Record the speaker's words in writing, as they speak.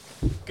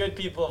Good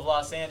people of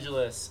Los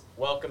Angeles,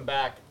 welcome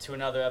back to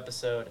another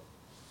episode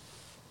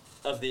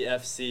of the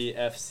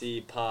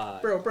FCFC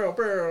Pod.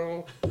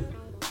 Bro.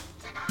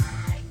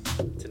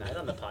 Tonight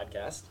on the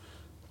podcast,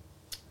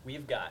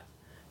 we've got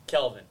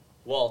Kelvin,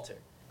 Walter,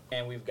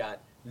 and we've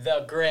got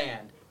the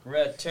grand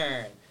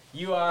return.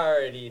 You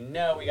already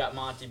know we got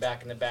Monty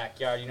back in the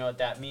backyard. You know what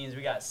that means.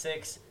 We got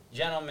 6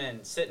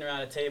 gentlemen sitting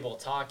around a table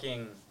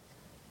talking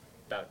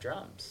about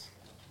drums,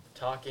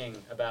 talking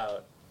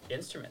about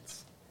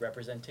instruments,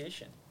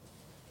 representation,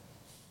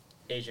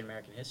 Asian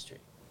American history,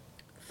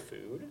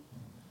 food,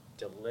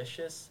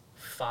 delicious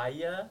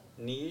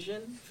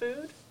Nesian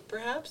food,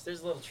 perhaps.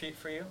 There's a little treat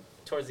for you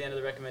towards the end of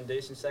the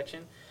recommendation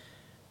section.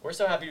 We're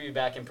so happy to be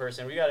back in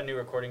person. We got a new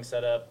recording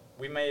set up.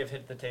 We may have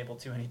hit the table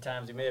too many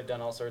times. We may have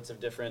done all sorts of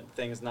different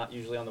things not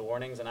usually on the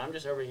warnings, and I'm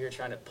just over here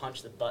trying to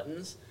punch the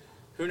buttons.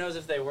 Who knows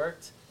if they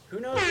worked? Who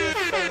knows if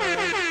we'll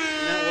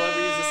ever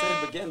use this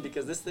end again,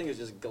 because this thing is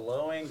just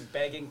glowing,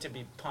 begging to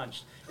be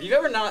punched. If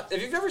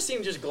you've ever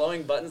seen just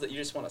glowing buttons that you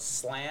just want to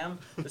slam,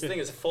 this thing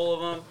is full of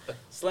them.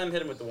 Slim,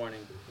 hit him with the warning.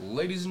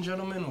 Ladies and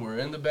gentlemen, we're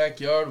in the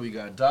backyard. We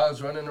got dogs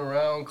running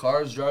around,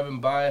 cars driving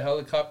by,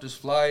 helicopters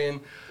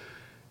flying.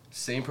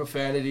 Same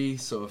profanity,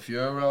 so if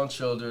you're around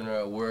children or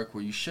at work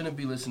where you shouldn't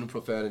be listening to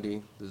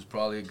profanity, this is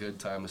probably a good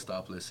time to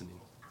stop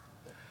listening.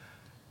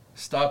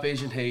 Stop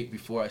Asian hate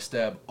before I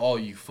stab all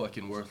you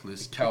fucking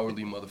worthless,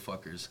 cowardly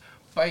motherfuckers.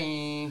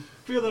 Bye.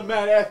 Feeling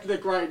mad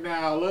ethnic right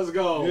now. Let's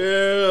go.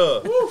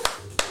 Yeah. Woo.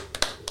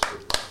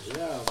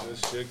 Yeah. Good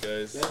shit,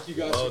 guys. Thank you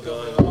guys well for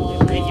coming done.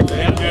 on. Thank you for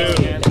having us,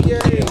 man.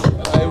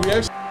 We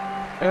actually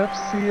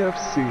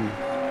FCFC.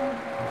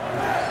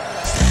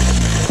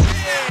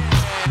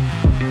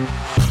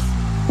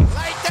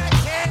 Light that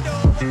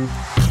candle.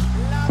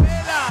 La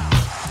vela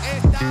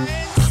está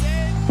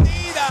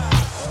encendida.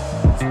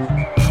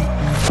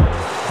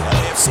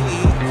 LAFC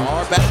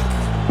are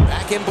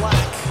back in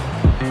black.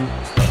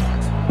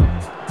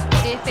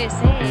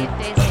 FCFC.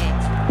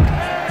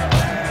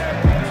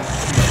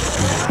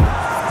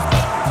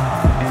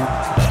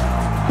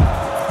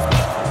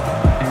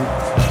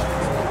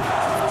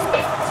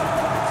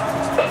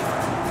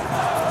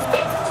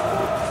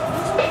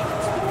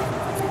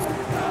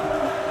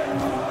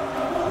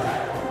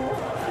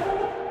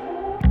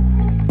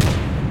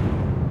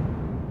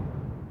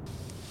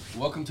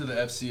 Welcome to the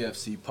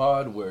FCFC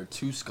pod, where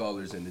 2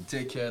 scholars and a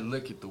dickhead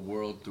look at the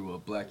world through a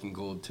black and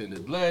gold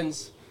tinted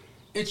lens.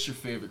 It's your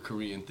favorite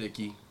Korean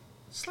thickie,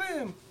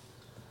 Slam.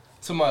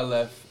 To my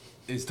left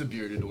is the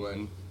bearded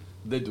one,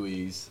 the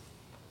Dweez.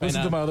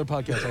 Listen to my other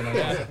podcast.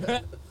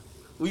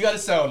 We got a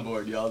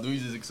soundboard, y'all.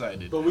 Dweez is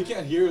excited. But we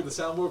can't hear the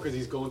soundboard because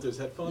he's going through his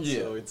headphones.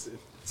 Yeah. So it's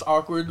It's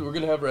awkward. We're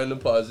gonna have random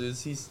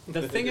pauses.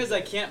 The thing is,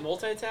 I can't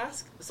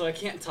multitask, so I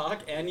can't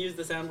talk and use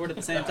the soundboard at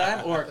the same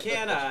time, or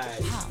can I?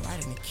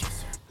 Right in the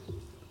kisser.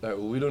 All right,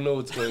 well, we don't know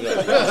what's going on.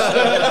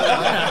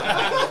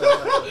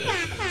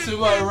 To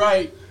my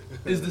right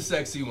is the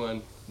sexy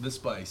one, the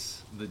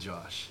Spice, the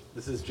Josh.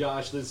 This is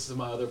Josh. This is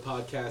my other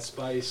podcast,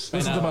 Spice.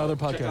 Listen to my other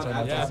Check out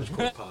podcast.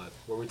 Avatar Pod,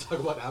 where we talk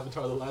about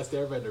Avatar: The Last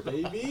Airbender,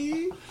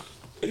 baby.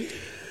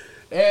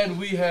 And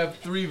we have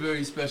 3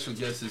 very special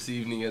guests this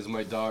evening as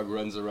my dog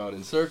runs around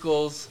in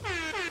circles.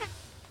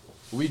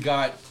 We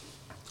got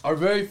our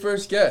very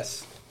first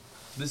guest.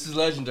 This is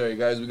legendary,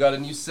 guys. We got a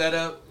new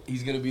setup.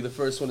 He's going to be the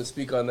first one to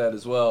speak on that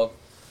as well.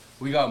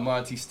 We got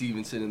Monty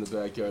Stevenson in the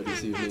backyard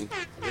this evening.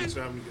 Thanks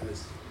for having me,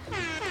 guys.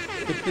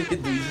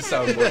 He's just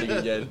soundboarding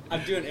again.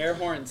 I'm doing air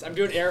horns.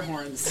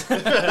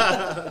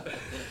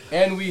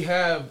 And we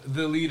have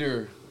the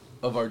leader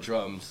of our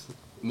drums,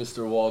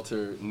 Mr.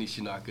 Walter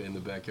Nishinaka, in the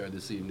backyard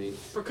this evening.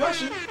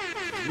 Percussion.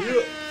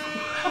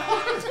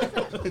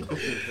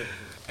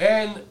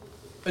 And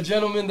a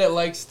gentleman that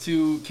likes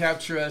to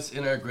capture us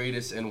in our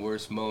greatest and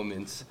worst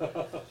moments,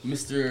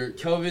 Mr.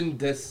 Kelvin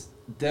Defastania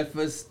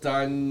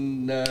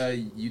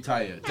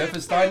Utaya.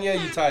 Defastania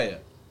Utaya.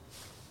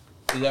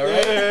 Is that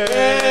right?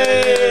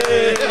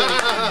 Hey!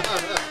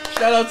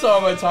 Shout out to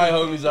all my Thai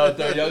homies out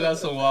there. Y'all got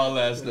some wild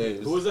last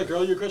names. Who was that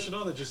girl you're crushing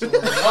on that just?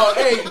 Oh,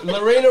 hey,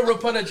 Lorena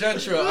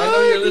Rapunajantra. I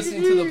know you're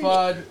listening to the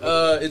pod.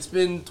 It's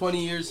been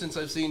 20 years since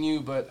I've seen you,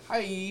 but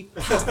hi.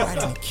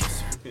 Right in the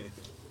kisser.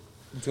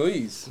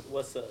 Please.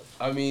 What's up?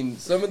 I mean,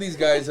 some of these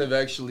guys have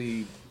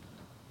actually...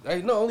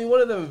 No, only one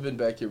of them have been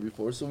back here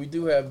before, so we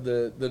do have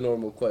the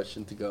normal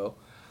question to go.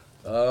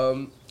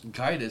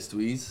 Guide us,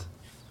 Dweez.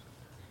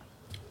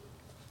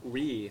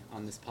 We,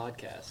 on this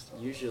podcast,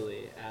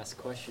 usually ask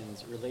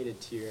questions related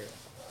to your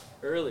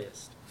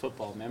earliest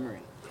football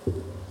memory.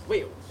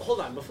 Wait, hold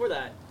on. Before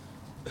that,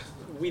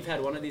 we've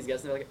had one of these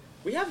guests, and they're like,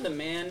 we have the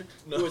man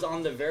who was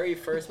on the very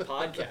first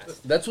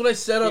podcast. That's what I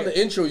said on the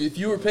intro. If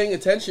you were paying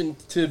attention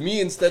to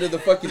me instead of the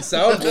fucking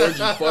soundboard,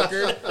 you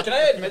fucker. Can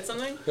I admit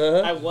something?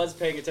 Uh-huh. I was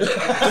paying attention.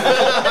 All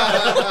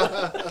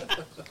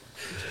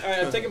right,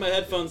 I'm taking my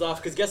headphones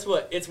off because guess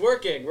what? It's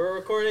working. We're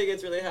recording.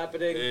 It's really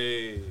happening.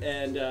 Hey.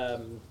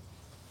 And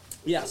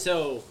yeah,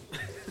 so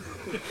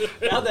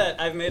now that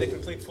I've made a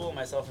complete fool of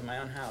myself in my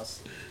own house,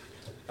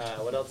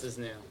 what else is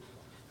new?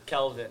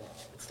 Kelvin,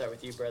 let's start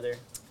with you, brother.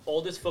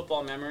 Oldest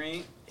football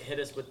memory. Hit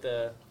us with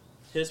the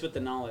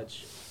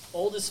knowledge.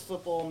 Oldest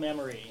football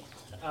memory.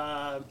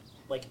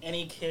 Like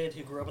any kid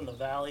who grew up in the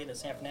Valley, the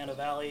San Fernando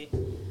Valley.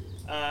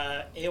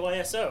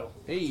 AYSO.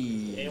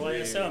 Hey.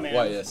 AYSO, man.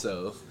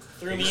 YSO.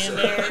 Threw me in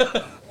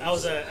there. I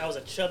was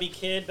a chubby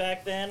kid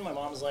back then. My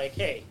mom was like,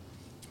 "Hey,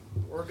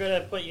 we're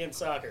gonna put you in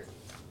soccer."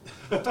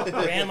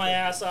 Ran my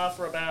ass off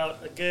for about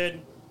a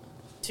good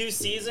 2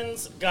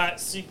 seasons. Got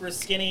super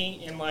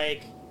skinny in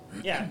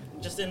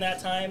just in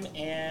that time,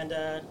 and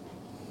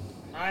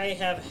I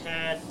have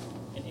had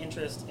an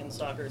interest in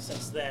soccer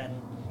since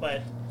then,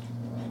 but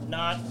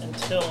not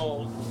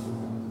until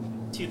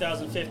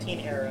 2015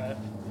 era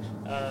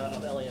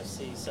of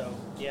LAFC. So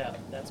yeah,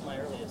 that's my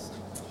earliest.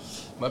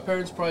 My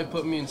parents probably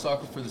put me in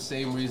soccer for the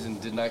same reason,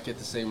 did not get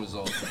the same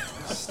result.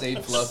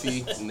 Stayed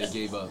fluffy, and they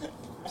gave up.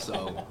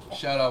 So,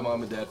 shout out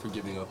Mom and Dad for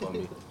giving up on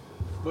me.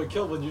 But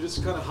Kelvin, you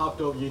just kind of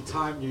hopped over. You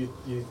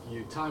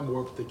time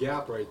warped the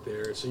gap right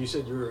there. So you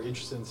said you were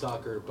interested in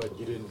soccer, but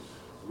you didn't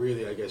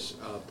really, I guess,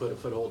 put a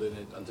foothold in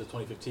it until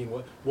 2015.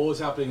 What was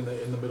happening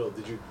in the middle?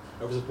 Did you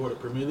ever support a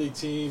Premier League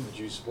team? Did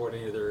you support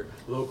any of their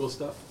local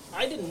stuff?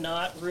 I did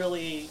not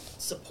really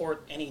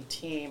support any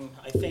team.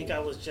 I think I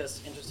was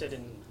just interested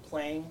in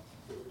playing.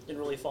 Didn't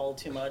really follow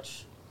too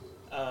much.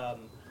 I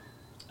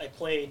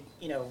played,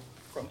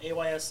 from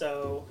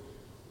AYSO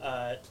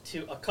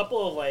to a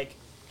couple of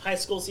high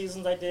school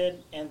seasons I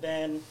did, and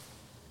then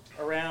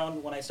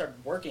around when I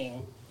started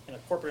working in a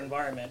corporate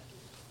environment,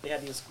 they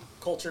had these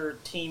culture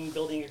team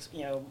building,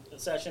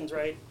 sessions,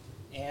 right?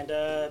 And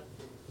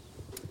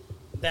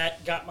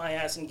that got my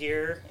ass in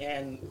gear,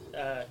 and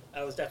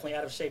I was definitely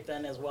out of shape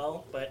then as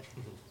well. But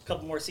a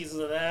couple more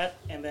seasons of that,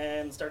 and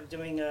then started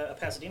doing a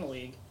Pasadena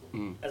League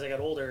as I got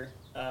older.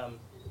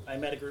 I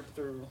met a group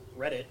through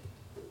Reddit.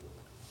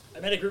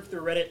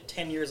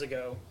 10 years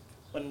ago,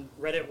 when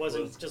Reddit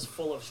wasn't just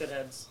full of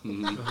shitheads.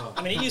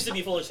 I mean, it used to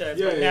be full of shitheads,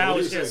 but now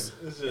it's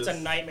a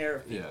nightmare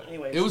of people.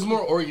 Anyways. It was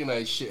more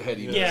organized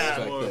shitheadiness back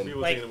then.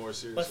 People taking it more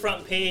seriously. The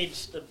front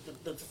page,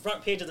 the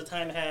front page at the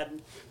time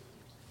had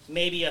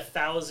maybe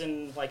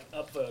 1,000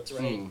 upvotes,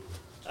 right?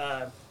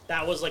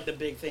 That was the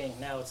big thing.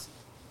 Now it's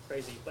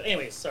crazy. But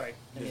anyways, sorry,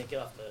 I need to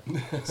get off the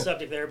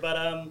subject there. But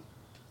I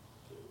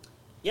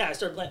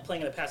started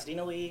playing in the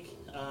Pasadena League,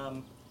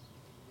 and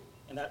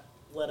that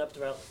led up to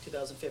about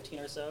 2015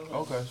 or so.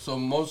 Okay, so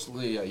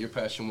mostly your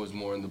passion was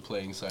more in the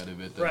playing side of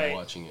it than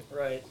watching it.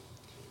 Right.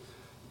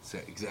 It's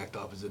the exact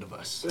opposite of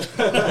us.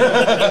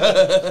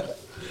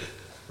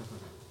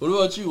 What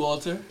about you,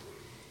 Walter?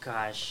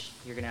 Gosh,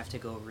 you're going to have to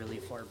go really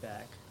far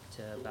back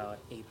to about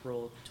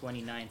April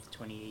 29th,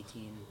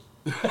 2018.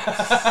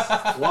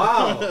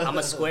 Wow. I'm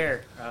a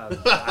square.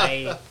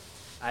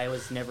 I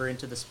was never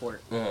into the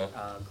sport.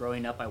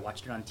 Growing up, I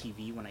watched it on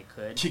TV when I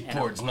could.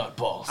 Kickboards, not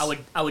balls.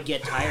 I would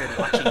get tired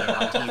watching it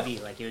on TV.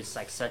 It was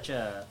such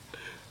a...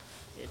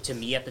 To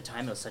me at the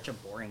time, it was such a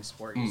boring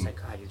sport. It's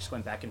God, you're just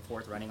going back and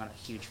forth, running on a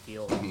huge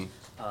field. And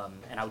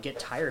I would get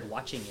tired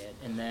watching it.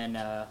 And then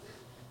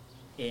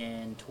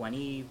in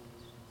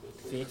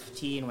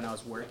 2015, when I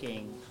was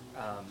working,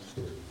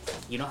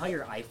 you know how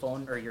your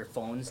iPhone or your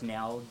phones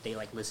now, they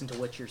listen to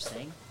what you're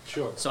saying?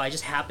 Sure. So I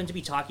just happened to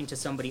be talking to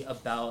somebody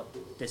about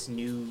this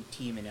new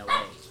team in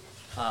LA.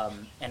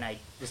 And I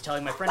was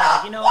telling my friend,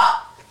 I was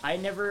I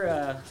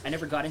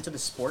never got into the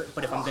sport,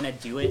 but if I'm gonna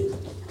do it,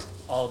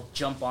 I'll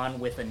jump on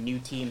with a new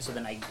team so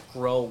then I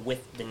grow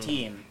with the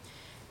team.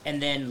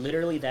 And then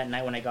literally that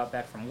night when I got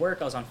back from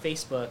work, I was on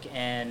Facebook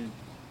and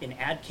an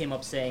ad came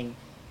up saying,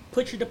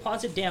 put your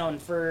deposit down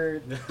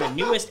for the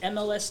newest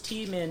MLS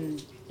team in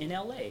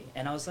LA.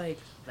 And I was like,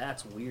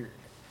 that's weird.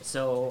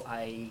 So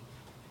I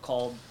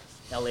called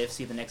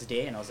LAFC the next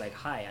day and I was like,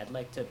 hi, I'd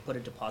like to put a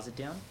deposit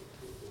down.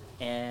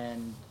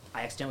 And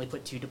I accidentally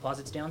put 2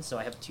 deposits down, so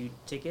I have 2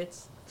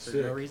 tickets for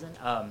no reason.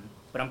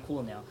 But I'm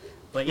cool now.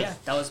 But yeah,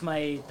 that was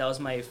my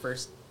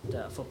first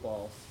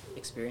football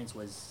experience,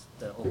 was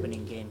the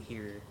opening game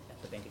here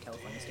at the Bank of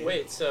California Stadium.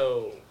 Wait,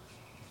 so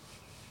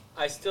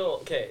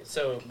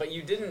but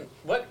you didn't.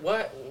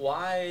 Why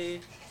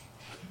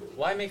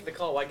make the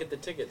call? Why get the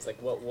tickets?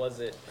 What was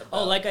it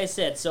about? Oh, like I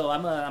said, so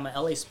I'm a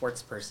LA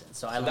sports person.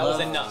 So I was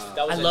enough.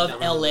 I love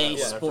enough. LA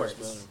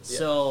sports.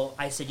 So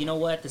I said, you know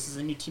what? This is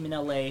a new team in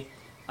LA.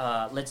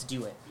 Let's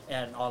do it.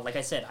 And like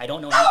I said, I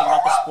don't know anything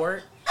about the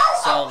sport,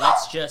 so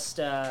let's just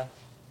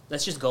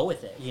go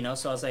with it.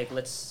 So I was like,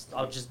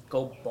 I'll just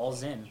go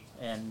balls in,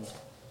 and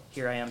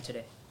here I am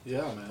today.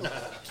 Yeah, man.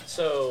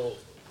 So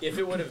if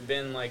it would have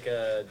been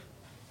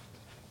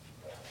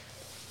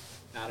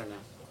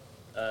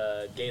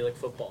Gaelic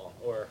football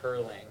or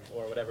hurling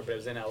or whatever, but it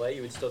was in LA,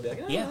 you would still be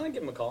like, I'll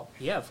give him a call.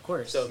 Yeah, of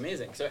course. So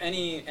amazing. So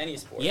any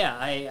sport. Yeah,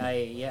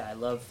 I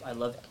love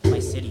my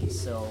city,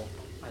 so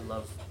I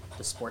love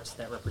the sports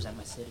that represent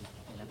my city.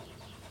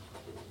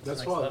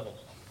 That's Next fun. level.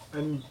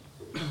 And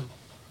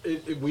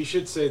we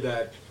should say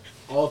that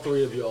all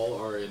 3 of y'all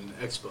are in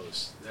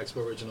Expos,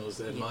 Expo Originals,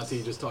 that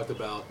Monty just talked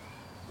about.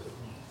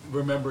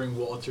 Remembering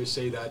Walter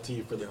say that to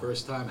you for the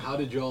first time, how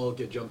did y'all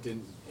get jumped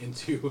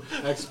into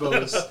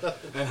Expos,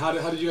 and how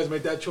did you guys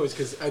make that choice?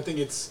 Because I think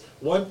it's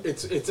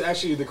It's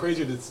actually the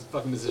crazier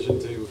fucking decision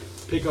to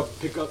pick up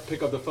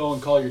the phone,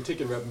 call your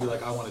ticket rep, and be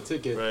like, I want a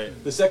ticket.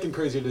 Right. The second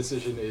crazier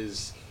decision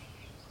is,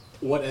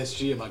 what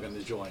SG am I going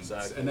to join?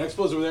 Exactly. And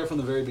Expos were there from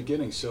the very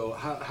beginning. So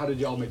how did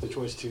y'all make the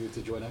choice to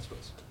join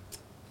Expos?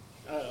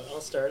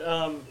 I'll start.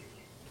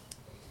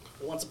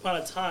 Once upon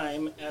a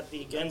time at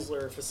the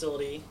Gensler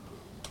facility,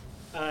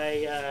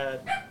 I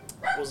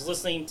was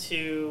listening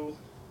to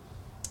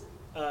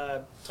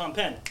Tom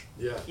Penn.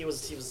 Yeah. He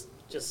was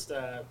just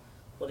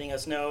letting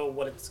us know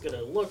what it's going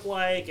to look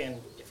like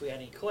and if we had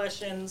any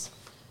questions.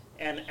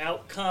 And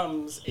out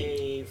comes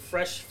a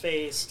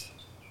fresh-faced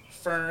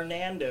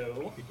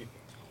Fernando.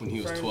 When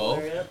he was Fern 12?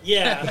 Maria.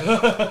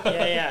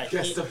 Yeah.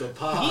 Guest of the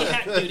pod.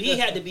 He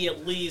had to be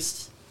at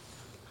least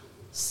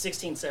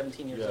 16,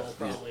 17 years old,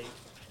 probably.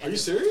 Are you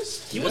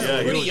serious? He was Yeah,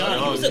 he pretty was young. He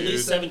young, was at dude.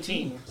 least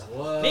 17.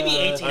 What? Maybe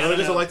 18. I know he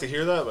doesn't like to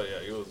hear that, but yeah,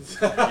 he was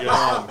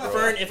young, bro.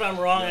 Fern, if I'm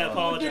wrong, I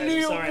apologize.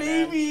 I'm sorry,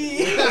 man.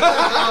 He's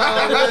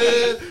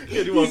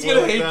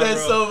gonna hate that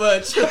so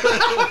much.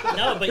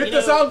 No, but Hit you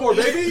the know, soundboard,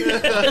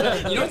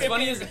 baby! You know what's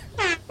funny is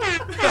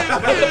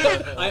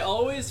I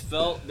always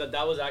felt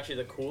that was actually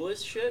the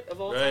coolest shit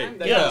of all Right. time.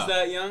 That Yeah. he was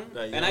that young.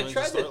 That And I young to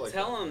tried start to like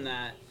tell him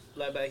that,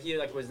 but he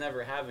was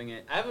never having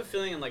it. I have a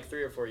feeling in like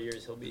 3 or 4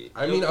 years he'll be.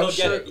 I mean, he'll I'm get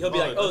sure- it. He'll be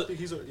like, oh,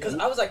 he's because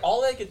I was like,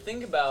 all I could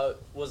think about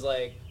was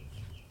like,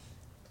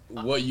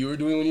 What you were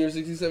doing when you were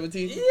 16,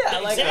 17? yeah,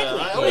 like Exactly.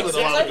 I like, wouldn't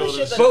know how to type go of to shit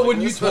this. that- But when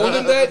you told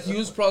him that, he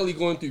was probably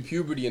going through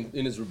puberty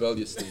in his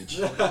rebellious stage.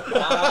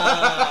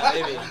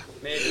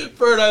 maybe.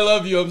 Bird, I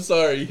love you. I'm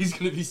sorry. He's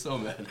gonna be so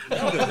mad.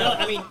 no,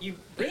 I mean, you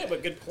bring up a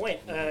good point,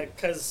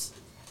 because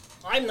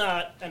I'm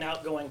not an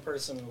outgoing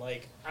person.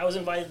 Like, I was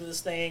invited to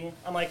this thing.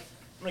 I'm like,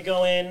 I'm going to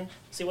go in,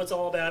 see what's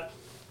all about,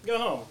 go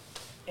home.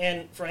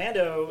 And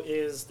Fernando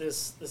is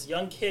this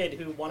young kid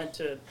who wanted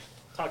to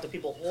talk to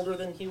people older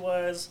than he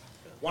was,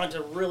 wanted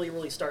to really,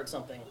 really start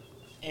something.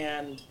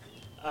 And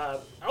I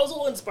was a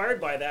little inspired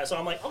by that, so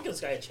I'm like, I'll give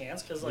this guy a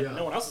chance, because like,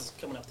 no one else is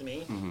coming up to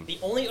me. The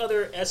only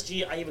other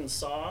SG I even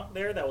saw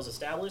there that was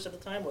established at the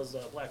time was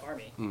Black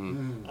Army.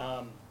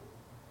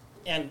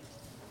 And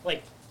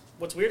like,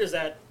 what's weird is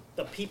that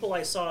the people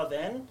I saw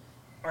then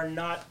are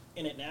not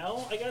in it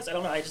now. I guess I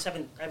don't know. I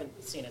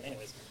haven't seen it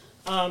anyways.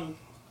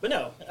 But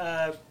no,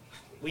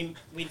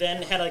 we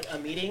then had like a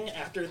meeting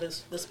after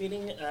this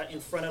meeting in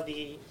front of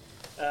the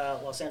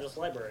Los Angeles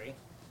Library,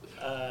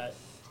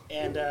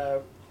 and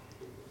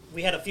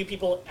we had a few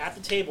people at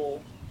the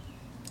table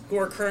who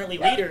are currently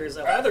leaders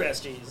of other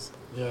SGs.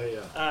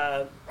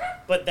 Yeah.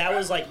 But that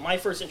was like my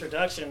first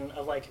introduction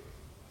of like,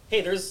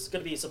 hey, there's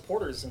going to be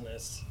supporters in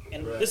this,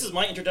 and this is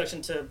my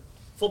introduction to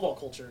football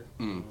culture,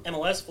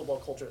 MLS football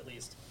culture at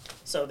least.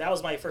 So that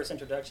was my first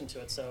introduction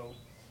to it. So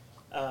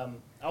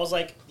I was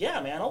like,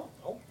 yeah, man,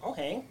 I'll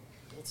hang.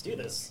 Let's do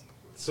this.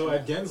 So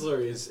at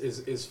Gensler,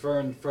 is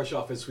Fern fresh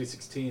off his Sweet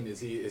 16? Is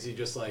he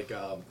just like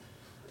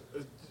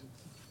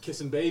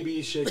kissing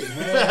babies, shaking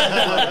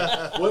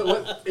hands?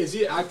 what is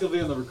he actively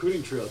on the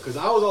recruiting trail? Because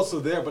I was also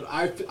there, but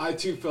I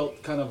too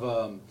felt kind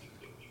of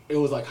it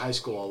was like high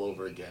school all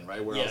over again,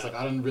 right? Where I was like,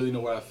 I didn't really know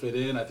where I fit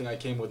in. I think I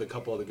came with a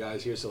couple of the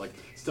guys here, so like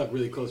stuck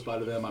really close by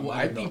to them. Well,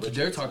 I think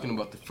they're talking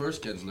about the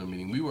first Gensler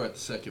meeting. We were at the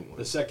second one.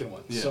 The second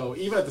one. Yeah. So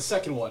even at the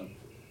second one,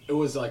 it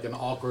was like an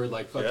awkward,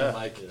 like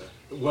fucking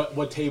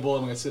what table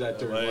am I gonna sit at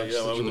during lunch?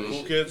 Yeah, with the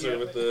cool kids or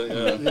with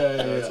the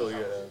Yeah. So, yeah.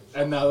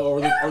 And now, or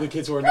the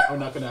kids who are not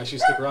going to actually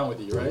stick around with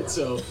you, right?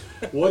 So,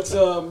 what's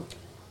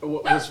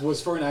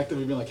was Fern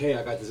actively being like, hey,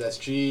 I got this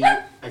SG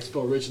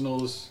Expo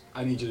Originals,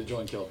 I need you to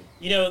join Kelvin?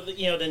 You know,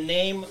 the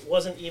name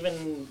wasn't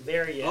even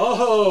there yet.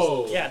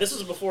 Oh, Yeah, this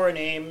was before a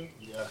name.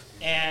 Yeah.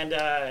 And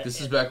This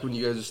is back when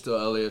you guys are still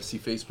LAFC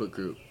Facebook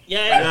group.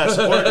 yeah.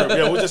 Support group.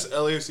 Yeah, we're just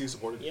LAFC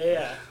supported.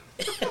 Yeah.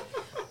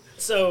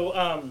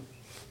 So,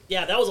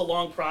 yeah, that was a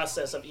long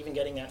process of even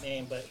getting that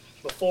name. But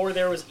before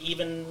there was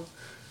even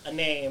a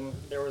name,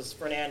 there was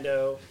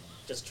Fernando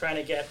just trying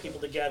to get people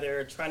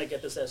together, trying to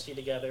get this SG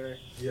together.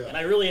 Yeah. And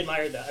I really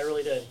admired that. I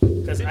really did.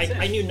 Because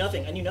I knew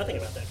nothing. I knew nothing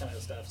about that kind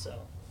of stuff. So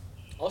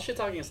All shit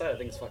talking aside, I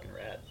think it's fucking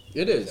rad.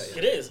 It is.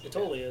 it is. It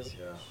totally is.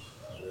 Yeah.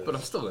 But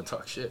I'm still gonna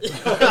talk shit.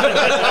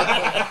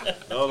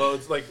 No,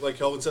 it's like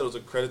Kelvin said, it was a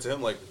credit to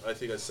him. Like, I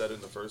think I said it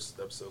in the first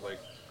episode, like,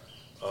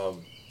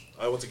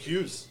 I went to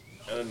Q's,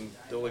 and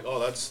they were like, oh,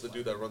 that's the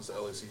dude that runs the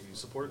LAC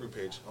support group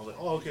page. I was like,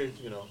 oh, okay,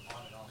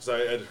 because I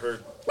had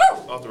heard,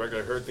 off the record,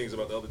 I heard things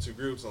about the other two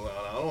groups, and I'm like,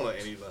 I don't want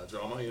any of that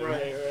drama,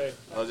 Right.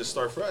 I'll just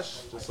start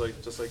fresh, just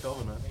like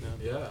Kelvin, man.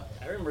 yeah.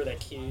 I remember that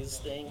Keys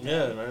thing.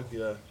 Yeah, man,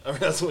 yeah. I remember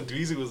that's when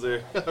Dweezy was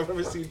there. I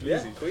remember seeing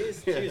Dweezy.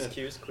 Q's.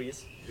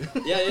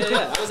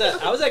 Yeah.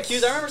 I was at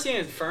Q's. I remember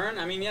seeing Fern.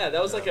 I mean, yeah,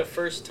 that was like a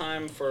first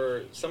time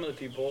for some of the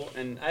people,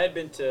 and I had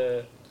been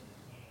to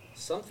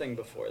something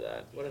before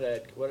that. What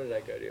did I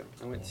go to?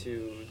 I went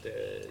to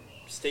the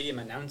stadium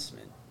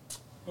announcement.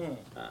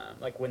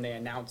 Like when they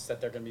announced that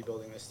they're going to be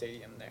building the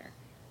stadium there,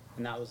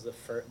 and that was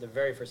the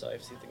very first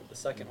LAFC thing. The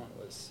second one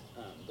was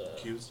the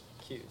Q's.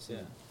 Yeah.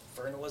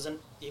 Fern wasn't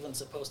even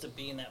supposed to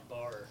be in that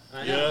bar.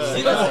 I know. Yeah.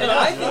 See,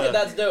 I think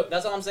that's dope.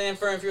 That's all I'm saying,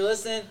 Fern. If you're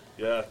listening,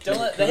 Yeah. don't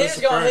let the kudos haters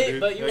to go Fern, hate.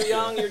 dude. But you were Heck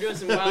young. yeah. You were doing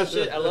some wild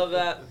shit. I love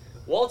that.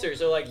 Walter,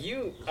 so like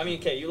you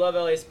love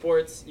LA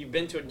sports. You've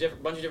been to a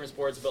bunch of different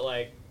sports, but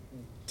like,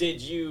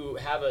 did you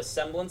have a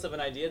semblance of an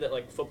idea that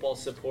like football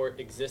support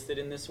existed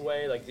in this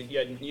way? Like,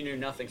 you knew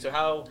nothing. So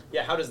how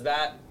does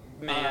that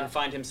man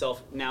find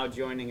himself now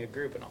joining a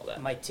group and all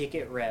that? My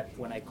ticket rep,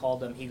 when I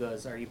called him, he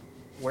goes,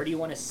 where do you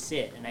want to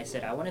sit? And I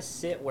said, I want to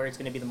sit where it's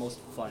going to be the most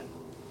fun.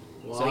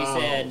 Wow. So he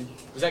said,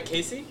 Was that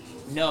Casey?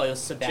 no, it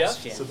was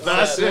Sebastian.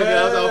 Sebastian,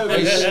 yeah, that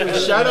was Hey, all-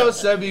 shout out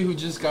Sebi who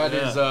just got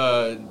his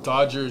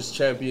Dodgers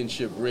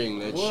championship ring.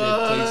 That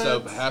shit takes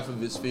up half of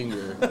his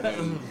finger.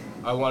 And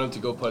I want him to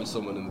go punch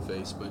someone in the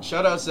face. But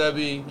shout out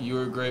Sebi, you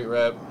were a great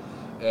rep,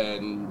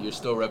 and you're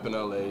still repping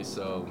LA.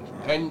 So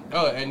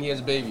and he has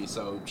a baby.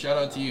 So shout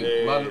out to you.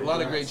 Hey, A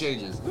lot of great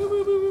changes.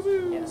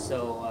 Yeah,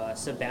 so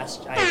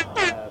Sebastian,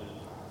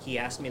 he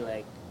asked me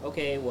like,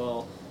 okay,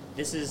 well,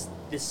 this is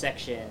this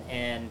section,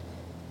 and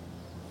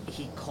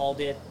he called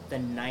it the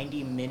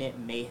 90-minute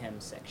mayhem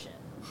section.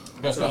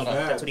 That's not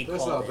bad. That's what he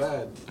That's called not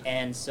it. bad.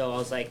 And so I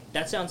was like,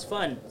 that sounds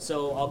fun.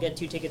 So I'll get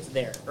 2 tickets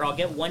there, or I'll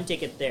get 1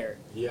 ticket there.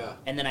 Yeah.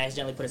 And then I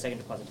accidentally put a second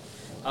deposit.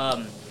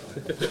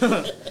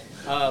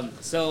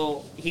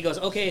 So he goes,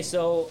 okay,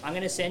 so I'm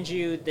gonna send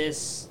you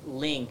this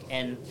link,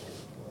 and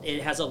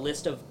it has a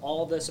list of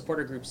all the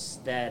supporter groups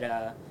that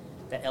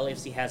that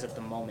LAFC has at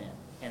the moment.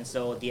 And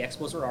so the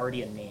Expos were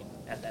already a name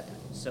at that time.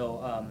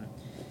 So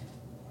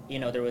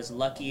there was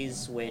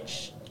Lucky's,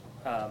 which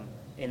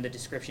in the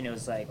description it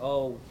was like,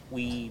 oh,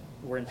 we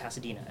were in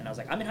Pasadena, and I was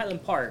like, I'm in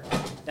Highland Park.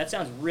 That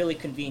sounds really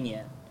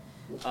convenient.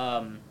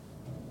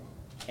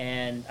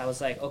 And I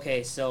was like,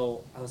 okay,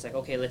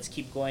 let's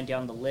keep going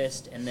down the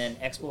list. And then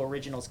Expo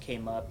Originals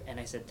came up, and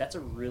I said, that's a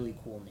really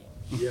cool name.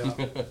 Yeah.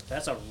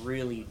 That's a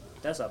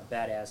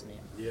badass name.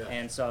 Yeah.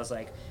 And so I was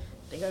like,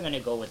 I think I'm going to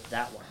go with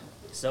that one.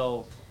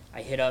 So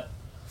I hit up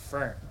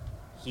Fern.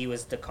 He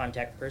was the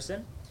contact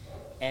person.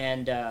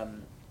 And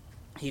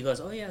he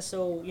goes, oh, yeah,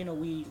 so,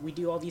 we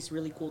do all these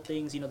really cool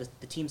things.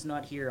 The team's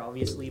not here,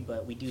 obviously,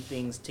 but we do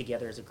things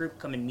together as a group.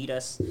 Come and meet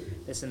us,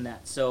 this and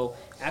that. So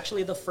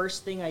actually the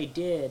first thing I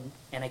did,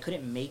 and I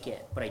couldn't make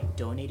it, but I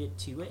donated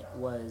to it,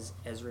 was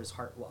Ezra's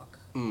Heart Walk.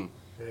 Hey.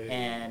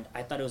 And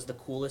I thought it was the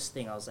coolest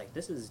thing. I was like,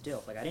 this is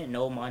dope. Like, I didn't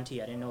know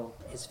Monty. I didn't know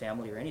his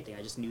family or anything.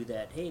 I just knew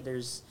that, hey,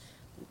 there's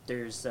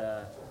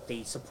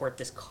they support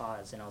this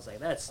cause. And I was like,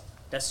 that's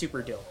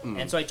super dope.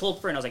 And so I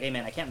told Fern, I was like, hey,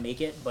 man, I can't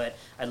make it, but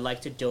I'd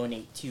like to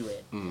donate to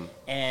it.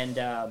 And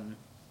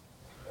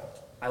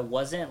I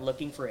wasn't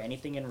looking for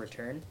anything in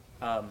return.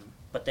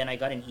 But then I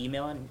got an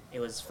email, and it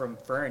was from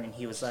Fern, and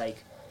he was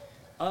like,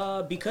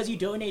 because you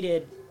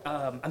donated,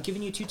 I'm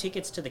giving you 2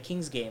 tickets to the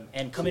Kings game,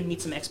 and come and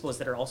meet some Expos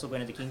that are also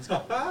going to the Kings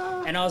game.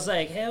 And I was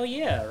like, hell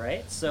yeah,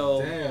 right?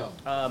 So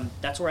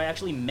that's where I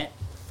actually met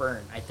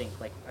Fern, I think.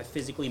 Like, I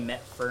physically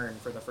met Fern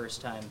for the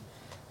first time.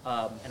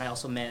 And I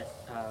also met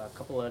a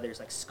couple others,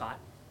 like Scott.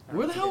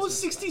 Where the hell was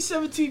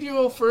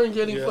 17-year-old Fern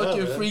getting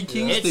fucking free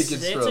Kings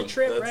tickets from? It's a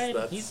trip, That's- right?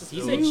 that's He's so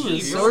a genius.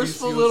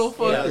 Resourceful little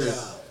fucker.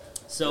 Yeah.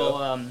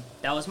 So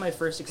that was my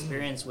first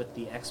experience with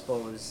the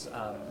Expos,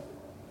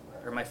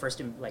 or my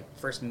first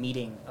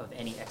meeting of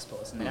any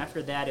Expos. And then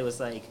after that, it was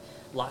like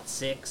Lot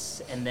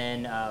 6, and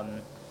then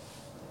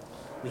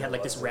we had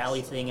like this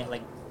rally thing at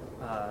like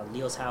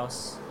Leo's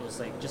house. It was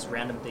like just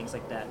random things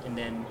like that, and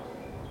then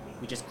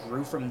we just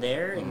grew from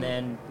there. And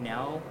then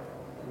now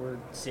we're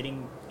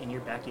sitting in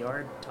your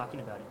backyard talking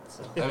about it.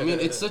 So. I mean,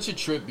 it's such a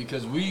trip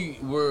because we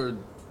were,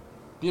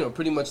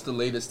 pretty much the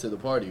latest to the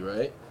party,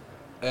 right?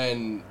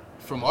 And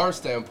from our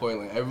standpoint,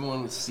 like,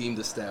 everyone seemed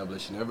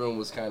established and everyone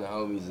was kind of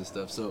homies and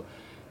stuff. So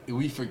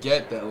we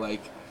forget that,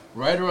 like,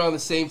 right around the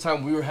same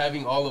time we were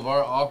having all of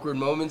our awkward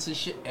moments and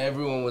shit,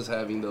 everyone was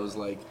having those,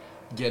 like,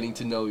 getting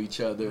to know each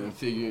other and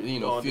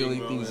feeling Bonding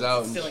things moments.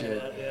 out and Feeling shit.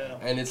 that, yeah.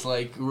 And it's,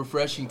 like,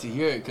 refreshing to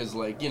hear it because,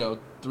 like,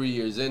 3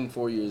 years in,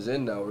 4 years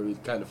in now, where we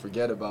kind of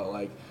forget about,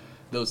 like,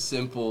 those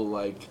simple,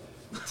 like,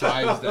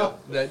 times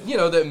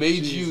that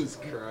made Jesus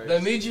Christ.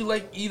 that made you,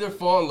 like, either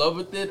fall in love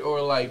with it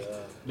or, like,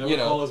 Never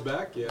call us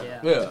back? Yeah.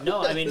 Yeah.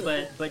 No, I mean,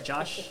 but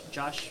Josh,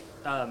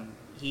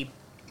 he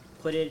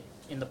put it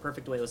in the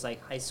perfect way. It was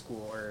like high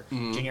school or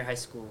junior high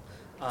school.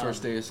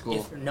 First day of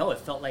school. It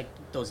felt like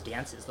those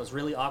dances, those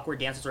really awkward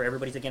dances where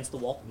everybody's against the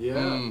wall. Yeah.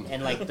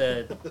 And like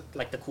the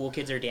cool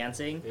kids are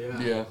dancing.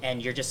 Yeah.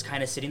 And you're just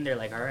kind of sitting there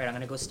like, all right, I'm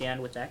gonna go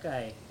stand with that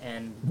guy,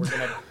 and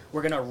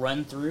we're gonna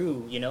run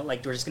through,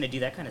 like we're just gonna do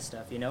that kind of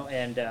stuff,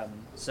 And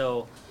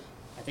so,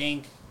 I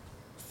think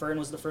Fern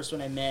was the first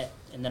one I met,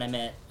 and then I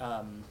met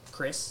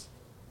Chris,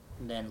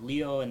 and then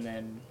Leo, and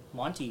then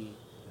Monty.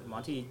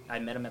 Monty, I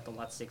met him at the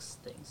Lot 6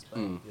 things. But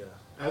Yeah.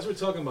 As we're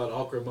talking about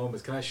awkward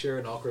moments, can I share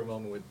an awkward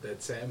moment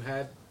that Sam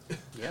had?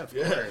 yeah, of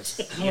course.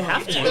 You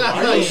have to.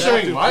 I'm not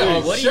sharing my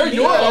What do share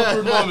you your mean?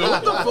 awkward moment.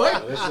 What the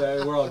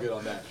fuck? We're all good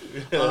on that.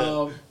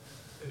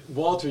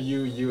 Walter,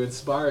 you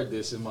inspired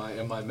this in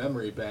my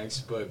memory banks,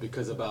 but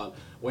because about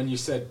when you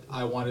said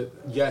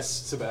yes,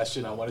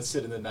 Sebastian, I want to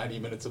sit in the 90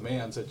 minutes of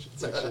mayhem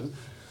section.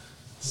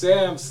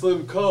 Sam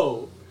Slim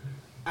Cole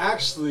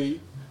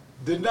actually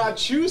did not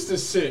choose to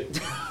sit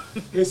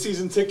his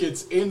season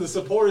tickets in the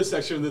supporters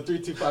section of the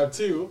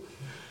 3252.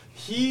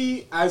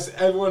 He, as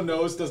everyone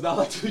knows, does not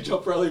like to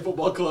jump for LA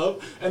Football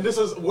Club, and this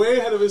was way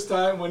ahead of his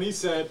time when he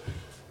said,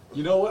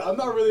 "You know what? I'm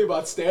not really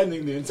about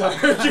standing the entire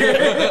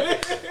game."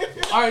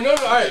 All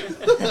right,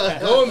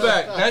 going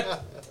back,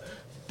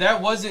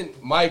 that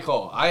wasn't my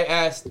call. I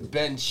asked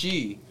Ben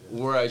Chi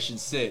where I should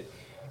sit,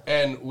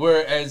 and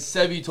whereas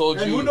Sebi told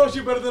And you, who knows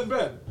you better than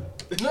Ben?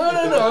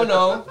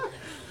 No.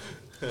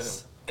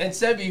 And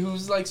Sebi,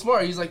 who's like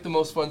smart, he's like the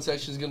most fun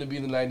section is gonna be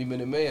the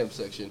 90-minute mayhem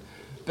section.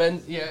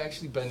 Ben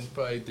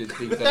probably did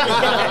think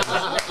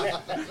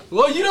that.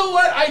 Well, you know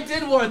what? I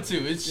did want to.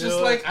 It's just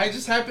like I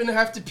just happen to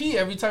have to pee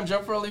every time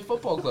Jump for LA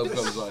Football Club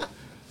comes on.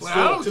 Well,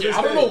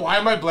 I don't know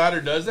why my bladder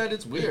does that.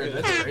 It's weird.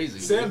 That's crazy.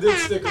 Sam did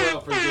stick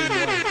around for game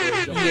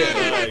one.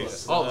 Yeah,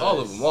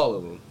 all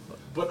of them.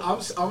 But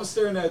I'm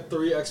staring at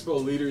 3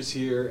 Expo leaders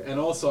here, and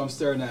also I'm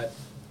staring at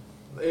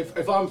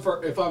if I'm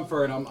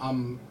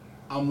Fern,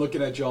 I'm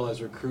looking at y'all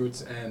as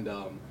recruits and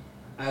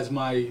as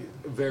my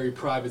very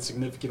private,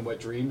 significant wet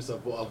dreams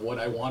of what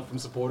I want from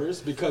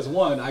supporters. Because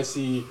one, I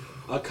see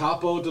a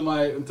capo to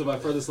my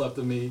furthest left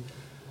of me,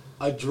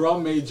 a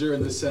drum major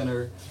in the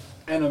center,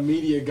 and a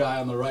media guy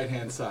on the right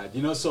hand side.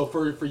 You know, so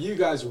for you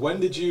guys,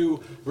 when did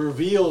you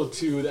reveal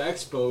to the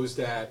Expos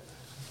that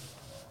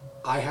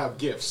I have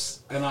gifts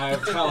and I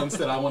have talents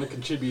that I want to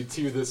contribute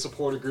to the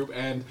supporter group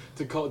and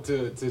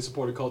to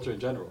supporter culture in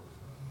general?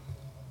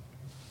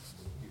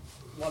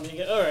 Want me to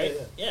go? All right.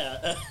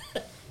 Yeah.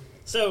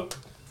 So.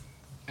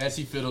 As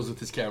he fiddles with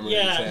his camera.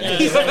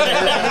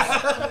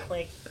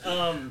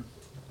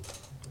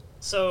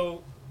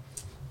 So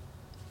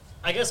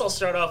I guess I'll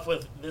start off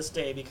with this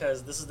day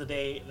because this is the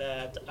day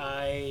that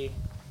I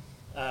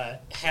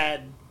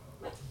had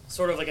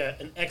sort of like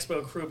an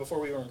Expo crew before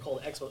we were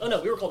called Expos. Oh no,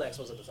 we were called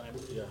Expos at the time.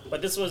 Yeah.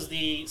 But this was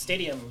the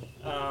stadium.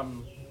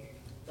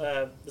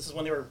 This is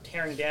when they were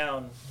tearing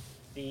down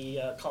the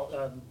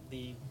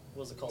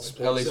what was it called?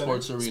 LA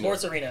Sports Arena.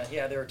 Sports Arena.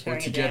 Yeah, they were tearing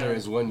it down. Together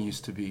as one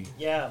used to be.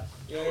 Yeah.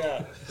 Is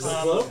that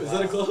a club? Is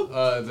that a club?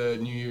 The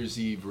New Year's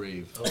Eve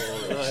rave.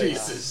 Oh,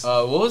 Jesus.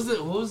 What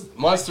was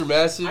Monster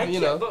Massive?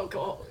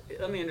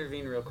 Let me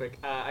intervene real quick.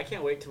 I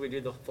can't wait till we do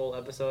the full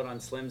episode on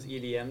Slim's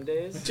EDM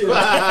days. Because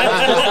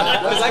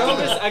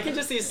I can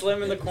just see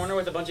Slim in the corner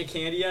with a bunch of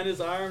candy on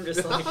his arm,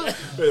 just like.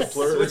 That's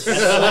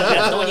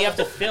the one you have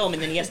to film,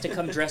 and then he has to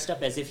come dressed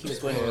up as if he was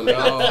going to.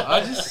 No,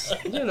 I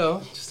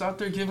just out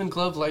there giving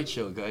club light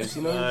show, guys.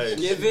 You know, Nice.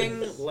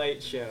 Giving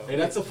light show. Hey,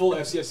 that's a full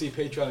FCFC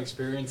Patreon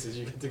experience. Is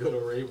you get to go to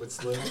a rave with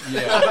Slim.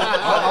 Yeah,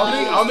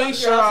 I'll make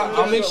sure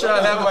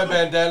I have my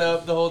bandana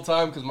up the whole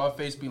time because my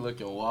face be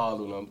looking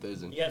wild when I'm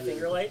thizzing. You got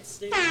finger lights,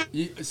 Steve?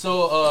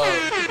 So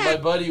my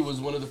buddy was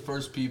one of the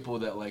first people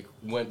that like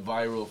went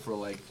viral for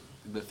like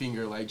the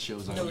finger light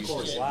shows on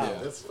YouTube. Wow, Yeah.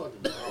 that's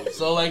fucking dope.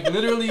 So like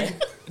literally,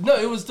 no,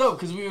 it was dope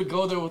because we would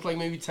go there with like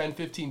maybe 10,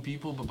 15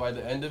 people, but by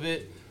the end of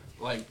it,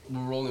 like we're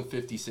rolling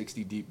 50,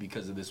 60 deep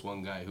because of this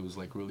one guy who was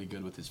like really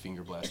good with his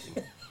finger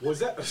blasting. Was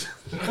that?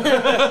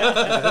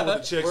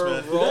 The chicks,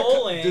 We're man.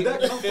 rolling Did that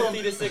come 50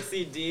 from- to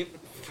 60 deep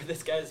for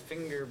this guy's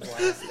finger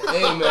blasting.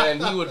 Hey man,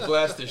 he would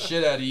blast the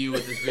shit out of you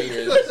with his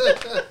fingers.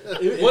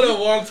 What a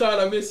long time,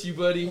 I miss you,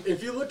 buddy.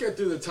 If you look at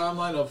through the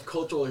timeline of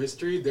cultural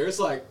history, there's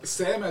like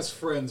Sam has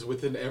friends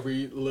within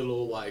every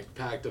little like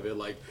pact of it.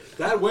 Like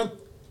that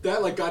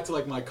got to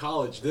like my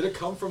college. Did it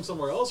come from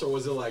somewhere else, or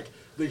was it like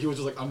he was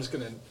just like, I'm just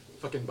gonna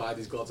fucking buy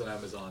these gloves on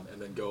Amazon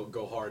and then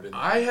go hard? And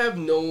I have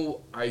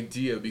no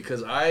idea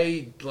because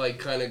I like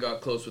kind of got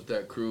close with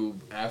that crew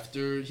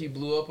after he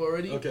blew up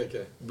already.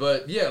 okay.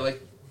 But yeah,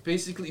 like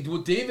basically, well,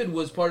 David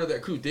was part of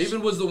that crew.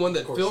 David was the one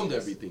that Of course filmed he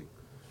is. everything.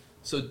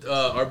 So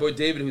our boy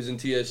David, who's in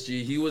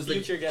TSG, he was the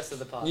Future guest of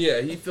the pod.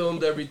 yeah, he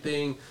filmed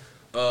everything.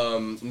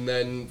 And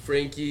then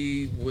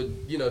Frankie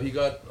would, he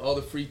got all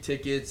the free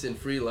tickets and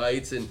free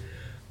lights. And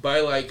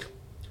by like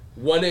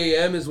 1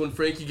 a.m. is when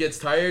Frankie gets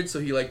tired, so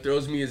he like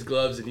throws me his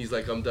gloves and he's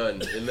like, I'm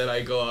done. And then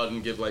I go out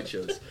and give light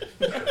shows.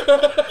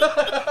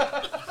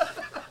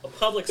 A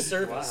public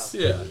service.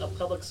 Yeah. A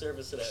public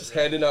service today. Just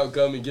handing out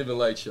gum and giving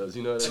light shows,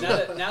 you know what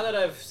I mean? Now that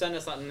I've sent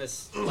us on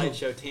this light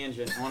show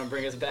tangent, I want to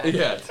bring us back.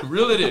 Yeah,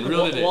 reel it in.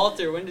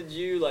 Walter, when did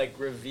you like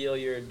reveal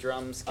your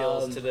drum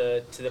skills to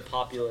the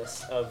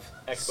populace of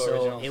Expo So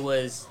Originals? it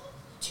was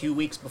 2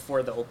 weeks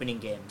before the opening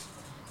game,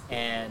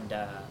 and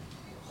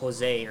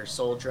Jose, or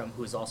Soul Drum,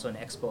 who was also an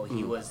Expo,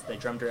 he was the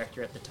drum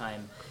director at the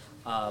time.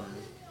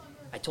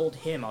 I told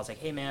him, I was like,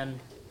 hey man,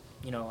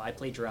 I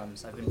play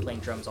drums. I've been playing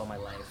drums all my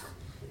life.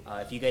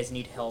 If you guys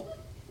need help,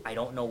 I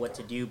don't know what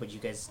to do, but you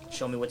guys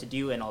show me what to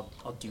do and I'll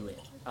do it.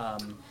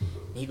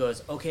 He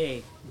goes,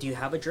 okay, do you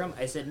have a drum?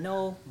 I said,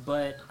 no,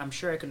 but I'm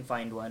sure I can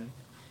find one.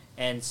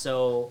 And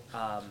so,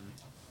 I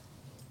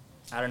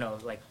don't know,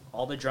 like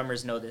all the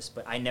drummers know this,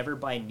 but I never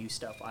buy new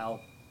stuff.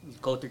 I'll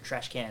go through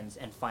trash cans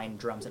and find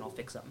drums and I'll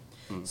fix them.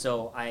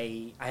 So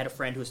I had a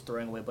friend who was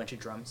throwing away a bunch of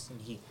drums, and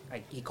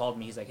he called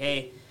me. He's like,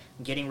 hey,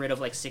 I'm getting rid of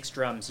like 6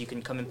 drums. You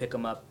can come and pick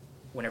them up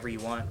whenever you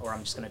want, or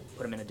I'm just gonna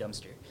put them in a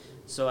dumpster.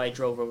 So I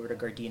drove over to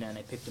Gardena and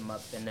I picked them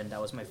up, and then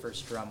that was my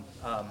first drum.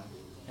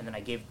 And then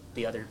I gave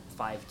the other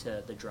 5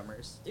 to the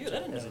drummers. Dude, I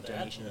didn't as know a that.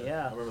 donation. I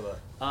Yeah. remember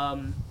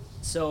that.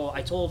 So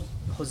I told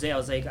Jose, I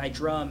was like, I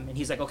drum, and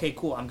he's like, okay,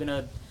 cool. I'm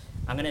gonna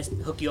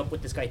hook you up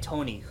with this guy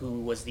Tony, who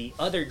was the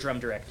other drum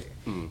director,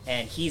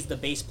 and he's the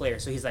bass player.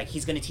 So he's like,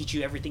 he's gonna teach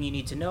you everything you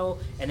need to know,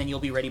 and then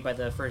you'll be ready by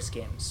the first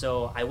game.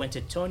 So I went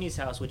to Tony's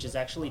house, which is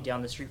actually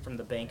down the street from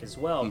the bank as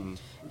well,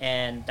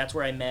 and that's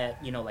where I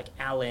met, like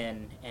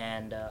Alan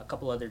and a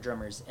couple other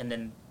drummers, and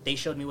then they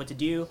showed me what to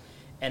do.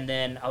 And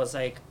then I was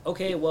like,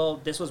 okay, well,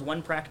 this was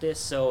one practice,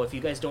 so if you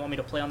guys don't want me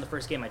to play on the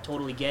first game, I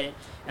totally get it.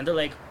 And they're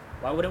like,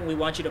 why wouldn't we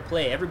want you to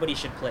play? Everybody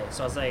should play.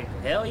 So I was like,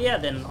 hell yeah,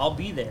 then I'll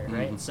be there,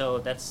 right? So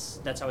that's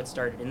how it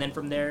started. And then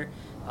from there,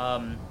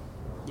 I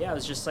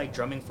was just like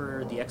drumming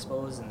for the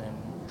expos and then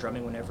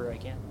drumming whenever I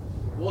can.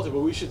 Walter,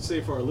 but we should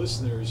say for our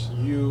listeners,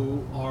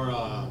 you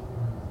are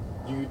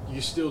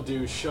you still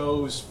do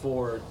shows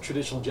for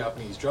traditional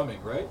Japanese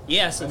drumming, right?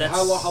 Yeah, so And that's...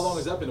 how long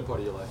has that been a part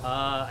of your life?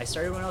 I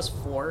started when I was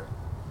 4.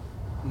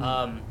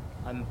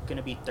 I'm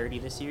gonna be 30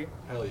 this year.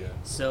 Hell yeah.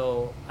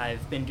 So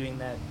I've been doing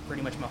that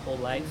pretty much my whole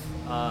life.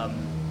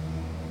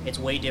 It's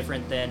way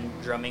different than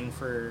drumming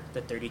for the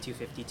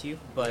 3252,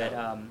 but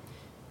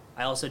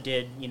I also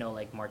did,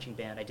 like marching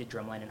band. I did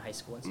drumline in high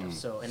school and stuff.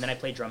 So, and then I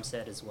played drum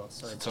set as well.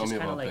 So it's Tell just me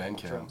kind of about like band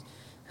camp. drums.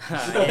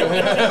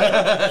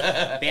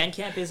 Band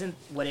camp isn't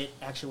what it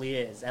actually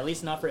is. At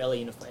least not for LA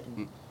Unified.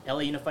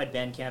 LA Unified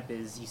band camp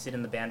is you sit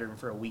in the band room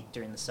for a week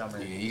during the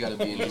summer. Yeah, you gotta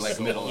be in like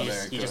middle You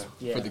America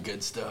yeah. for the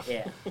good stuff.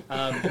 Yeah.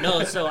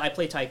 No, so I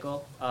play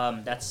taiko.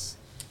 That's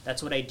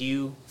what I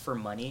do for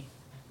money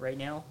right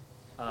now.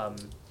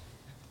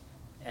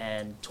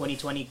 And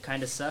 2020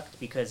 kind of sucked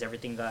because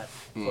everything got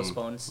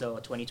postponed. So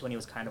 2020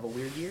 was kind of a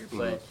weird year.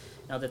 But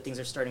now that things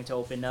are starting to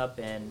open up,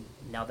 and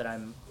now that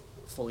I'm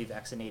fully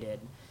vaccinated,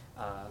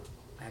 I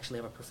actually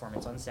have a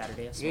performance on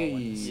Saturday, a small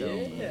one. So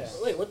Yeah.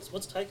 Wait,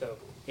 what's taiko?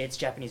 it's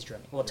Japanese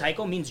drumming. Well,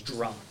 taiko means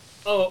drum.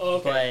 Oh,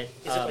 okay.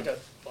 But, is it like a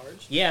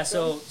large? Yeah,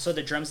 drum? so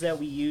the drums that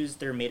we use,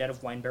 they're made out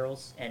of wine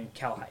barrels and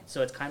cowhide.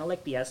 So it's kind of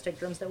like the Aztec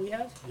drums that we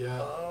have.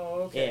 Yeah.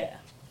 Oh, okay. Yeah.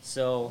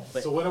 So,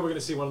 but So when are we going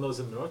to see one of those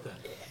in the North End?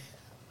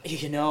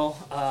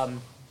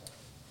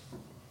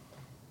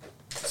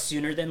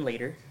 Sooner than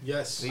later.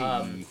 Yes.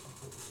 And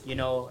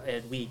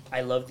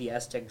I love the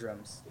Aztec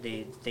drums.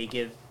 They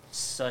give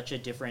such a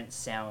different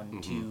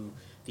sound to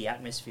the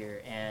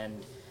atmosphere,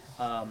 and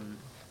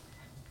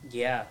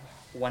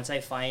once I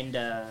find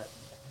a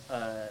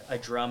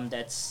drum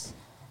that's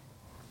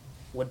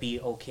would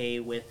be okay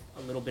with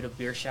a little bit of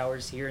beer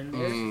showers here and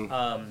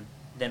there,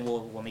 then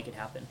we'll make it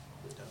happen.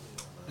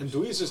 And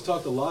Dweez has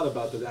talked a lot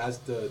about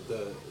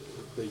the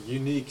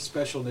unique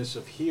specialness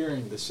of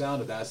hearing the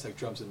sound of the Aztec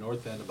drums in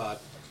North End,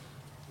 about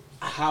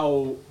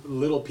how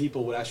little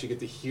people would actually get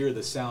to hear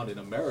the sound in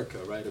America,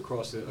 right,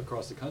 across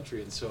the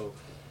country. And so,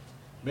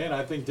 man,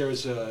 I think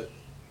there's a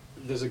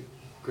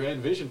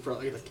grand vision for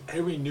like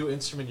every new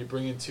instrument you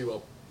bring into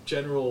a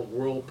general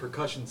world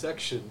percussion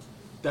section,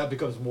 that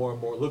becomes more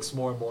and more, looks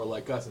more and more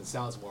like us and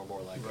sounds more and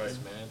more like us,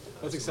 man.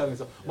 That's exciting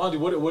stuff. Mondi,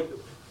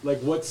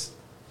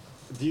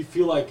 do you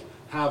feel like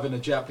having a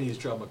Japanese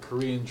drum, a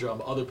Korean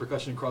drum, other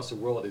percussion across the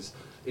world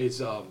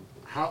is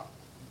how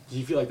do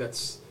you feel like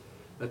that's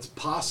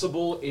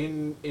possible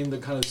in the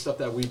kind of stuff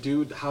that we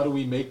do? How do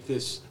we make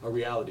this a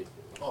reality?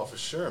 Oh, for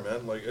sure,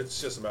 man. Like,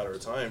 it's just a matter of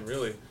time,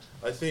 really.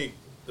 I think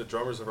the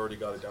drummers have already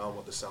got it down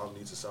what the sound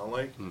needs to sound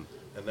like, and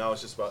now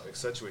it's just about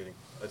accentuating.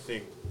 I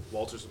think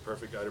Walter's the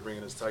perfect guy to bring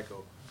in his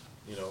taiko.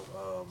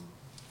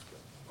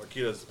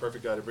 Marquita's the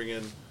perfect guy to bring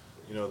in,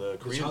 the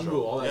Korean changu, drum.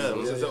 all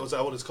that stuff. Was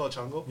that what it's called,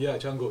 chango? Yeah,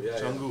 changu. Yeah.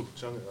 Changu.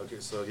 Okay,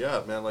 so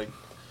yeah, man, like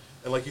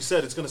you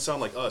said, it's gonna sound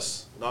like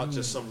us, not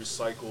just some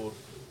recycled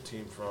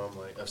team from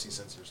like FC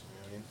Sensors. You know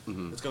what I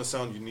mean? It's gonna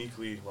sound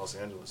uniquely Los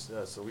Angeles.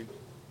 Yeah, so we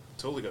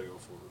totally gotta go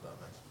forward with that,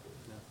 man.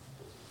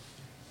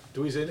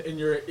 Dweez,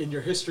 in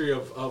your history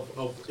of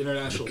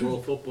international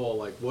world football,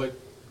 like what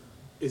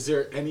is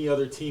there any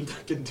other team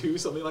that can do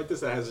something like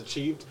this, that has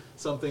achieved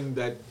something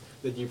that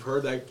you've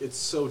heard that it's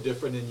so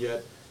different and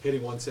yet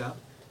hitting one sound?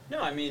 No,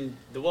 I mean,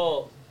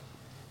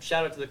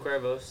 shout out to the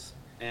Cuervos,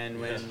 and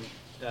when,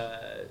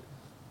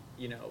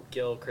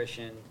 Gil,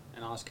 Christian,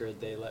 and Oscar,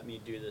 they let me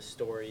do the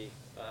story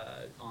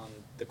on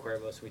the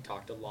Cuervos. We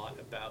talked a lot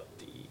about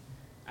the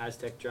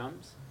Aztec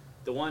drums.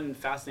 The one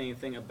fascinating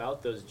thing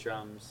about those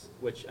drums,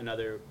 which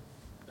another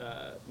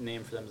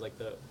name for them is like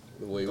the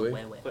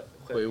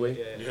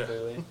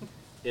Huehue.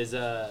 is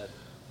that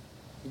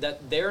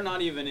they're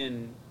not even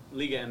in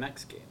Liga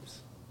MX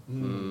games,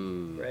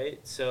 right?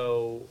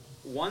 So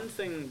one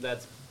thing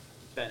that's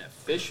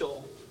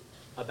beneficial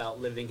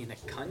about living in a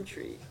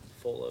country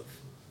full of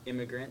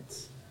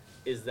immigrants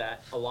is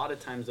that a lot of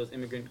times those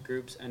immigrant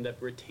groups end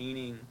up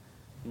retaining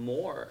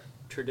more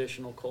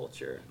traditional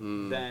culture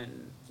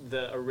than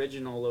the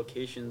original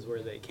locations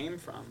where they came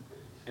from.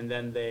 and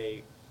then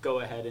they go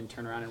ahead and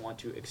turn around and want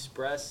to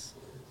express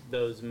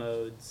those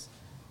modes.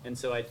 And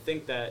so I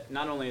think that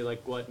not only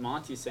like what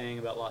Monty's saying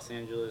about Los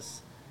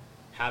Angeles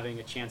having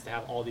a chance to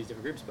have all these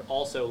different groups, but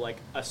also like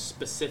a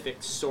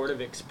specific sort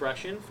of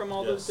expression from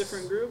all those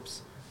different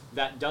groups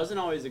that doesn't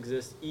always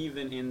exist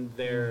even in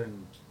their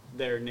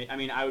I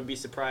mean, I would be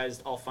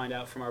surprised. I'll find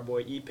out from our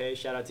boy Ippei.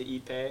 Shout out to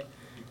Ippei.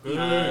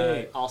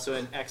 Also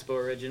an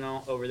Expo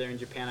original over there in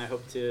Japan. I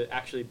hope to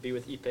actually be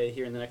with Ippei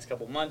here in the next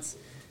couple months.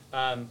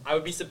 I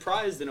would be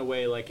surprised in a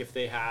way, like if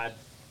they had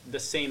the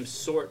same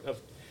sort of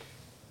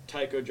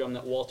taiko drum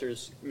that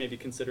Walter's maybe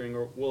considering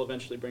or will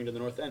eventually bring to the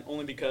North End,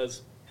 only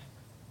because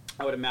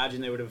I would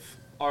imagine they would have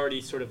already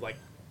sort of like,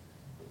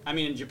 I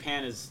mean,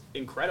 Japan is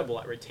incredible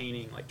at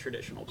retaining like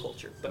traditional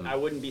culture, but I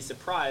wouldn't be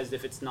surprised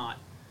if it's not,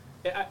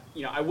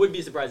 I would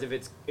be surprised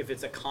if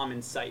it's a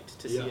common sight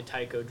to see a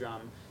taiko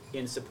drum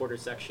in supporter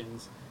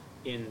sections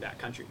in that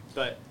country.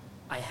 But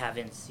I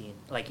haven't seen,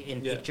 like,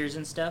 in pictures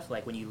and stuff,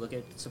 like, when you look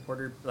at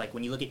supporter, like,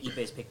 when you look at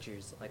Ippei's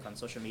pictures, like, on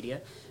social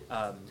media,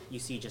 you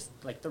see just,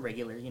 like, the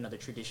regular, the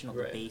traditional,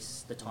 the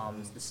bass, the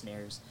toms, the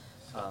snares.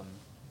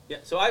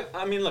 So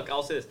I mean, look,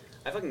 I'll say this.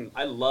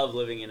 I love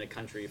living in a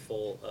country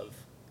full of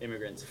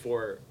immigrants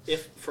for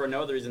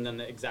no other reason than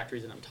the exact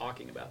reason I'm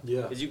talking about.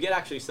 Is you get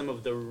actually some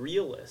of the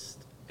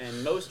realest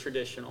and most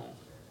traditional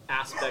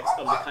aspects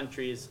of the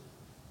countries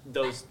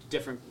those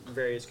different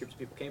various groups of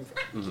people came from.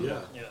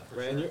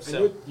 Right.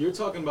 And you're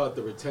talking about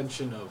the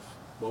retention of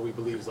what we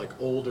believe is like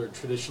older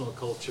traditional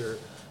culture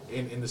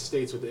in the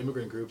States with the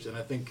immigrant groups. And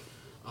I think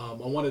I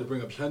wanted to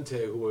bring up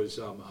Hyuntae, who was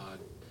a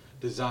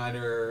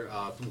designer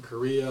from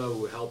Korea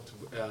who helped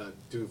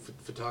do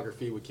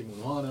photography with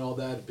Kim Won and all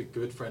that, a big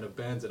good friend of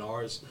Ben's and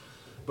ours.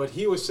 But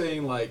he was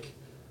saying like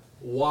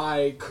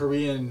why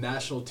Korean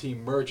national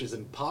team merch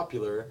isn't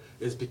popular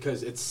is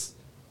because it's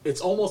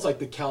almost like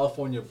the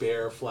California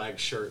Bear flag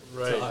shirt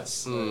to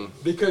us.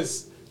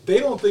 Because they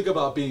don't think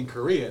about being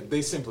Korean,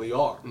 they simply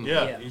are.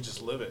 You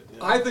just live it.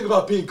 I think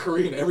about being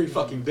Korean every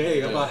fucking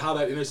day, about how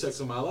that intersects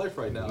with my life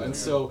right now. And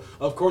so,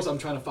 of course, I'm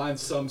trying to find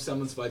some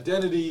semblance of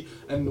identity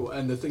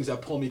and the things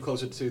that pull me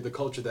closer to the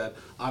culture that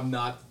I'm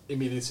not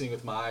immediately seeing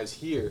with my eyes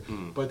here.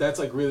 But that's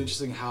like really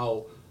interesting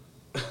how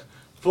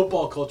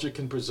football culture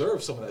can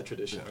preserve some of that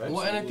tradition, right?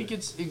 Well, and I think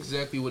it's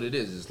exactly what it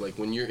is. It's like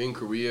when you're in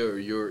Korea or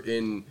you're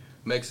in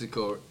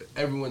Mexico,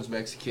 everyone's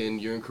Mexican,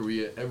 you're in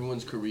Korea,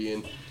 everyone's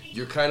Korean.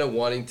 You're kind of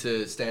wanting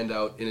to stand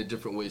out in a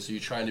different way, so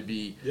you're trying to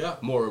be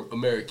more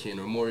American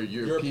or more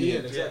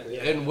European. Exactly.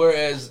 And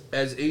whereas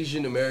as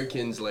Asian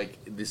Americans, like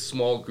this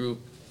small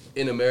group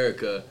in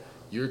America,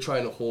 you're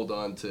trying to hold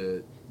on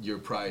to your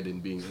pride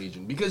in being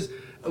Asian. Because,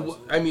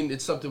 I mean,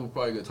 it's something we're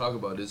probably going to talk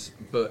about,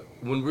 but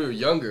when we were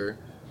younger,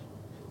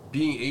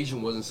 being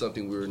Asian wasn't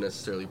something we were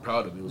necessarily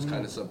proud of. It was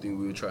kind of something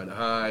we would try to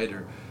hide,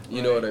 or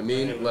you know what I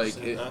mean.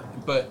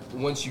 But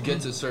once you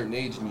get to a certain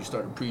age and you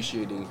start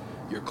appreciating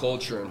your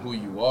culture and who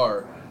you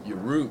are, your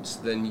roots,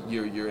 then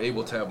you're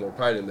able to have more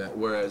pride in that.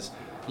 Whereas,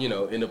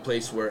 in a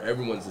place where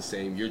everyone's the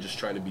same, you're just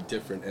trying to be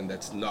different, and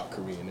that's not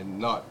Korean and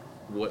not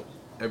what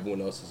everyone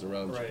else is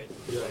around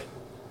you. Yeah.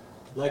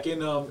 Like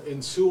in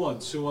Suwon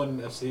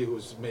FC,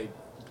 who's made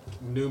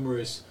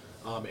numerous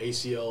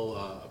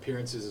ACL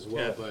appearances as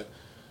well, but.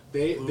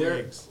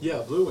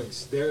 Blue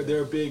Wings.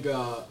 Their big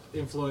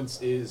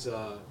influence is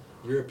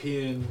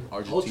European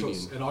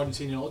ultras and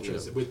Argentinian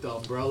ultras with the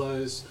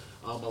umbrellas,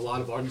 a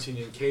lot of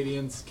Argentinian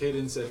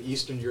cadence and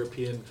Eastern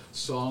European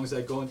songs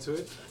that go into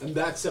it, and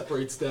that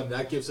separates them.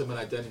 That gives them an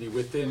identity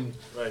within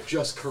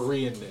just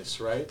Koreanness,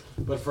 right?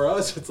 But for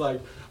us, it's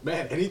like,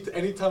 man,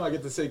 anytime I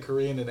get to say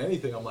Korean in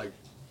anything, I'm like,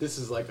 this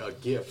is like a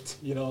gift.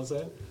 You know what I'm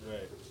saying?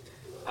 Right.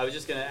 I was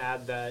just gonna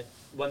add that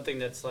one thing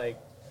that's like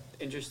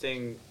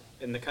interesting.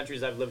 In the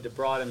countries I've lived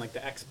abroad and like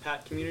the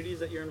expat communities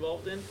that you're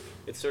involved in,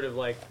 it's sort of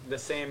like the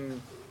same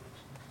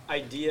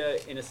idea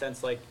in a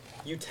sense. Like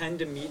you tend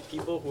to meet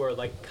people who are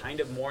like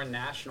kind of more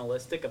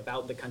nationalistic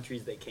about the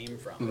countries they came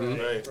from.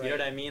 Right? You know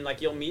what I mean?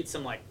 Like you'll meet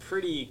some like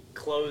pretty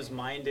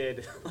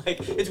close-minded. Like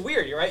it's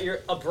weird, right?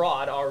 You're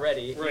abroad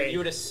already. You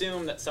would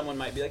assume that someone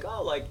might be like,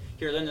 oh, like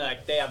here, then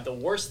like they have the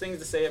worst things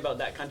to say about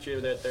that country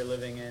that they're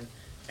living in,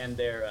 and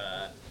they're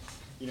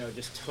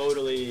just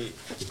totally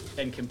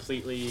and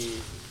completely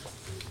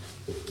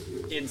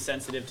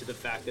insensitive to the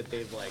fact that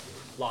they've like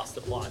lost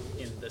the plot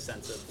in the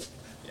sense of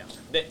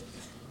that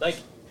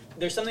like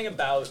there's something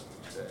about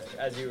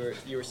as you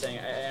were saying,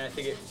 and I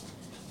think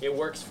it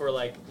works for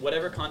like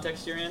whatever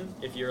context you're in.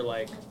 If you're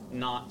like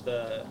not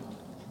the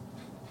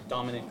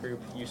dominant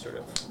group, you sort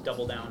of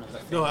double down on the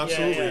thing. No,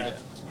 absolutely.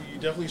 You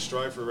definitely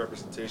strive for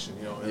representation,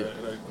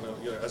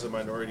 as a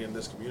minority in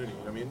this community. You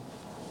know what I mean?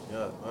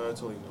 Yeah, I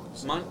totally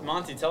know.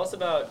 Monty, tell us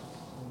about,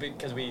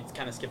 because we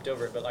kind of skipped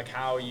over it, but like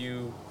how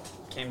you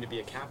came to be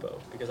a capo,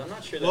 because I'm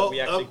not sure that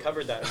we actually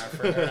covered that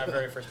in our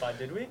very first pod.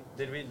 Did we?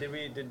 It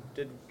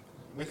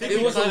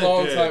was a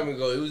long time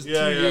ago. It was 2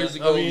 years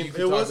ago. I mean, you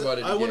could talk about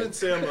it I wouldn't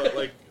say I'm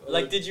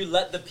like, did you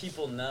let the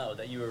people know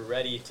that you were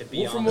ready to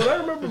be on? From what I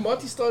remember,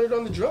 Monty started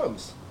on the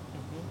drums.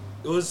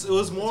 It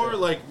was more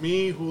like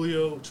me,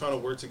 Julio, trying to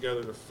work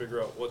together to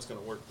figure out what's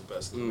gonna work the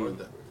best in the North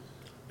End.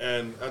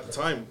 And at the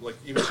time, like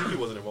even Cheeky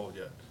wasn't involved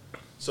yet.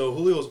 So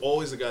Julio was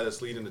always the guy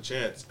that's leading the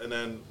chants, and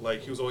then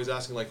like he was always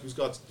asking like who's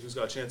got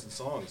chants in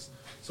songs.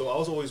 So I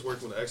was always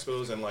working with the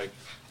Expos, and like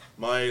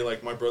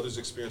my brother's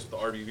experience with the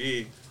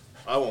RBV.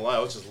 I won't lie, I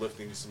was just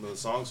lifting some of the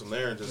songs from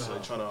there and just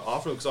like trying to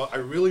offer them because I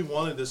really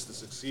wanted this to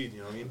succeed. You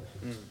know what I mean?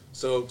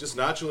 So just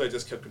naturally, I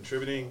just kept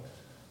contributing.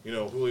 You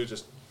know, Julio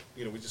just.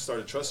 You know, we just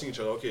started trusting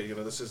each other. Okay, you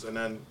know, this is, and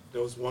then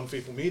there was one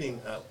fateful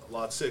meeting at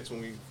Lot 6 when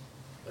we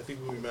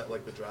met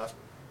like the draft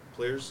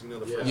players. You know,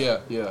 the first. Yeah.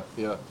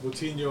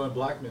 Moutinho and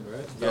Blackman,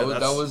 right?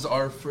 That was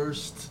our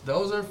first.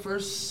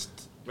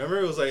 Remember,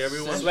 it was like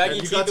everyone.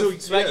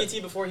 Swaggy T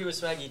before he was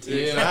Swaggy T.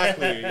 Yeah.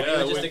 Exactly. He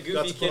Yeah, was just a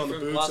goofy kid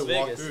from Las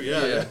Vegas.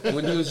 Yeah.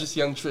 When he was just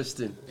young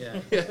Tristan.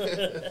 Yeah.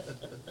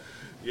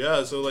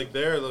 Yeah. So like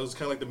that was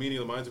kind of like the meeting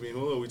of the minds of me and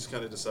Julio. We just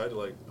kind of decided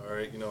like, all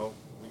right, you know,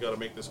 we got to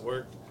make this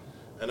work.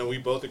 And then we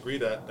both agree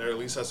that there at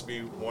least has to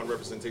be one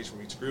representation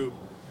from each group.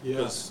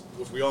 Because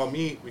if we all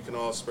meet, we can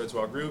all spread to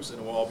our groups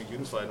and we'll all be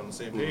unified on the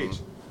same page.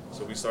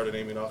 So we started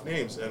naming off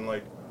names and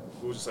like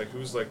who's like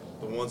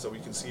the ones that we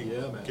can see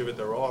give it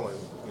their all, and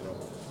you know,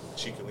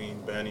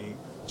 Chicaline, Benny,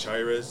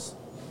 Chires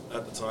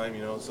at the time,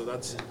 you know. So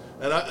that's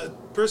and I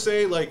per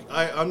se like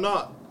I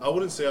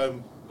wouldn't say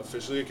I'm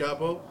officially a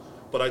capo,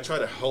 but I try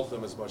to help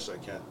them as much as I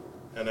can.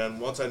 And then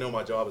once I know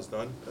my job is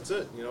done, that's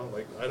it. You know,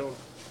 like I don't.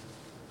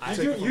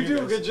 You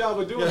do a good job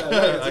of doing that.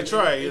 Right? I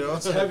try, you know.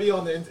 It's heavy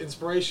on the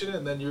inspiration,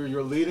 and then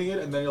you're leading it,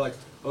 and then you're like,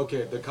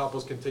 okay, the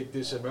couples can take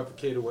this and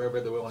replicate it wherever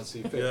they want to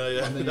see fit.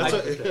 Yeah. And then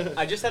That's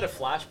I just had a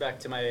flashback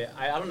to my.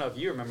 I don't know if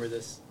you remember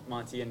this,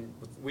 Monty, and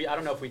I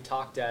don't know if we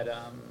talked at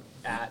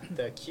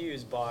the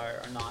Q's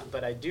bar or not,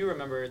 but I do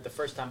remember the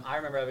first time I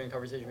remember having a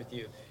conversation with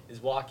you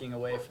is walking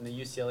away from the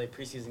UCLA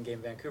preseason game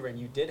in Vancouver, and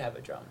you did have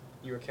a drum.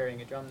 You were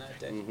carrying a drum that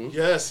day.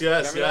 Yes. We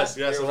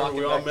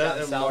We all met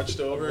and marched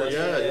over.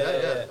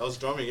 Yeah. I was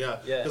drumming,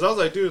 Because I was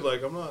like, dude,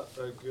 like I'm not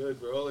that good,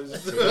 bro.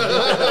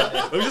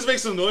 Let me just make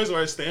some noise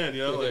where I stand,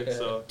 you know, like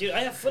so. Dude, I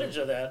have footage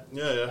of that.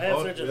 Yeah. I have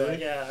footage of that.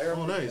 Yeah, I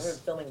remember, nice. I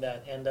remember filming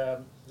that, and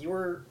you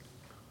were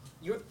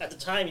at the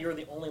time you were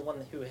the only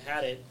one who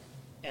had it,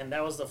 and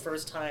that was the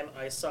first time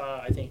I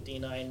saw I think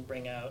D9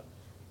 bring out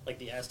like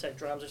the Aztec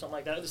drums or something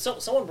like that.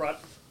 Someone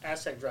brought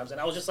Aztec drums, and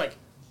I was just like,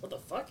 what the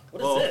fuck?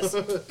 What is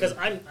this? Because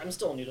I'm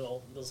still new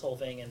to this whole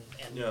thing, and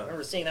I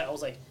remember seeing that, I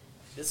was like,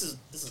 this is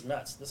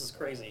nuts. This is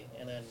crazy.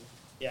 And then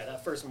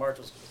that first march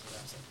was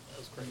nuts. That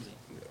was crazy.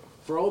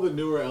 For all the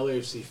newer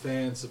LAFC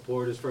fans,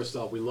 supporters, first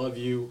off, we love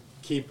you.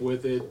 Keep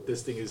with it.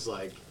 This thing is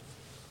like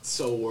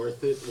so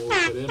worth it. What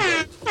we put in.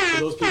 But for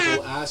those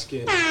people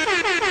asking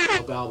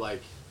about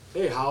like,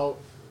 hey, how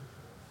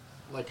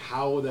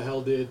the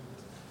hell did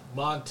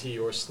Monty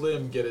or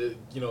Slim get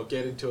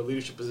into a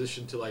leadership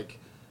position to like,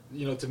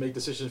 you know, to make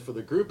decisions for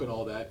the group and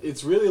all that?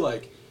 It's really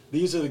like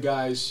these are the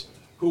guys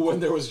who, when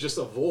there was just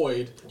a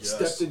void,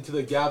 stepped into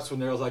the gaps when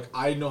there was like,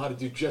 I know how to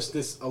do just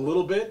this a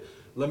little bit.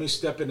 Let me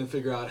step in and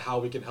figure out how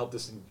we can help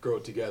this and grow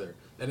together.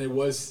 And it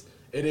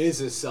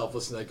is a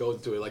selflessness that goes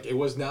into it. Like it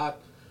was not.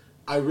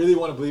 I really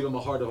want to believe in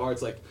my heart of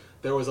hearts. Like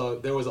there was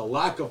a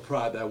lack of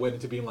pride that went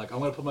into being like, I'm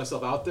going to put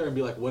myself out there and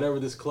be like, whatever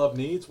this club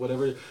needs,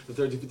 whatever the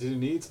 1352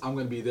 needs, I'm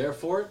going to be there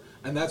for it.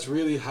 And that's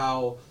really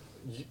how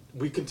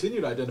we continue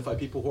to identify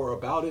people who are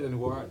about it and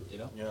who aren't, you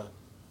know?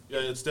 Yeah,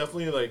 it's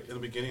definitely like, in the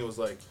beginning it was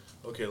like,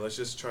 okay, let's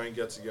just try and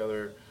get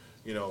together,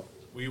 you know.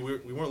 We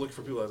weren't looking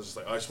for people that was just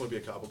like, I just want to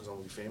be a capo because I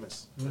want to be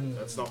famous. Like,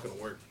 that's not going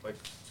to work. Like,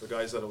 the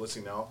guys that are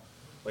listening now,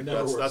 like,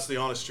 that's the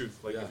honest truth.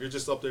 Like, if you're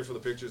just up there for the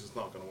pictures, it's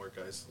not going to work,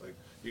 guys. Like,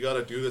 you got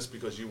to do this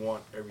because you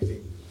want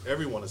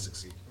everyone to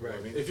succeed. Right. You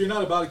know what I mean? If you're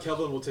not about it,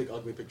 Kelvin will take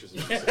ugly pictures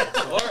of you.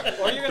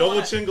 or you're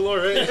Double chin galore,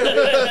 right?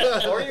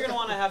 Or you're gonna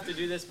want to have to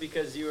do this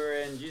because you were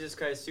in Jesus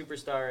Christ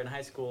Superstar in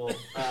high school,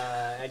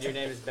 and your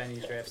name is Benny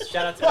Drifts.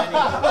 Shout out to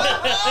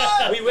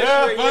Benny. We wish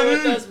you were here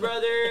with us,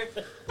 brother.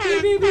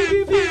 Beep, beep, beep,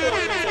 beep,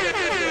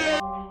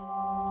 beep.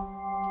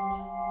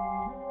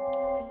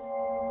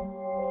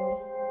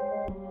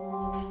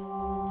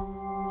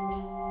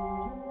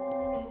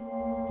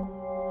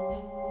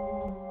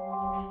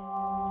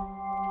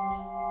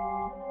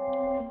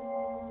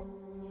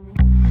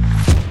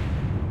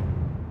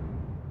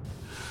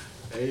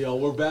 Hey y'all,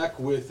 we're back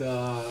with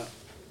the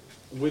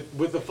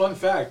fun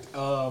fact.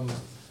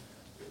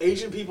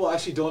 Asian people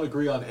actually don't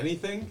agree on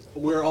anything.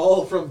 We're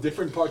all from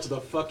different parts of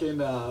the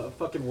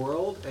fucking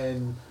world,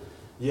 and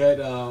yet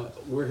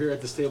we're here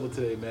at this table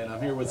today, man.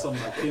 I'm here with some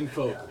of my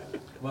kinfolk.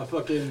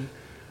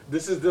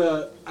 This is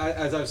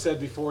as I've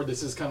said before,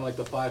 this is kind of like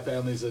the five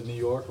families of New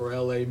York or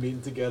LA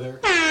meeting together,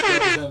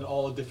 representing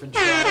all the different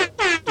tribes.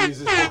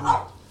 Is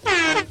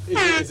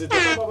it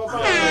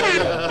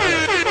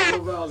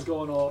what's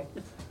going on?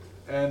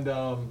 And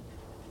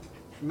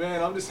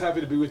man, I'm just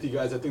happy to be with you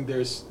guys. I think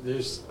there's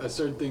a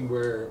certain thing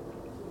where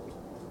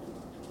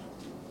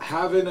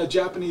having a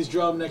Japanese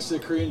drum next to a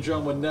Korean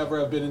drum would never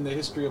have been in the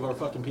history of our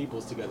fucking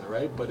peoples together,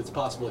 right? But it's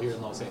possible here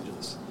in Los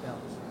Angeles. Yeah.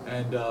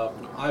 And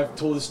I've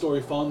told this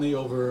story fondly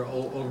over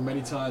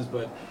many times,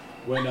 but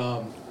when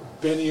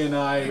Benny and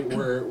I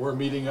were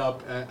meeting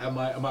up at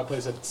my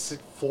place at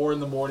 4 in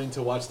the morning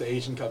to watch the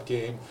Asian Cup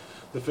game.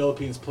 The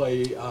Philippines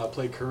play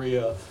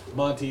Korea.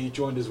 Monty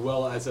joined as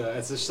well as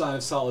a sign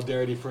of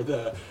solidarity for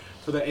the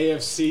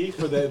AFC,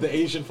 for the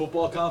Asian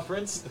Football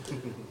Conference,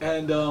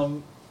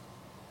 and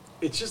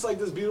it's just like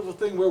this beautiful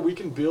thing where we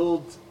can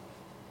build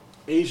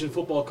Asian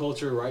football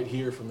culture right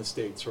here from the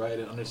States, right,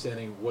 and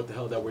understanding what the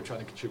hell that we're trying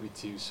to contribute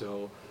to.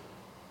 So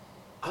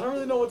I don't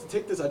really know what to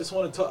take this. I just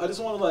want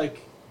to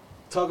like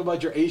talk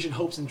about your Asian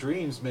hopes and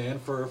dreams, man,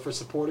 for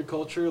supported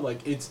culture.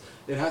 Like it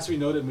has to be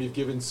noted, we've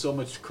given so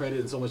much credit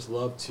and so much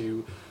love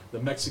to the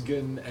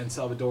Mexican and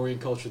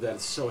Salvadorian culture that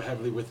is so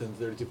heavily within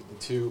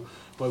 3252,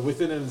 but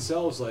within it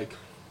themselves, like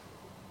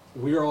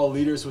we are all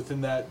leaders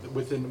within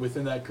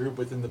that group,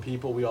 within the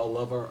people. We all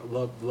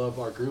love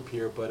our group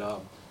here,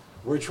 but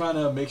we're trying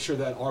to make sure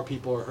that our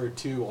people are heard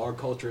too, our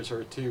culture is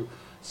heard too.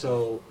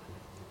 So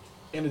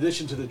in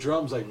addition to the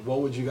drums, like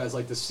what would you guys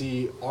like to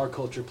see our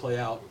culture play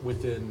out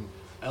within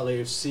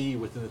LAFC,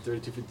 within the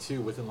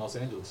 3252, within Los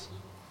Angeles?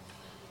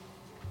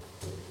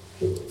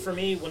 For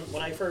me,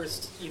 when I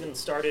first even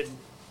started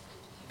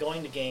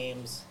going to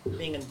games,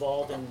 being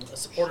involved in a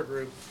supporter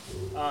group,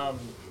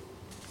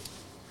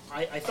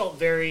 I felt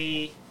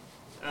very,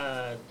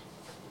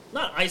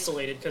 not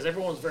isolated, because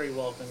everyone's very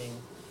welcoming,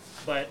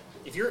 but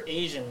if you're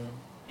Asian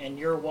and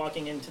you're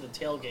walking into the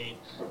tailgate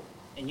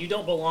and you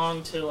don't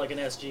belong to like an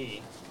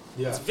SG,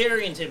 it's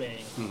very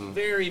intimidating,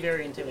 very,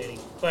 very intimidating.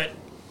 But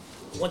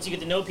once you get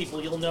to know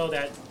people, you'll know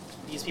that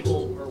these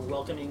people are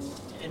welcoming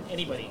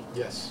anybody.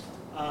 Yes.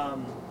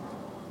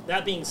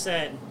 That being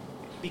said,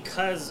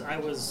 because I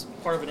was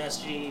part of an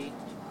SG,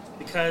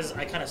 because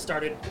I kind of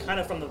started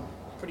from the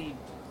pretty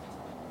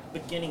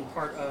beginning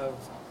part of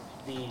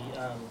the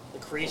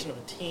creation of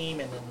the team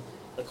and then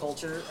the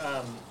culture,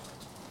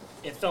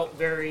 it just felt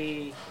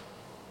very,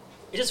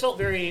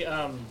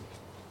 I'm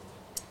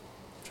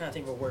trying to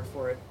think of a word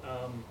for it.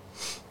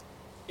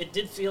 It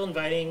did feel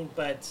inviting,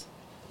 but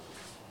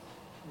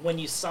when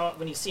you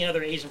see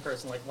another Asian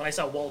person, like when I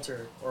saw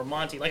Walter or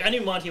Monty, like I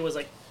knew Monty was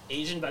like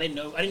Asian, but I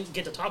didn't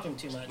get to talk to him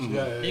too much.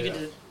 I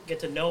didn't get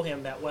to know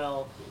him that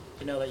well,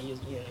 to know that he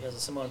has a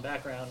Samoan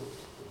background.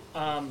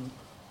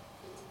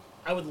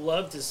 I would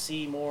love to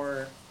see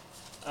more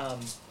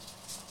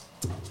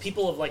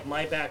people of like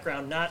my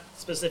background, not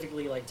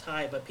specifically like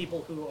Thai, but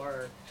people who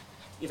are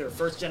either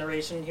first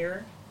generation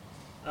here,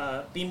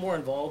 be more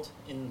involved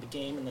in the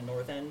game in the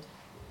North End.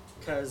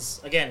 Because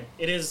again,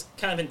 it is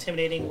kind of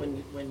intimidating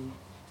when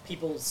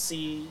people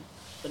see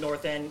the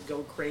North End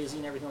go crazy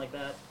and everything like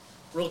that.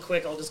 Real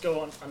quick, I'll just go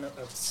on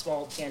a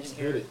small tangent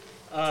here.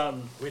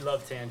 We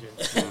love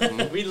tangents.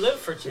 We live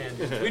for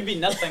tangents. We'd be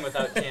nothing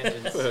without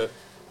tangents.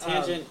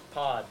 Tangent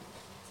pod.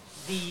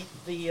 The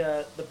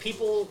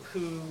people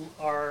who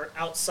are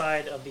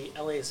outside of the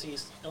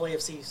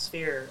LAFC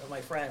sphere of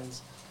my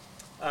friends,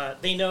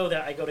 they know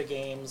that I go to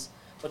games,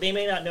 but they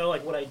may not know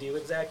like what I do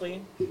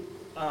exactly.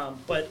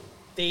 But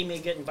they may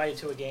get invited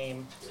to a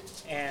game,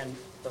 and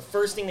the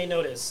first thing they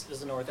notice is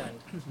the North End.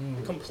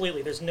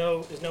 Completely. There's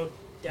no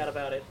doubt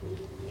about it.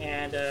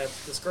 And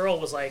this girl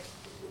was like,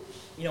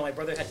 my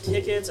brother had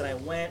tickets, and I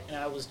went, and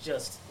I was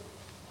just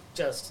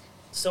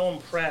so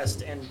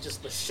impressed, and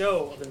just the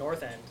show of the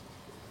North End.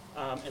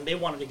 And they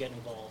wanted to get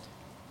involved.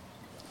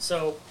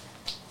 So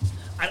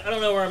I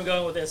don't know where I'm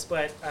going with this,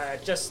 but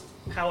just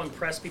how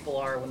impressed people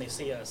are when they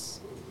see us,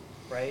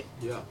 right?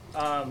 Yeah.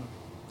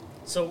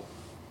 So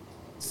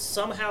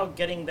somehow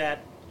bridging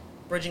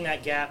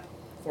that gap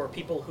for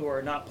people who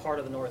are not part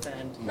of the North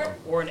End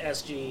or an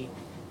SG,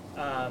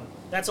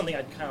 that's something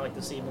I'd kind of like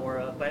to see more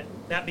of. But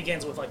that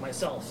begins with like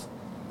myself.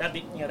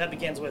 That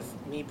begins with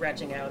me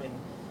branching out and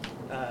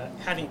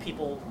having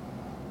people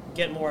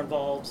get more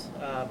involved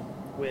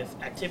with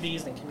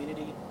activities and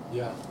community.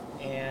 Yeah.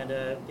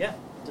 And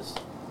just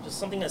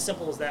something as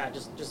simple as that.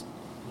 Just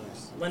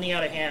lending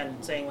out a hand,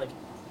 saying like,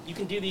 you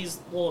can do these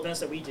little events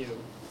that we do,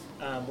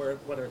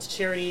 whether it's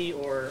charity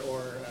or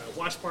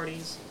watch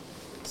parties.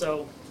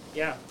 So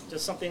yeah,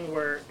 just something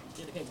where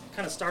you can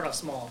kind of start off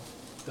small.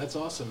 That's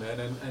awesome, man.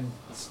 And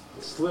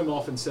Slim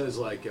often says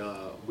like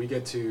we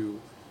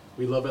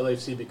love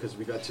LAFC because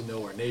we got to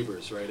know our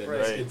neighbors, right?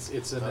 And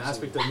it's an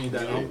aspect of me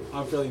that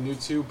I'm fairly new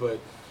to, but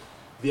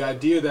the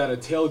idea that a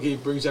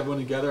tailgate brings everyone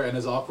together, and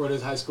as awkward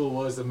as high school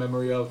was, the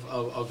memory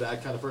of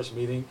that kind of first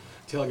meeting,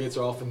 tailgates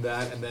are often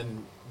that, and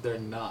then they're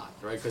not,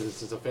 right? Because it's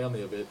just a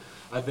family of it.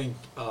 I think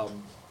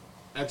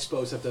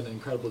Expos have done an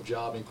incredible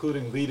job,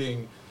 including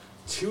leading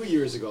 2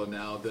 years ago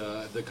now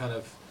the kind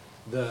of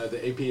the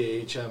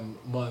APAHM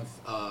month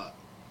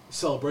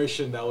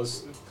celebration that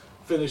was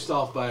finished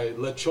off by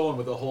Lechon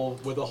with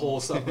a whole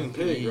suckling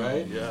pig,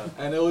 right? Yeah.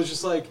 And it was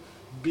just like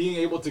being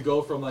able to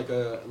go from have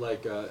a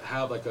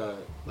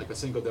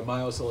Cinco de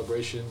Mayo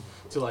celebration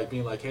to like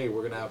being like, hey,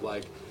 we're gonna have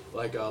like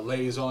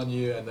Lay's on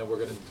you, and then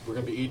we're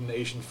gonna be eating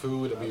Asian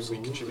food, and we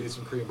contributed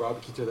some Korean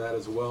barbecue to that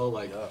as well.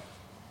 Like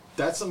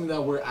that's something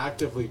that we're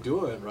actively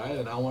doing, right?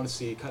 And I want to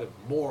see kind of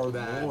more of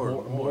that,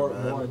 more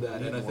of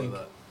that. And I think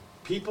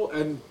people,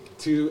 and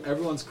to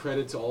everyone's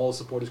credit, to all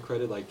supporters'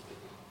 credit, like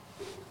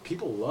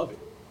people love it.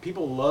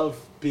 People love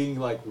being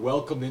like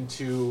welcomed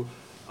into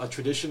a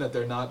tradition that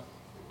they're not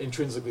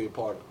intrinsically a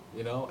part of,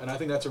 you know? And I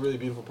think that's a really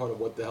beautiful part of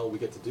what the hell we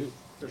get to do.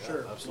 For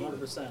sure,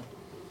 absolutely. 100%.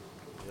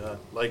 Yeah,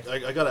 like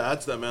I gotta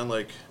add to that, man.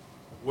 Like,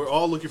 we're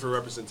all looking for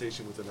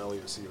representation within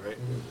LAFC, right?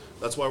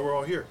 That's why we're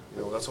all here.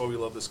 You know, that's why we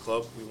love this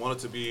club. We want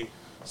it to be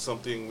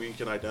something we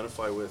can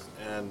identify with,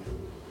 and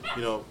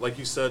you know, like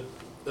you said,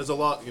 there's a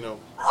lot. You know,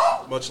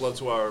 much love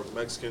to our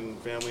Mexican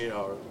family,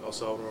 our El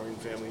Salvadorian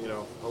family, you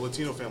know, our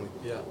Latino family.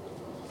 Yeah.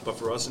 But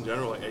for us in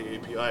general, like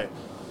AAPI,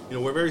 you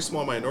know, we're a very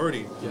small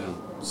minority. Yeah.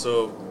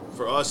 So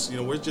for us, you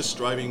know, we're just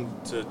striving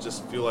to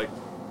just feel like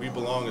we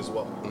belong as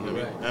well. You know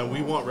what I mean? And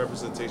we want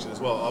representation as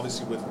well.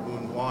 Obviously with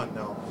Moon Juan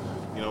now,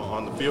 you know,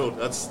 on the field,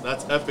 that's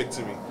epic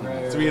to me.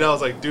 To me, that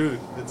was like, dude,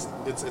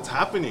 it's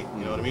happening.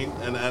 You know what I mean?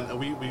 And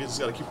we just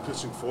got to keep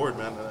pushing forward,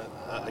 man.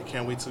 I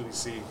can't wait till we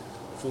see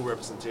full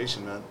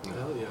representation, man.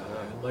 Hell yeah,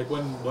 man. Like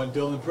when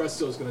Dylan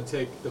Presto is going to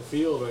take the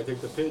field, or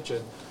take the pitch,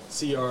 and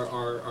see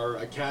our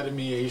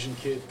academy Asian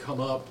kid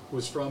come up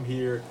who's from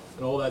here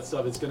and all that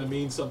stuff, it's going to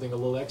mean something a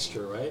little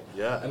extra, right?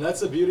 Yeah. And that's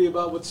the beauty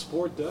about what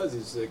sport does.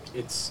 Is like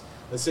it's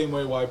the same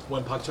way why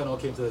when Park Chan-ho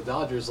came to the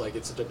Dodgers, like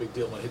it's such a big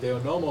deal. When Hideo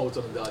Nomo was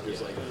on the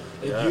Dodgers, like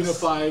it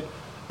unified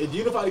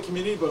the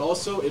community, but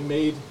also it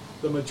made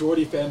the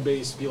majority fan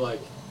base be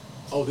like,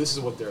 oh, this is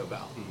what they're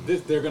about.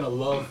 They're gonna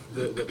love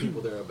the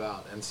people they're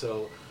about. And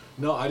so,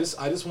 no, I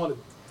just want,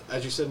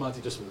 as you said, Monty,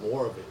 just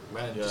more of it,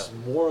 man. Yeah. Just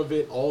more of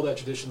it. All that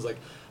traditions. Like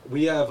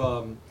we have,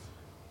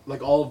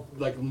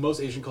 like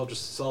most Asian cultures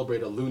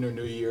celebrate a Lunar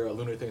New Year, a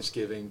Lunar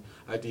Thanksgiving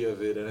idea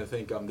of it. And I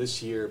think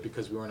this year,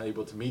 because we weren't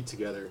able to meet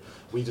together,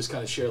 we just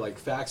kind of share like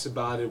facts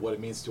about it, what it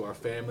means to our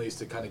families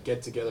to kind of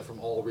get together from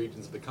all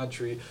regions of the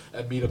country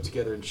and meet up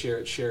together and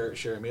share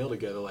a meal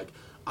together. Like,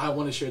 I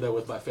want to share that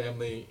with my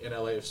family in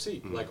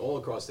LAFC, like all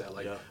across that.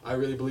 Like, I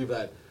really believe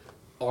that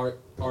our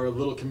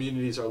little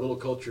communities, our little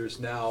cultures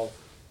now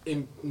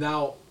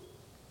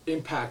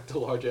impact the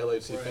larger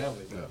LAFC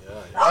family.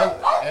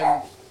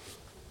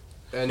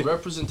 And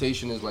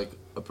representation is like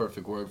a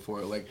perfect word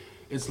for it. Like,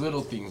 it's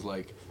little things.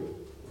 Like,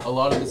 a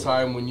lot of the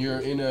time when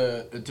you're in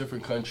a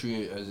different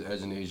country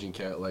as an Asian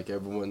cat, like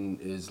everyone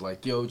is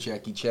like, yo,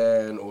 Jackie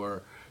Chan,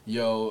 or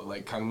yo,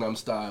 like Gangnam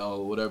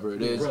Style, whatever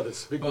it is.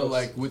 Big but brothers.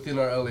 like within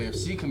our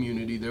LAFC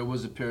community, there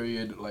was a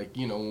period, like,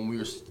 you know, when we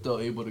were still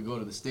able to go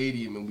to the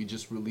stadium and we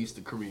just released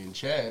the Korean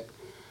chant,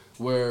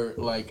 where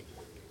like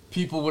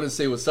people wouldn't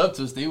say what's up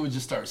to us, they would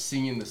just start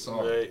singing the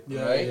song. Right.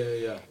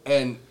 Yeah.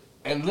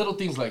 And little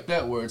things like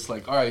that, where it's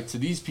like, all right, to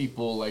these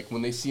people, like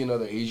when they see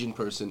another Asian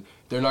person,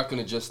 they're not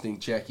gonna just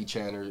think Jackie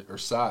Chan or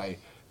Psy.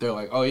 They're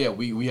like, oh yeah,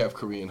 we have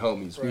Korean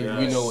homies. We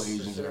know what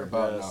Asians are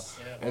about now.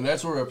 And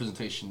that's where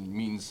representation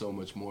means so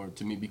much more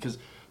to me, because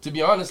to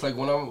be honest, like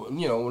when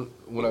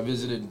I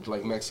visited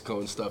like Mexico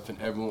and stuff, and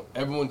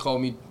everyone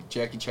called me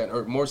Jackie Chan,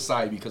 or more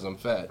Psy because I'm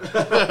fat.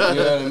 You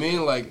know what I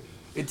mean? Like,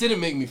 it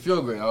didn't make me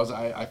feel great.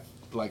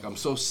 I'm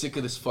so sick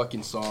of this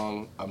fucking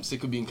song. I'm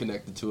sick of being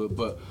connected to it.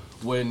 But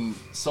when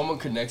someone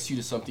connects you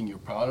to something you're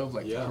proud of,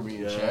 like the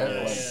Korean chant,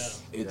 like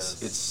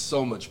it's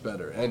so much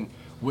better. And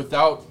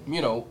without,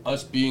 you know,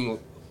 us being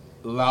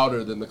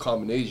louder than the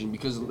common Asian,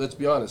 because let's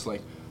be honest,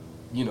 like,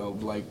 you know,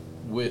 like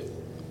with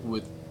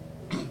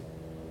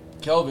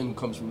Kelvin, who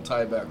comes from a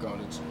Thai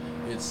background,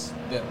 it's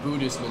that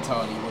Buddhist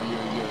mentality where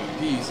you're at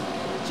peace.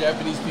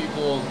 Japanese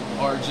people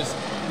are just,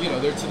 you know,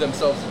 they're to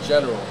themselves in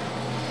general.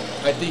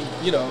 I think,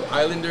 you know,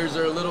 Islanders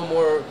are a little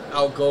more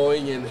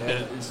outgoing,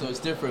 and so it's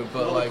different.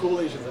 But like, cool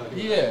Asians out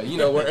here. yeah, you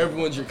know, where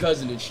everyone's your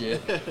cousin and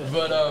shit.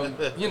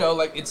 But you know,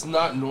 like, it's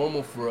not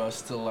normal for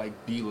us to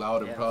like be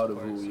loud and proud of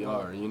who we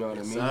are. You know what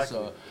I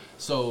mean?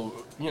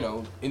 So you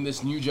know, in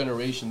this new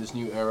generation, this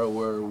new era,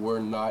 where we're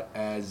not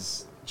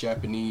as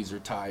Japanese or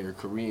Thai or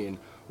Korean,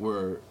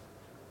 we're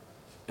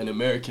an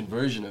American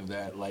version of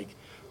that. Like,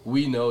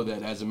 we know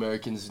that as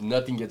Americans,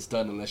 nothing gets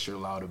done unless you're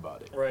loud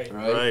about it.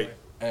 Right.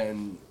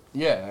 And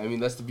yeah, I mean,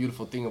 that's the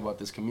beautiful thing about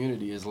this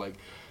community, is like,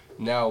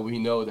 now we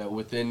know that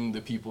within the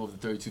people of the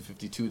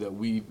 3252 that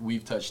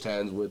we've touched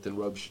hands with and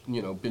rubbed,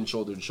 you know, been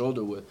shoulder to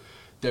shoulder with,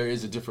 there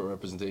is a different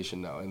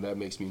representation now, and that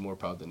makes me more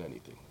proud than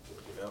anything.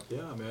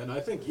 Yeah, man. I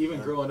think even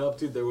growing up,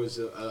 dude, there was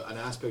an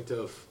aspect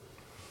of,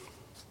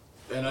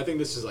 and I think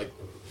this is like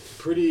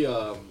pretty,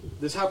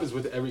 this happens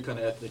with every kind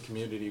of ethnic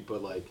community,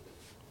 but like,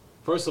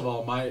 first of all,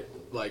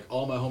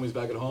 all my homies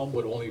back at home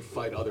would only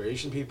fight other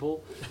Asian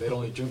people. They'd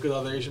only drink with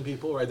other Asian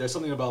people, right? There's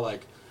something about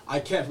like, I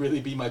can't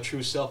really be my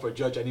true self or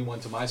judge anyone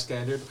to my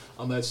standard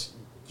unless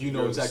you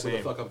know exactly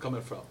where the fuck I'm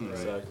coming from. Right.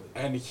 Exactly.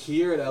 And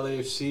here at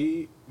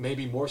LAFC,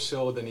 maybe more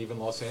so than even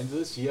Los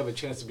Angeles, you have a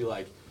chance to be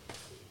like,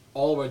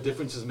 all of our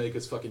differences make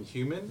us fucking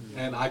human,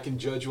 and I can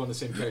judge you on the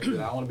same character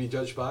that I want to be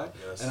judged by,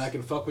 and I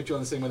can fuck with you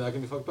on the same way that I can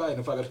be fucked by, and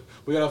if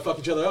we gotta fuck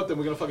each other up, then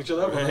we're gonna fuck each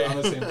other up on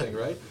the same thing,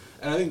 right?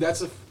 And I think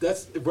that's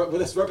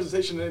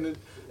representation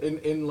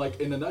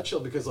in a nutshell,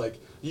 because like,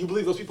 you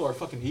believe those people are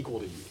fucking equal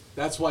to you.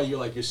 That's why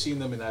you're seeing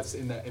them in that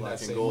same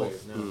way.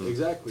 No.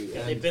 Exactly.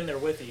 Yeah, they've been there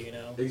with you, you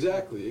know.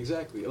 Exactly.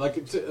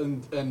 Like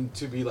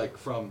to be like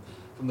from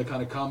from the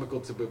kind of comical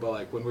to but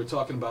like when we're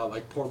talking about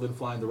like Portland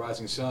flying the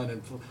Rising Sun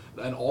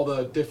and all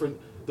the different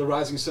the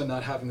Rising Sun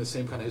not having the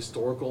same kind of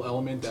historical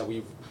element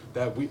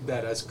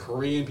that as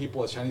Korean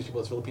people, as Chinese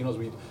people, as Filipinos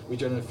we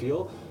generally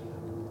feel.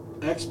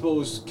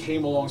 Expos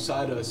came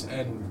alongside us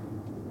and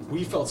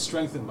we felt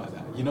strengthened by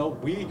that. You know,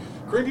 we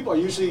Korean people are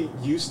usually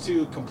used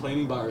to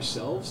complaining by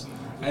ourselves,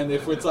 and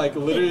if it's like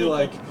literally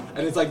like,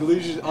 and it's like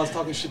literally us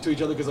talking shit to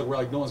each other because like we're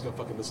like no one's gonna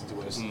fucking listen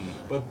to us,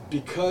 but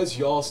because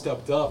y'all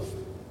stepped up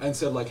and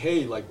said like,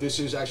 hey, like this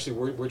is actually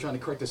we're trying to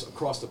correct this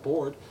across the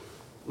board,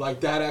 like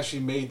that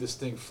actually made this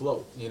thing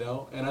float, you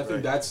know. And I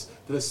think that's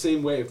the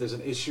same way. If there's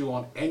an issue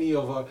on any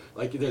of our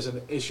like, if there's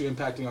an issue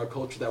impacting our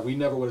culture that we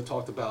never would have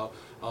talked about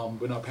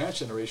in our parents'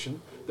 generation,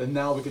 then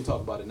now we can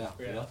talk about it now.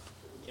 Yeah. You know.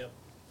 Yep.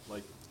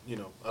 Like, you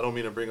know, I don't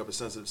mean to bring up a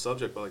sensitive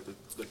subject, but like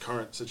the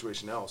current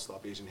situation now,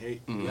 Stop Asian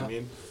Hate. You know what I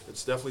mean?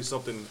 It's definitely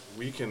something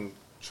we can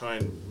try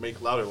and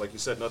make louder. Like you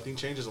said, nothing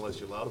changes unless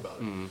you're loud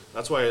about it.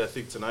 That's why I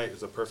think tonight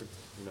is a perfect,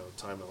 you know,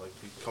 time to like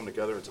come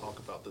together and talk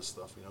about this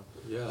stuff, you know?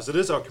 Yeah. Because it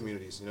is our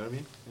communities, you know what I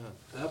mean?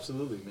 Yeah.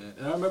 Absolutely, man.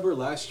 And I remember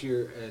last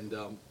year, and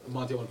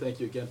Monty, I want to thank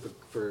you again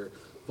for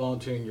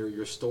volunteering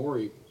your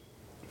story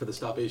for the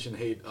Stop Asian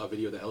Hate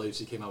video that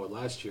LAFC came out with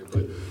last year.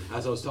 But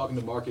as I was talking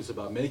to Marcus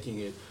about making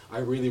it, I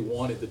really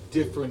wanted the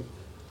different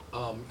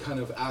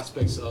kind of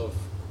aspects of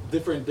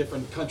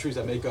different countries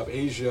that make up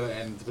Asia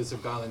and the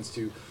Pacific Islands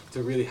to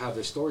really have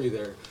their story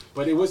there.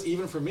 But it was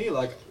even for me,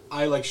 like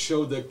I like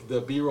showed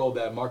the B-roll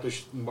that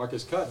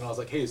Marcus cut, and I was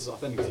like, hey, this is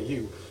authentic to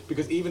you,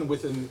 because even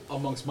within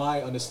amongst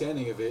my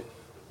understanding of it,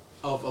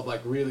 of like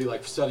really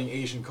like studying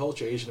Asian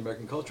culture, Asian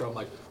American culture, I'm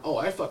like, oh,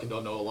 I fucking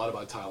don't know a lot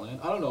about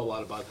Thailand. I don't know a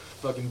lot about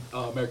fucking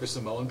American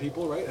Samoan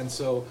people, right? And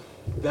so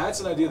that's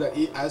an idea that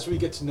as we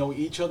get to know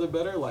each other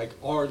better, like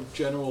our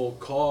general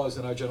cause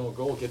and our general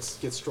goal gets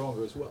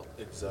stronger as well.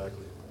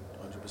 Exactly.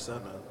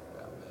 100%, man.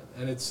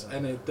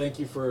 And thank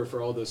you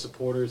for all the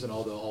supporters and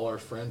all our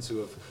friends who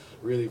have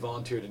really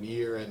volunteered in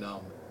year and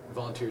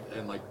volunteered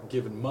and like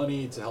given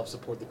money to help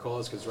support the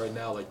cause, because right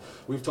now, like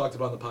we've talked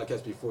about on the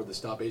podcast before, the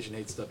Stop Asian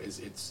Hate stuff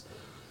it's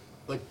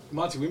like,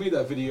 Monty, we made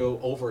that video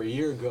over a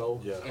year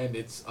ago, and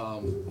it's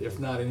if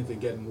not anything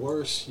getting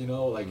worse, you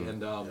know, like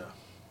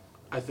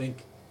I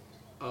think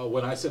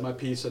when I said my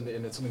piece and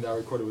it's something that I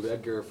recorded with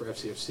Edgar for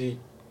FCFC,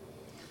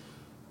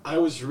 I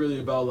was really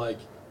about like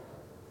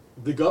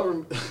the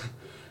government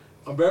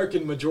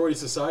American majority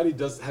society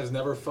has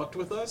never fucked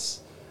with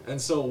us, and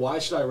so why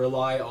should I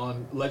rely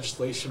on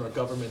legislation or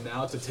government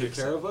now to take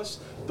care of us?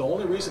 The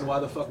only reason why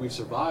the fuck we've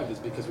survived is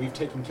because we've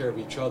taken care of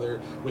each other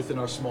within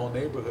our small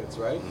neighborhoods,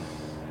 right?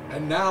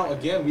 And now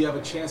again we have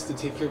a chance to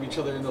take care of each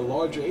other in the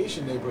larger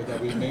Asian neighborhood that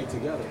we've made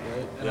together,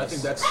 right? And I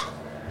think that's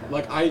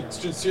like, I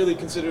sincerely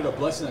consider it a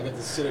blessing I get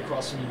to sit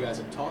across from you guys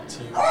and talk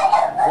to you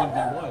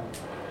 1v1,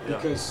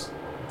 because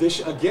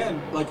this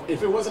again, like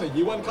if it wasn't a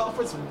UN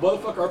conference,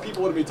 motherfucker, our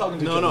people wouldn't be talking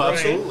to each other. No,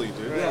 absolutely,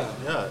 dude.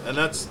 Yeah. And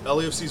that's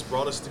LAFC's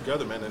brought us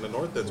together, man, and the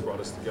North End's brought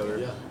us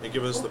together and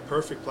given us the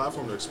perfect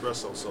platform to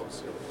express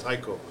ourselves. You know,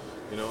 Taiko,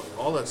 you know,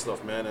 all that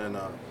stuff, man. And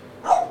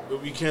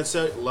we can't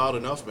say it loud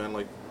enough, man.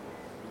 Like,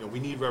 you know, we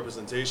need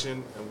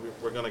representation, and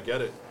we're gonna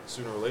get it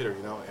sooner or later,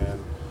 you know.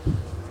 And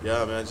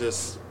yeah, man,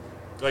 just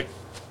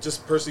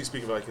personally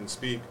speaking, if I can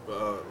speak,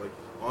 like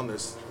on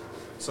this.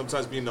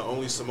 Sometimes being the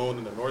only Samoan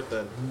in the North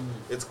End,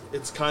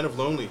 it's kind of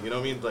lonely, you know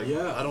what I mean? Like,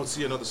 I don't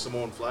see another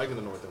Samoan flag in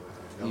the North End,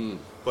 you know?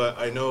 But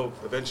I know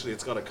eventually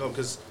it's gonna come,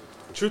 because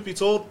truth be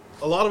told,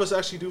 a lot of us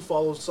actually do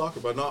follow soccer,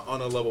 but not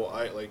on a level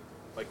I like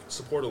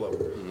supporter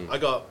level. I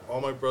got all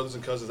my brothers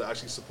and cousins that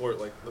actually support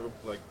like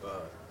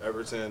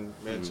Everton,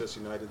 Manchester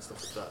United,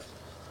 stuff like that.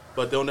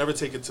 But they'll never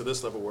take it to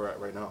this level we're at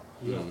right now.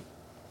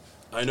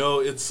 I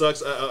know it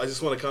sucks. I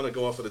just want to kind of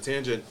go off on a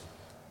tangent.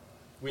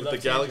 With the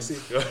Galaxy,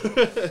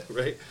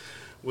 right?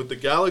 With the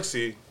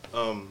Galaxy,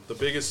 the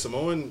biggest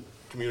Samoan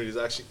community is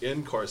actually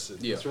in Carson.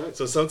 Yeah, that's right.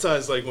 So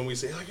sometimes, like when we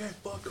say, "Like, hey,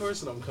 fuck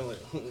Carson," I'm kind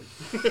of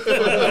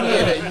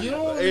like, you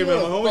know, "Hey, man,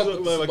 my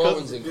homies, my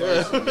cousins, in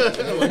Carson.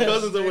 my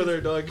cousins over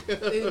there, dog."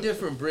 They're a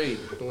different breed,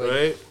 like,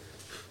 right?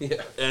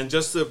 Yeah. And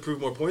just to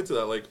prove more point to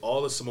that, like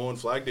all the Samoan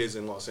Flag Days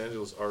in Los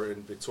Angeles are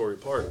in Victoria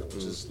Park,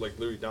 which is like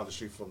literally down the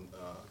street from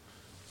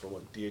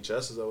what,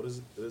 DHS, is that what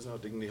it is now?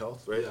 Dignity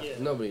Health, right? Yeah.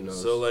 Nobody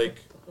knows. So like,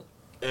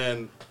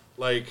 and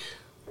like,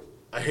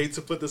 I hate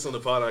to put this on the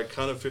pod, I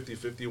kind of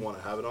 50-50 want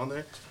to have it on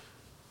there.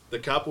 The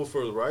capo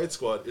for the Riot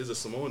Squad is a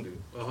Samoan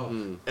dude.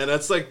 And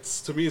that's like,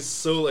 to me, it's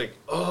so like,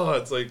 oh,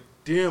 it's like,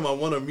 damn, I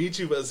want to meet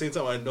you, but at the same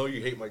time, I know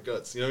you hate my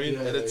guts. You know what I mean?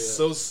 And it's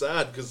so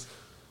sad, because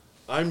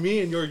I'm me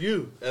and you're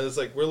you. And it's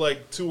like, we're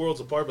like two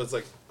worlds apart, but it's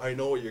like, I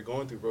know what you're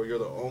going through, bro. You're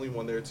the only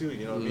one there too,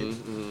 you know what I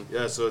mean?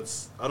 Yeah, so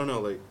it's, I don't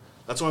know, like,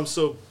 that's why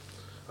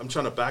I'm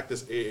trying to back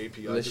this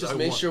AAPI. Let's just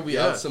make sure we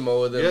out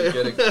Samoa, then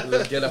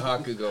we get a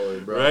haka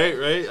going, bro.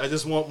 Right. I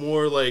just want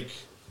more, like,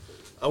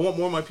 I want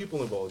more of my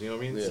people involved. You know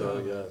what I mean?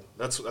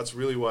 Yeah. So that's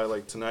really why,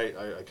 like, tonight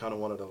I kind of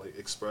wanted to like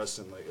express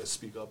and like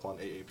speak up on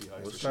AAPI.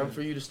 Well, it's time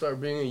for you to start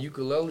bringing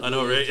ukulele. I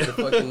know, right? To the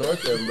fucking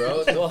North End, bro.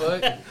 What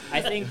the fuck?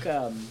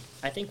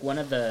 I think one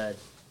of the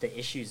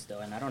issues though,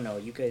 and I don't know,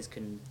 you guys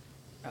can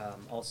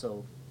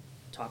also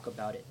talk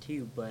about it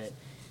too. But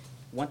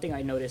one thing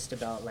I noticed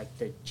about like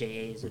the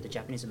JAs or the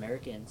Japanese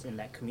Americans in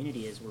that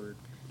community is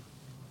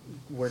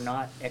we're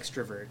not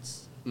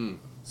extroverts.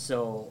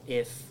 So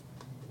if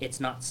it's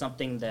not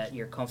something that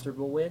you're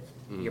comfortable with,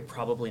 you're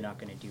probably not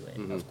going to do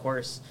it. Of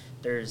course,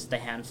 there's the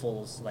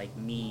handfuls like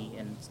me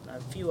and a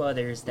few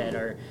others that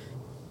are,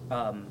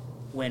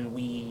 when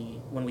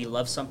we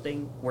love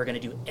something, we're going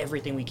to do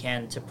everything we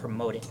can to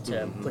promote it,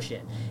 to push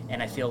it.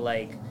 And I feel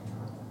like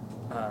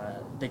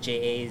the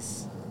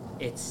JAs,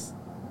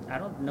 I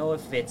don't know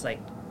if it's like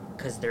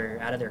because they're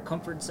out of their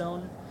comfort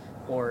zone,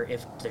 or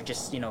if they're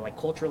just, like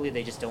culturally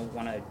they just don't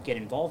want to get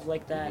involved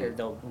like that, or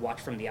they'll watch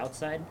from the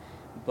outside.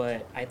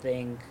 But I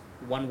think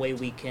one way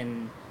we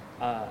can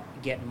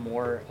get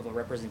more of a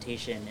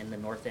representation in the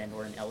North End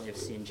or in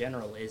LAFC in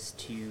general is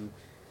to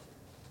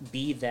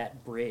be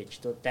that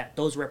bridge,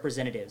 those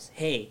representatives.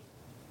 Hey,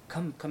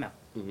 come out.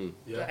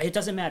 Yeah. It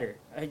doesn't matter.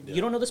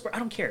 You don't know the sport. I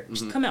don't care.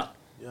 Just come out.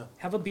 Yeah.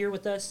 Have a beer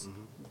with us.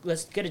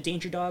 Let's get a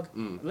danger dog.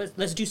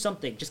 Let's do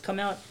something. Just come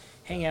out,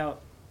 hang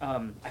out.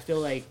 I feel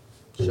like.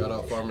 Shout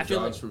out Farmer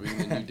John's for being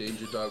the new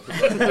danger dog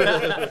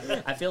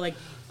provider. I feel like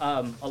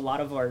a lot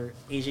of our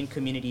Asian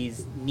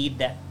communities need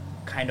that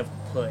kind of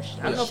push.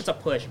 I don't know if it's a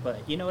push,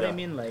 but you know what I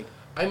mean? Like,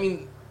 I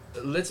mean,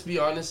 let's be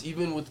honest,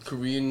 even with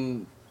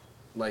Korean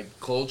like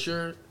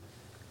culture,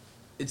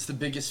 it's the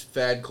biggest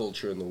fad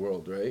culture in the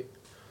world, right?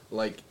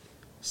 Like,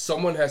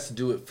 someone has to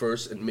do it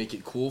first and make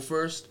it cool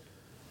first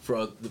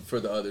for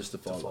the others to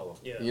follow.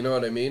 Yeah. You know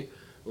what I mean?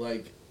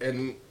 Like,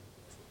 and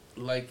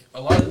like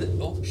a lot of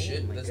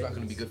that's not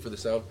going to be good for the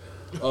sound.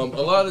 A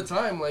lot of the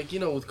time, like,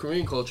 with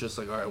Korean culture, it's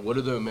like, all right, what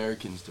are the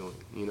Americans doing?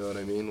 You know what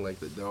I mean? Like,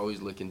 they're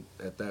always looking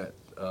at that.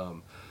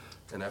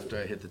 And after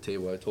I hit the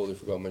table, I totally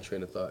forgot my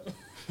train of thought.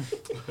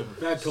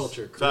 Bad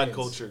culture. Bad Koreans.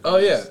 culture. Oh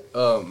yeah,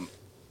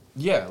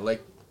 yeah.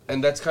 Like,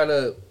 and that's kind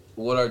of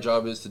what our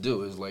job is to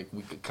do. Is like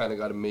we kind of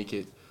got to make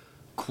it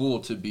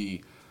cool to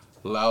be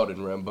loud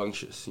and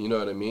rambunctious. You know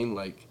what I mean?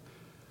 Like,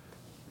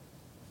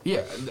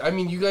 yeah. I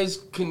mean, you guys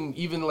can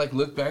even like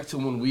look back to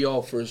when we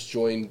all first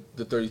joined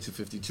the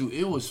 3252.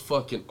 It was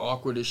fucking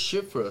awkward as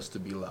shit for us to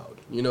be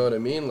loud. You know what I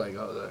mean? Like,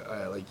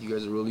 like you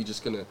guys are really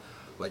just gonna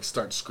like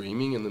start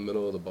screaming in the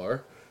middle of the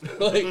bar.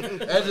 Like,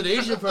 as an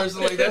Asian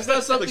person, like, that's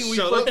not something we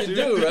fucking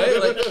do, right?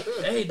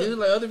 Like, hey, dude,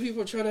 like, other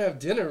people are trying to have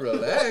dinner,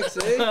 relax,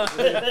 eh?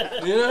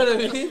 You know what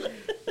I mean?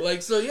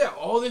 Like, so, yeah,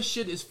 all this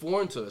shit is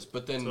foreign to us,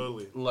 but then,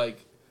 like,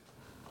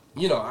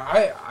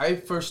 I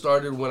first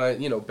started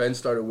when Ben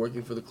started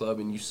working for the club,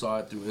 and you saw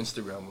it through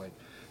Instagram, like,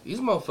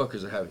 these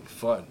motherfuckers are having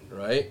fun,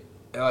 right?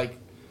 And, like,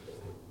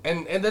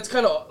 and that's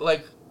kind of,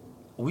 like,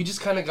 we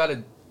just kind of got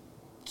to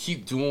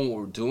keep doing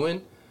what we're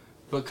doing.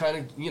 But kind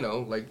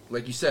of,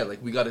 like you said,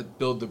 like we got to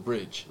build the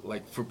bridge,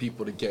 like for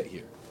people to get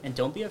here. And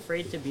don't be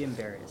afraid to be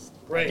embarrassed.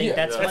 Right. I think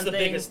that's the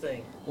biggest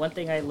thing. One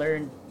thing I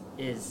learned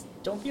is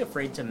don't be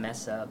afraid to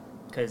mess up,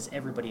 because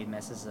everybody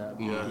messes up.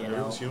 Yeah, you know?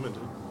 everyone's human,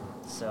 dude.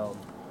 So,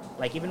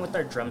 like even with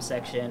our drum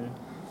section,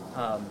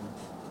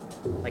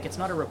 like it's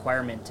not a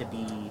requirement to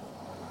be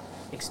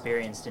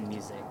experienced in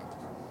music.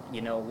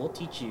 We'll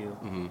teach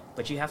you,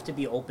 but you have to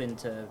be open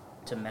to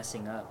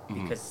messing up,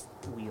 because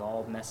we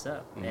all mess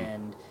up.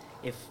 And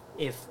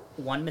if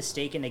one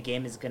mistake in a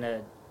game is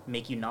gonna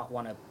make you not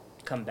want to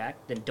come back,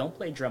 then don't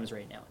play drums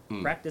right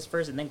now. Practice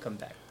first and then come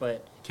back.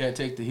 But can't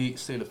take the heat,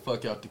 stay the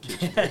fuck out the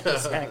kitchen.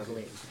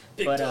 Exactly.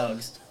 Big but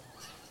dogs.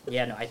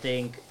 Yeah, no, I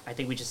think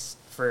we just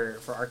for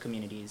our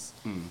communities,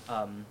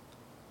 I'm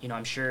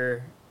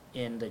sure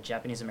in the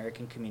Japanese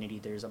American community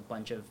there's a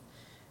bunch of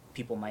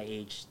people my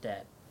age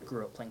that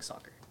grew up playing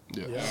soccer.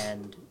 Yeah.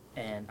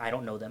 And I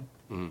don't know them,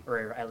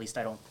 or at least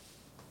I don't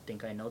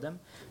think I know them,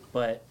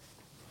 but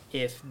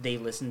if they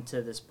listen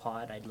to this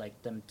pod, I'd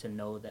like them to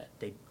know that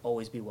they'd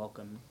always be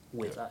welcome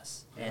with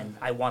us, and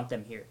I want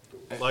them here.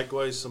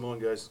 Likewise, Samoan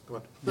guys, come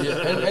on.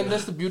 Yeah, and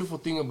that's the beautiful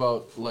thing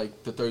about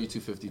like the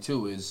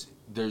 3252 is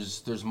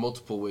there's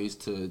multiple ways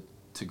to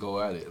go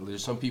at it.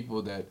 There's some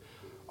people that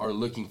are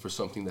looking for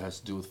something that has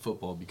to do with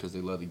football because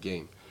they love the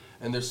game,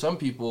 and there's some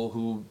people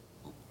who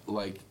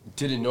like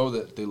didn't know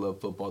that they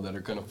love football that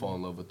are gonna fall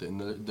in love with it,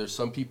 and there's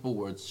some people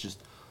where it's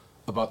just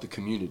about the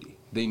community.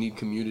 They need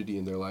community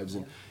in their lives,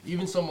 and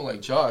even someone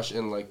like Josh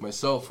and like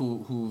myself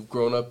who've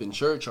grown up in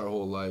church our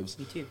whole lives.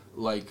 Me too.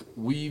 Like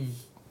we've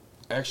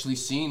actually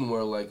seen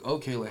where like,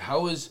 okay, like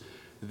how is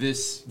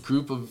this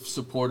group of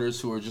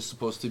supporters who are just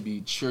supposed to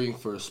be cheering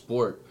for a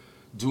sport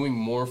doing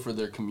more for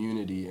their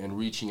community and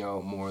reaching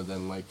out more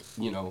than like,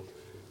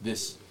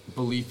 this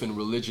belief in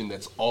religion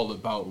that's all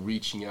about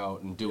reaching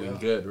out and doing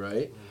good,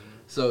 right?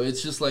 So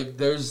it's just like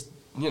there's,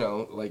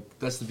 like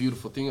that's the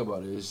beautiful thing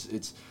about it is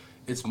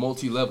it's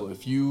multi-level.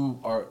 If you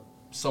are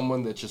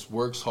someone that just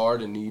works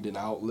hard and need an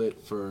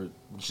outlet for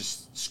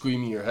just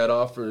screaming your head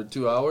off for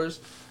 2 hours,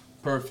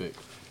 perfect.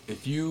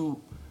 If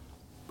you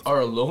are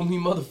a lonely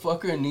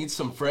motherfucker and need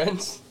some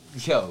friends,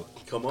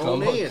 come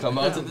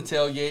out to the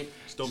tailgate.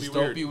 Just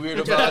don't be weird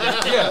about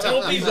it. Yeah,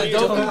 Don't be weird.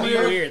 Don't be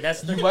weird.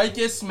 That's the You might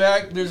get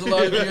smacked. There's a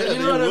lot of you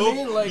know what I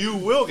mean? Like You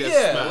will get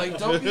yeah, smacked. like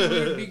don't be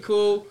weird. Be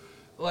cool.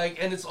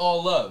 and it's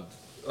all love.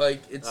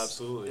 Like,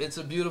 Absolutely. it's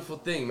a beautiful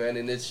thing, man,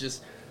 and it's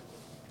just,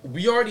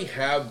 we already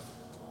have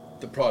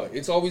the product.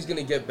 It's always going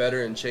to get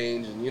better and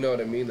change, and you know what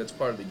I mean? That's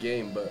part of the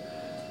game, but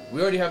we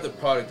already have the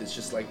product. It's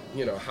just like,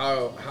 you know,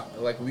 how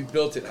like, we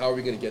built it, how are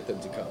we going to get them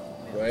to come,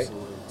 right?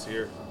 Absolutely. It's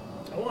here.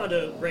 I wanted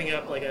to bring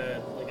up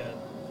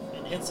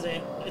an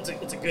incident. It's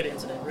a good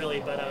incident,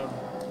 really, but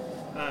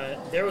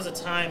there was a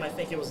time, I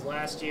think it was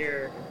last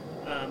year,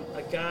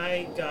 a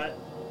guy got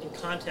in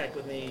contact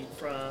with me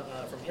from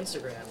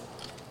Instagram.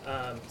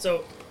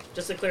 So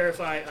just to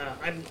clarify,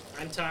 I'm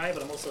Thai,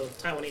 but I'm also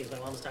Taiwanese. My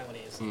mom's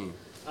Taiwanese.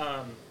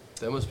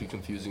 That must be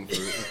confusing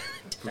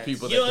for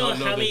people that You don't don't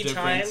know know how the many difference.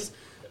 times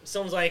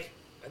someone's like,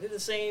 "Are they the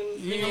same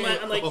thing?"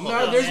 I'm like,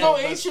 No, there's no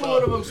man, Asian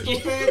one of them,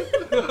 stupid.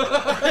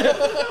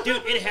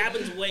 dude. It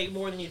happens way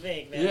more than you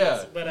think, man.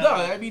 Yeah. But, No,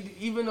 I mean,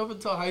 even up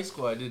until high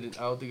school, I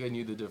don't think I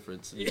knew the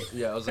difference.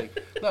 Yeah, I was like,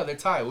 no, they're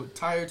Thai.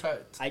 Thai or Thai.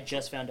 I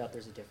just found out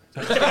there's a difference.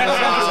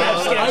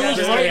 I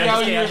was right now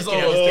years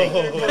old.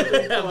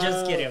 I'm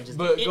just kidding.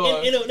 But go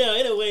on. in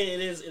a way, it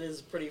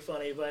is pretty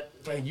funny. But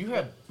Man, you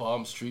have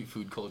bomb street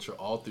food culture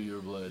all through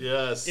your blood.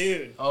 Yes.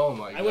 dude, Oh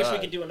my god. I wish we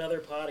could do another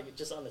pod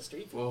just on the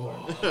street food.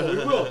 Whoa. We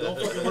will.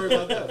 Don't fucking worry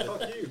about that.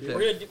 Fuck you, dude.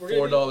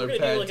 We're gonna $4 do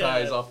pad like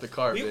ties off the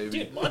cart, baby.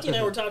 Dude, Monty and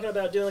I were talking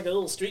about doing like a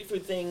little street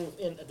food thing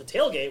at the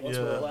tailgate once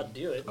we're Yeah. allowed to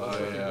do it.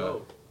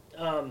 Oh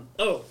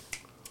yeah.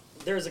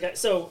 There's a guy.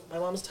 So my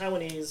mom's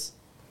Taiwanese.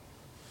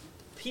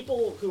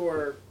 People who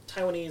are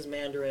Taiwanese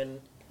Mandarin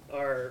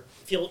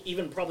feel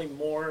even probably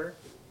more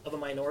of a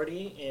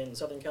minority in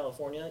Southern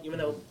California, even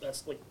though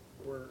that's like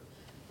we're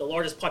the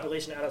largest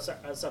population outside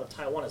of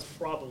Taiwan is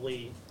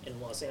probably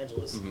in Los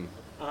Angeles.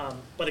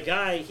 But a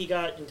guy, he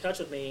got in touch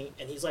with me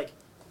and he's like,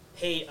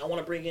 "Hey, I want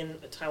to bring in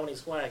a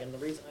Taiwanese flag." And the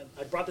reason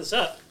I brought this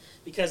up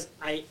because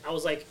I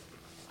was like,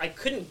 I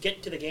couldn't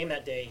get to the game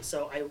that day,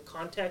 so I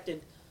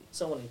contacted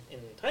someone in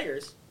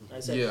Tigers. I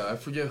said, Yeah, I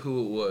forget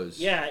who it was.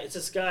 "Yeah, it's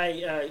this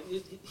guy.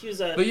 He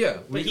was a." But yeah,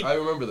 he- I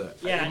remember that.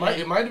 Yeah,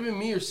 It might have been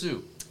me or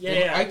Sue.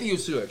 Yeah. I think it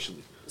was Sue,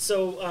 actually.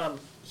 So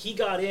he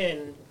got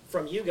in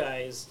from you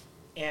guys,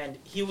 and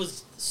he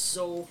was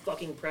so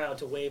fucking proud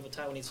to wave a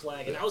Taiwanese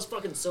flag, and I was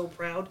fucking so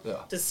proud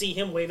to see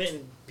him wave it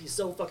and be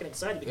so fucking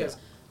excited because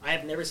I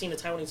have never seen a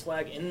Taiwanese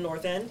flag in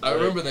North End. I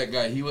remember that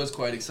guy. He was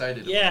quite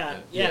excited about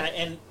that. Yeah,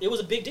 and it was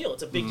a big deal.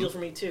 It's a big deal for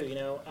me too, you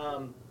know.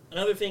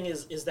 Another thing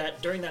is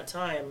that during that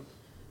time,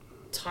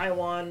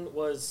 Taiwan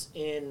was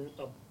in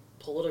a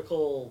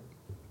political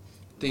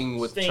Thing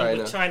with thing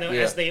China. with China,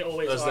 Yeah. as they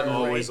always As are. they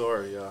always right?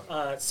 are,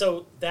 yeah.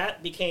 So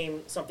that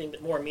became something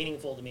that more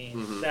meaningful to me.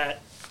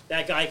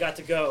 That guy got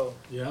to go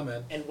Yeah,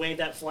 man. and wave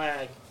that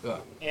flag Yeah.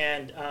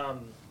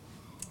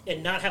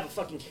 and not have a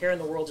fucking care in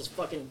the world,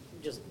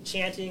 just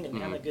chanting and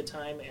having a good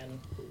time, and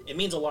it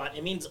means a lot.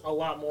 It means a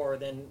lot more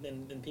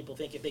than people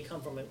think if they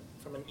come from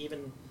an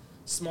even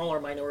smaller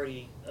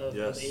minority of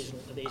Asian.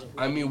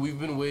 I mean, we've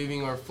been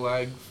waving our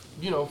flag,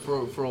 you know,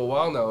 for a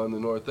while now in the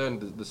North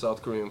End, the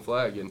South Korean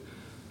flag, and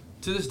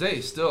to this day,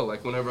 still,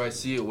 like, whenever I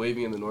see it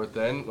waving in the North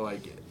End,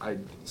 like, I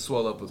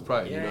swell up with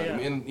pride, you know what I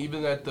mean? And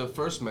even at the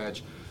first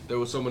match, there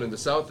was someone in the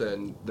South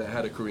End that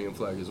had a Korean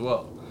flag as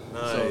well.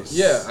 Nice. So,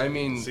 yeah, I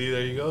mean, See,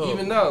 there you go.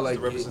 even now, It's like,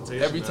 the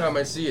representation, every man. time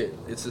I see it,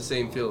 it's the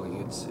same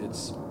feeling.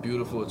 It's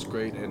beautiful, it's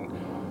great, and,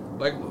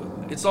 like,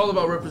 it's all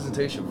about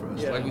representation for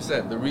us. Yeah. Like we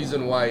said, the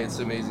reason why it's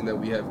amazing that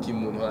we have Kim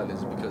Moon Han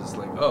is because,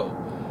 like, oh,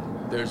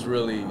 there's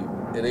really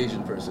an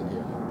Asian person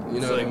here. You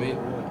know what I mean?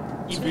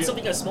 Even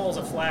something as small as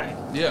a flag.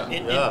 Yeah.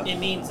 It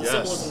means the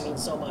symbolism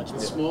means so much.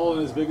 It's small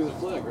and as big as a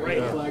flag, right? Right.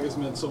 The flag has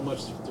meant so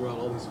much throughout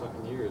all these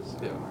fucking years.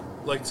 Yeah.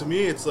 Like, to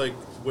me, it's like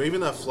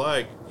waving that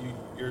flag.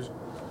 You're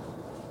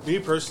me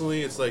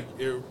personally, it's like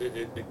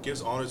it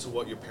gives honor to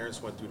what your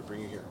parents went through to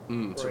bring you here,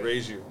 to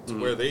raise you, to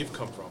where they've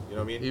come from. You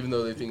know what I mean? Even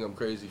though they think I'm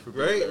crazy for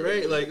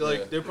Right.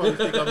 Like they probably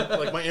think I'm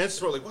like my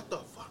ancestors were like, what the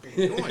fuck are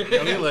you doing? You know what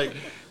I mean? Like,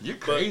 you're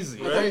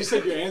crazy. I thought you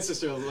said your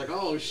ancestor. I was like,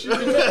 oh shit.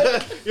 You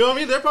know what I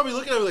mean? They're probably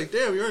looking at me like,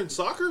 damn, you're in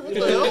soccer? What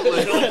the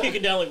hell? Like,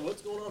 Peeking down, like,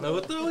 what's going on?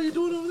 what the hell are you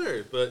doing over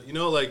there? But, you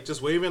know, like,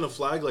 just waving a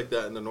flag like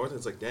that in the North,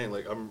 it's like, dang,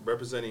 like, I'm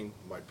representing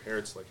my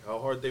parents, like, how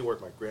hard they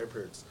work, my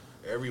grandparents,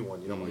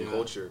 everyone, you know, my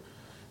culture.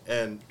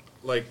 And,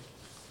 like,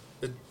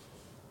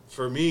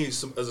 for me,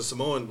 as a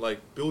Samoan, like,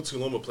 Bill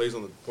Tuloma plays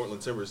on the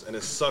Portland Timbers, and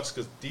it sucks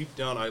because deep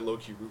down I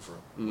low-key root for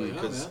him.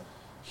 Because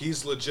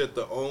he's legit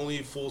the only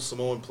full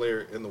Samoan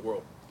player in the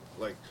world.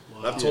 Like,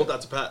 I've told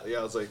that to Pat. Yeah,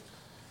 I was like,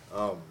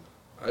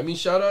 I mean,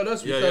 shout out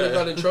us. We kind of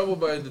got in trouble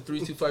by the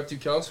 3252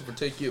 council for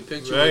taking a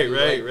picture.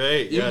 Right.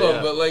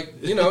 But, like,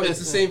 you know, it's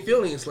the same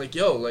feeling. It's like,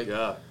 yo, like,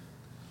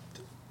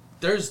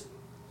 there's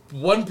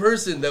one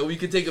person that we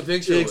could take a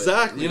picture with.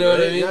 Exactly. You know what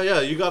I mean?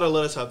 Yeah. You gotta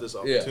let us have this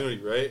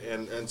opportunity, right?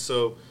 And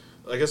so,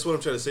 I guess what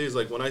I'm trying to say is,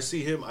 like, when I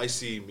see him, I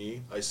see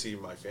me, I see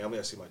my family,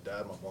 I see my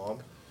dad, my mom.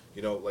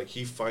 You know, like,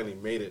 he finally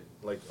made it.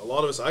 Like, a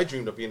lot of us, I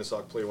dreamed of being a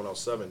soccer player when I was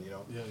 7. You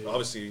know,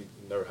 obviously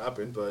it never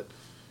happened, but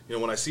you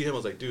know, when I see him, I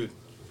was like, dude,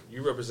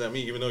 you represent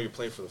me, even though you're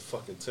playing for the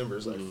fucking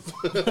Timbers.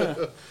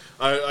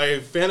 I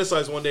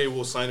fantasize one day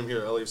we'll sign him here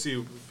at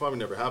LAFC. Probably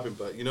never happened,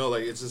 but you know,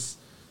 like, it's just,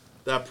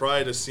 that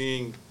pride of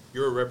seeing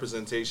your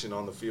representation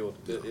on the field.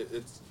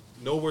 It's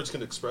no words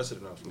can express it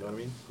enough. You know what I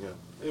mean? Yeah.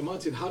 Hey,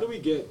 Monty, how do we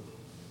get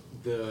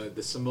the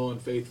Samoan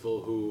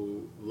faithful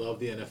who love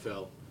the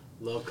NFL,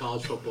 love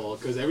college football?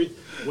 Because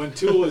when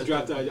Tua was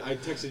drafted, I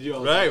texted you. I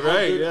was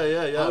like,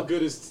 Yeah. How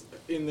good is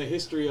in the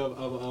history of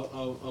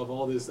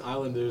all these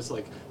islanders?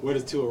 Like, where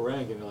does Tua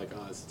rank? And you're like,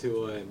 oh, it's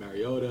Tua and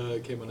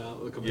Mariota coming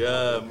out.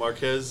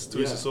 Marquez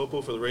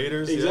Tuisasopo for the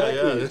Raiders.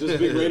 Exactly. Yeah. Just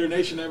big Raider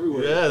Nation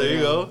everywhere. Yeah, there you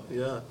go.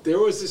 Yeah. There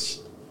was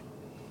this.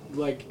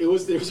 There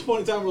was a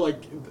point in time where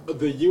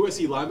the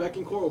USC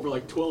linebacking core over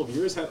 12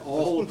 years had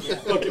all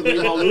fucking Ray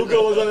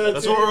Maluga was on that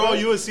That's team. why we're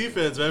all USC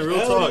fans, man. Real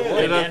Hell talk. yeah.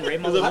 Hey, man, Ray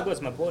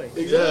Maluga's my boy.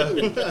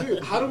 Exactly.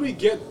 Dude, how do we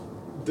get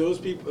those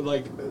people,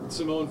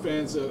 Samoan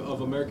fans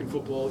of American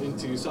football,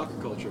 into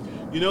soccer culture?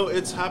 You know,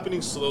 it's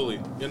happening slowly.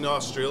 In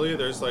Australia,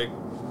 there's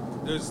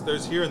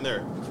here and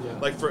there. Yeah.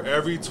 Like for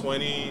every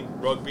 20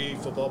 rugby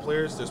football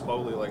players, there's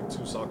probably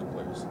 2 soccer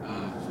players.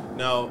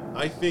 Now,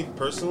 I think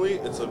personally,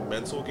 it's a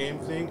mental game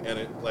thing,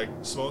 and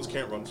Samoans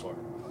can't run far.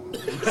 So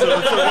for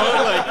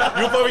one,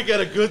 you'll probably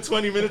get a good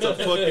 20 minutes of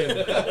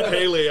fucking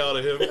Pele out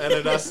of him, and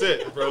then that's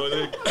it, bro. And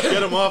then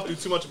get him off, do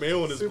too much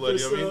mayo in his blood.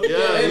 You know what I mean?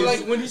 Yeah.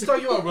 And when he's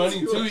talking about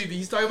running too,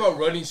 he's talking about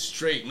running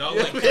straight, not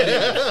cutting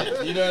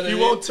shit. You know what I mean?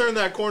 He won't turn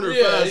that corner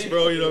fast,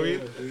 bro. You know what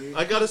I mean?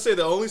 I gotta say,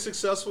 the only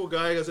successful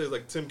guy I gotta say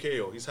is Tim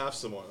Cahill. He's half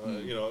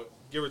Samoan. You know,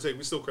 give or take.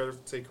 We still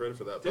take credit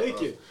for that.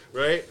 Take it.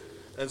 Right?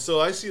 And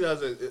so I see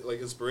that as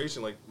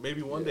inspiration.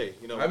 Maybe one day,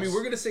 you know. I mean,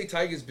 we're gonna say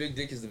Tiger's big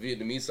dick is the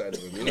Vietnamese side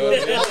of him. You know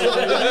what I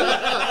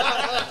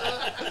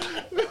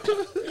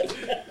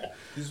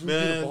mean?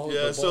 Man,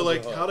 yeah. So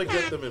how to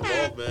get them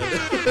involved, man?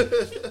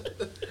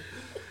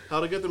 How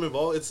to get them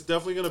involved? It's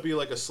definitely gonna be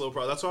a slow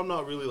process. That's why I'm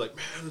not really man,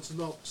 it's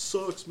not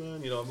sucks,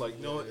 man. You know, I'm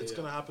it's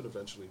gonna happen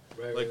eventually.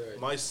 Right.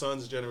 My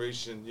son's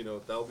generation,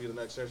 that'll be the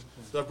next generation.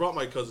 So I've brought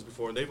my cousins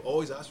before, and they've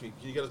always asked me,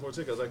 "Can you get us more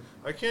tickets?" I was like,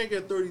 "I can't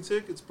get 30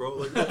 tickets, bro.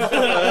 What the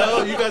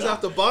hell? You guys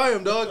have to buy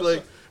them, dog.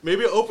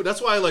 Maybe open.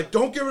 That's why I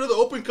don't get rid of the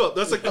open cup.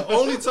 That's the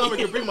only time I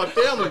can bring my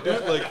family,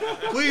 dude.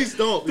 Please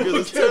don't, because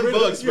it's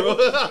 $10, bro."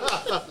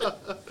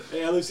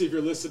 Hey, LFC, if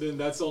you're listening,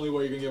 that's the only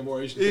way you're gonna get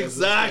more Asian.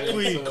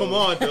 Exactly. Come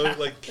on, dude.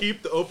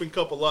 Keep the open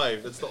cup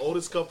alive. It's the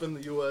oldest cup in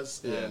the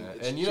U.S. Yeah,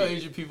 and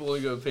Asian people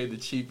only gonna pay the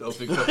cheap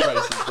open cup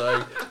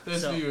prices.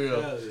 Let's be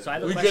real. So I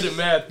have a we question. good at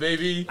math,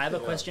 baby. I have a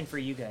question for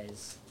you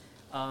guys.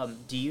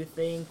 Do you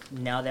think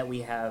now that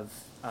we have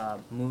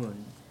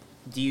Moon,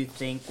 do you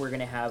think we're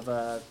gonna have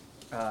a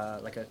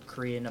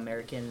Korean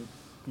American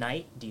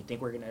night? Do you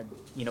think we're gonna,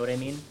 you know what I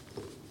mean?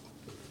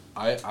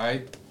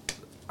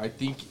 I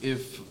think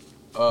if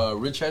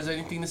Rich has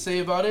anything to say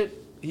about it,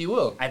 he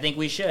will. I think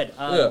we should.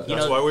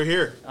 That's why we're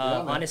here.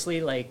 Honestly,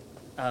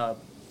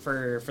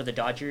 for the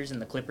Dodgers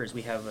and the Clippers,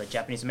 we have a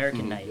Japanese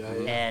American night,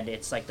 and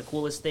it's the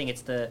coolest thing.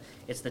 It's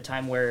the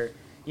time where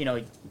you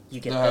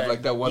get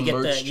that one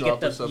merch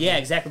drop or something. Yeah,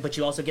 exactly. But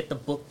you also get the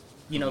book.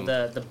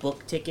 The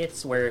book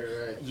tickets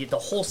where the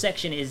whole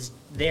section is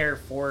there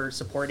for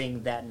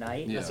supporting that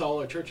night. That's all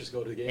our churches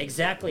go to the game.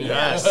 Exactly.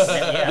 Yes.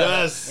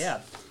 Yes.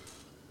 Yeah.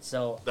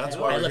 So that's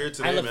why we're here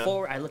today, I look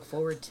man. I look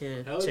forward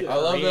to I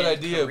love that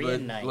idea,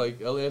 Korean but night.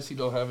 LAFC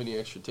don't have any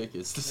extra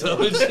tickets to sell.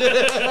 We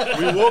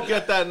will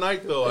get that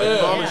night though. I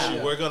promise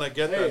you, we're gonna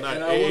get that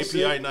night.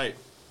 AAPI night.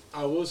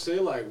 I will say,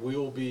 we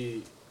will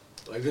be.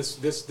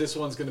 This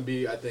one's gonna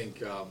be, I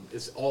think,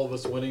 it's all of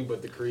us winning,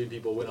 but the Korean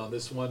people win on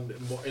this one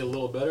a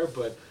little better.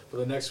 But for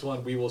the next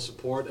one, we will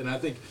support. And I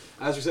think,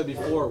 as we said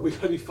before, we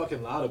gotta be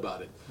fucking loud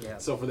about it. Yeah.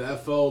 So for the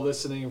FO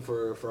listening,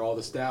 for all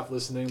the staff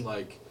listening,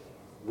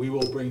 we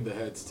will bring the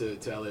heads to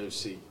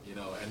LAFC,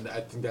 and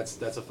I think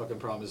that's a fucking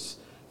promise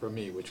from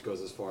me, which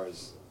goes as far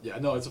as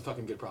it's a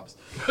fucking good promise.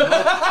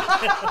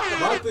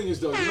 My thing is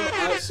though,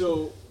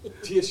 so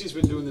TSG's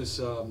been doing this.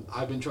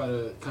 I've been trying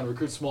to kind of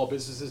recruit small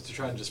businesses to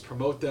try and just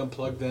promote them,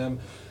 plug them.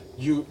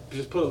 You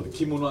just put a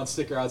Kimunan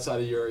sticker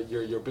outside of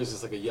your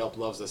business, like a Yelp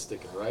loves that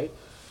sticker, right?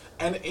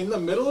 And in the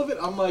middle of it,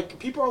 I'm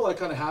people are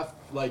kind of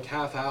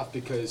half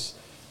because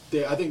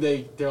I think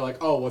they're like,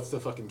 oh, what's the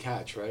fucking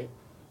catch, right?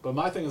 But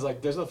my thing is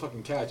there's no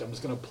fucking catch. I'm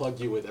just gonna plug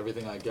you with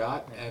everything I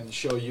got and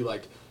show you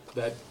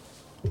that.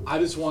 I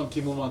just want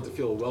Kim Woo-man to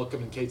feel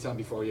welcome in K-Town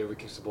before he ever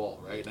kicks the ball,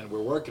 right? And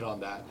we're working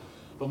on that.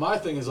 But my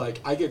thing is I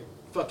get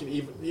fucking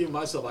even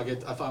myself.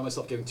 I find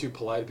myself getting too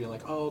polite, being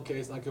like, oh, okay,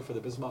 it's not good for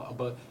the business model.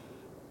 But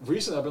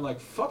recently I've been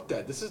like, fuck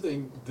that. This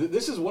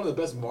is one of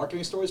the best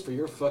marketing stories for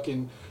your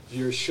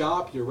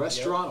shop, your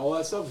restaurant, all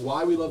that stuff.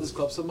 Why we love this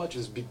club so much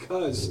is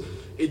because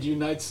it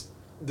unites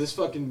this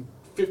fucking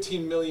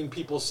 15 million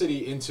people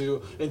city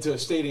into a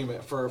stadium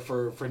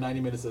for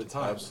 90 minutes at a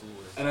time.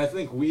 Absolutely. And I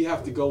think we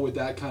have to go with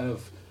that kind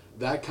of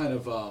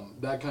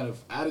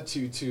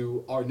attitude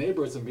to our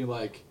neighborhoods and be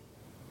like,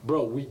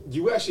 bro,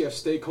 you actually have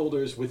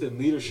stakeholders within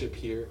leadership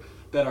here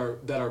that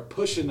are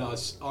pushing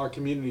our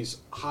communities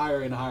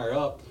higher and higher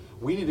up.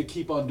 We need to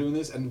keep on doing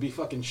this and be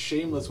fucking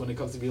shameless when it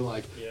comes to being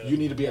like, you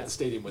need to be at the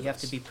stadium with us. You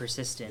have to be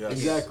persistent. Yes.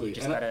 Exactly. You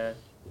just And gotta.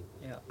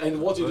 Yeah.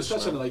 And once you Push,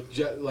 discuss something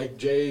man. like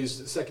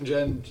Jay's second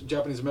gen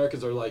Japanese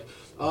Americans are like,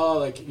 oh,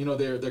 like, you know,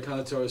 they're kind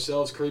of to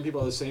ourselves. Korean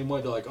people are the same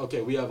way. They're like,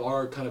 okay, we have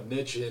our kind of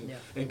niche in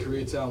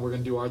Koreatown. We're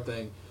gonna do our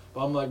thing.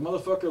 But I'm like,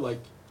 motherfucker, like,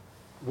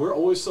 we're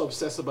always so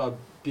obsessed about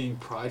being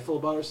prideful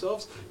about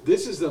ourselves.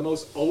 This is the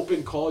most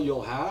open call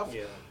you'll have.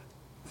 Yeah.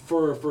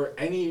 For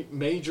any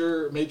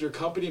major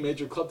company,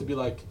 major club to be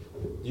like,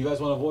 you guys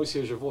want a voice?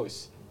 Here's your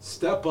voice.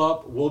 Step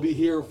up. We'll be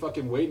here,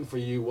 fucking waiting for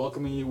you,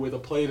 welcoming you with a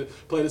plate of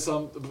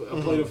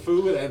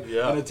food and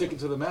a ticket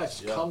to the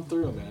match. Yeah. Come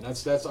through, man.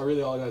 That's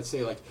really all I gotta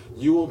say. Like,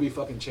 you will be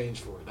fucking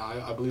changed for it.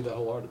 I believe that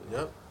wholeheartedly.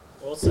 Yep.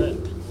 Well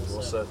said.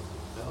 Well said.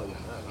 Hell yeah.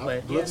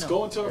 But, yeah, let's no,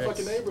 go into our let's-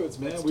 fucking neighborhoods,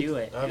 man. Let's We- do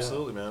it.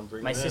 Absolutely, man.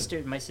 Bring My it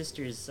in.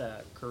 sister's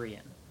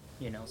Korean,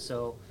 you know.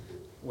 So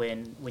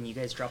when you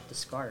guys dropped the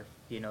scarf,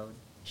 you know,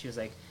 she was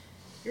like,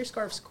 "Your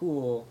scarf's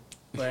cool,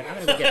 but I'm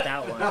gonna go get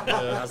that one." And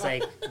I was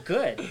like,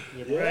 "Good."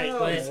 You know, Yeah,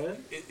 but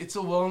man. It's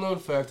a well-known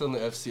fact on the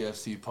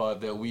FCFC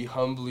pod that we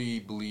humbly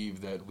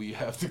believe that we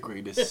have the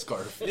greatest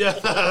scarf. Yeah.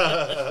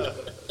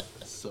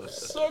 So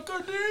suck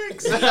our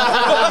dicks. And on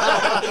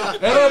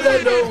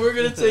that note, we're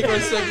gonna take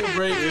our second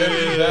break and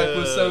be back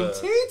with some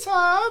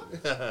T-Top.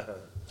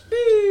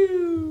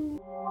 Pew.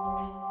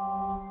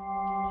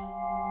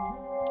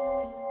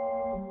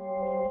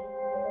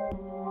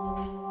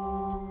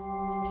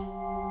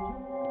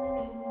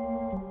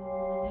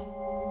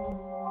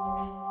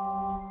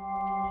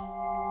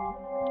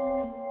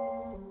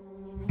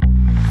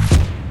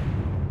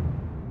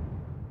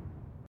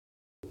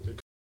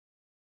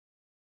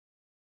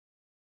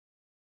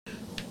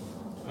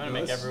 I'm gonna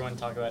make everyone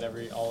talk about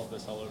all of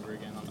this all over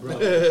again on the Bro.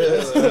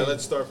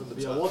 Let's start from the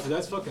Yeah, top. Walter,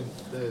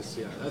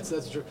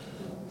 that's true.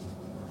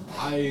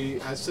 I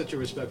have such a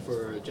respect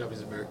for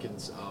Japanese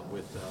Americans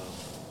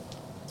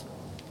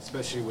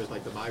especially with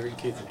like the migrant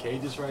kids in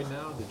cages right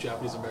now. The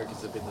Japanese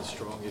Americans have been the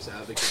strongest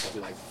advocates to be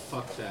like,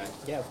 fuck that.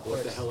 Yeah, of What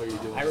the course. hell are you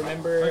doing? I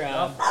remember.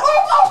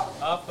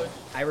 Up.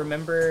 I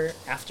remember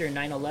after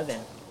 9/11,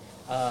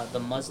 the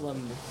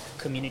Muslim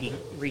community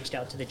reached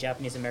out to the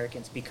Japanese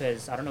Americans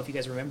because I don't know if you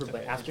guys remember,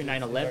 but after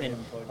 9/11,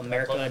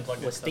 America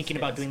was thinking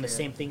about doing the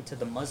same thing to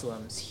the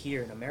Muslims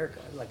here in America,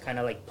 like kind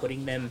of like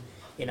putting them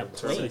in a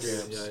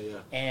place. Yeah.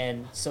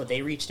 And so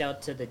they reached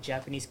out to the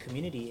Japanese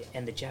community,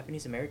 and the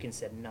Japanese Americans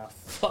said, "Nah,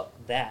 fuck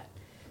that."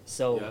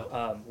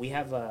 So we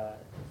have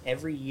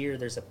every year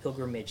there's a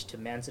pilgrimage to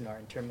Manzanar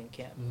internment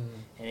camp,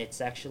 and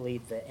it's actually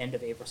the end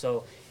of April.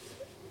 So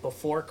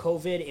before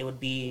COVID, it would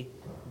be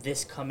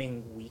this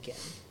coming weekend,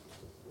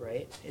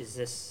 right? Is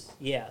this?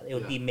 Yeah, it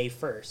would be May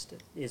 1st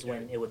is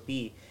when it would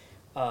be.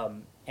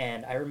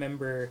 And I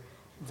remember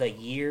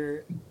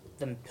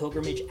the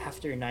pilgrimage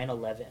after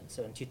 9/11,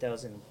 so in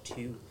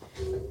 2002,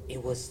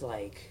 it was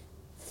like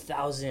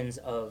thousands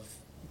of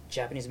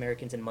Japanese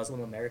Americans and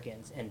Muslim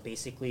Americans, and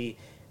basically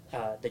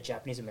the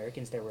Japanese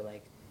Americans there were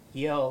like,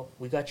 "Yo,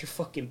 we got your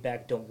fucking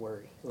back. Don't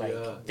worry.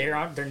 Like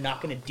they're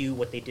not gonna do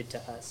what they did to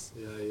us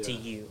to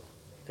you,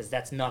 because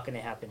that's not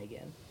gonna happen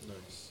again."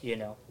 Nice. You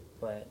know,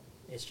 but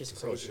it's just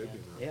That's how it crazy. should Man.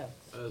 be, man.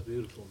 Yeah. That's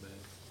beautiful,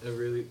 man. It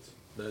really,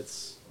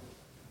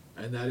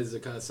 that is the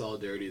kind of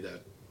solidarity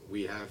that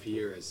we have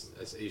here as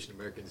Asian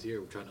Americans here.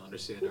 We're trying to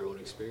understand our own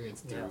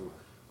experience through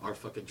our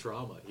fucking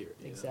trauma here.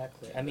 you know?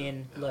 Exactly. I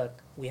mean,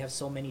 look, we have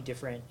so many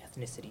different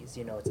ethnicities.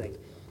 You know, it's like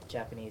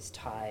Japanese,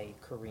 Thai,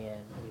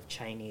 Korean, we have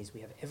Chinese,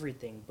 we have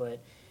everything. But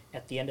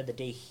at the end of the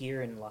day,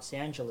 here in Los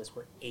Angeles,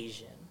 we're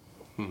Asian.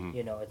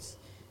 You know, it's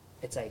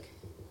like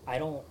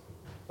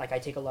I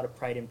take a lot of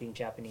pride in being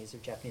Japanese or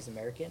Japanese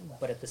American.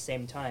 But at the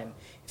same time,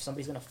 if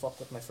somebody's gonna fuck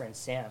with my friend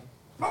Sam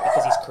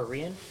because he's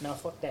Korean, no,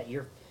 fuck that.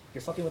 You're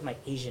fucking with my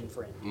Asian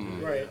friend.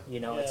 Right. You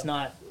know, it's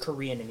not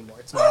Korean anymore.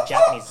 It's not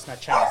Japanese. It's not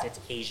Chinese. It's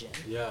Asian.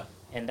 Yeah.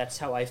 And that's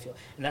how I feel.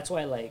 And that's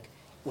why, like,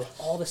 with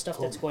all the stuff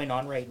that's going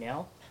on right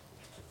now,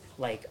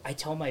 like, I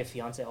tell my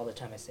fiance all the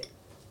time, I say,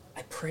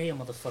 I pray a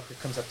motherfucker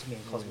comes up to me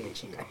and calls me a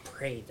chink. I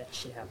pray that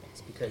shit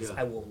happens because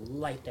I will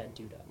light that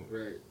dude up.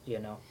 Right. You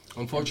know?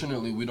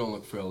 Unfortunately, we don't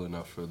look frail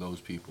enough for those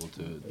people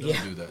to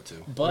do that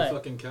too. We're But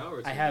fucking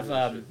cowards. I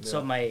have,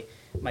 so my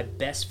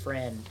best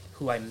friend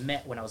who I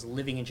met when I was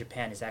living in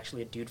Japan is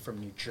actually a dude from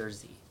New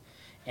Jersey.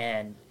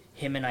 And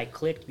him and I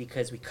clicked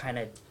because we kind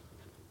of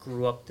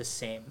grew up the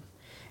same.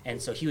 And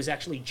so he was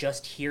actually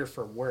just here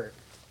for work.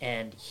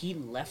 And he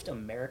left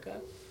America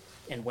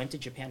and went to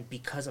Japan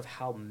because of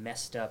how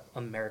messed up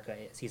America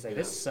is. He's like,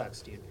 this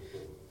sucks, dude.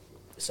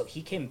 So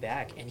he came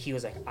back and he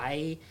was like,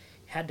 I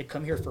had to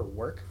come here for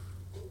work.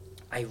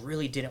 I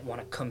really didn't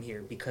want to come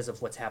here because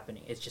of what's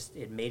happening. It's just,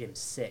 it made him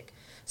sick.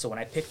 So when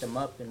I picked him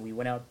up and we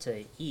went out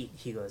to eat,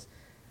 he goes,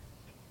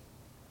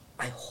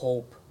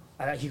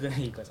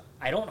 he goes,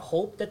 I don't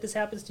hope that this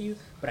happens to you,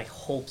 but I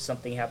hope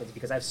something happens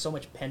because I have so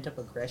much pent up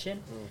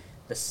aggression.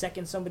 The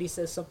second somebody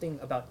says something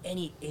about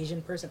any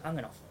Asian person, I'm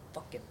going to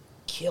fucking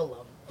kill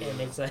them. And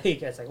it's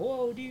like,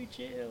 whoa, dude,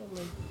 chill.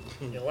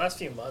 Like, The last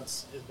few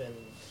months have been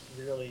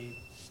really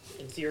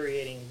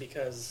infuriating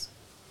because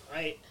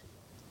I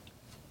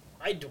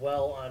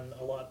dwell on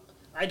a lot.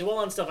 I dwell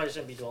on stuff I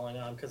shouldn't be dwelling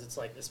on because it's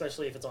like,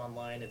 especially if it's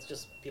online, it's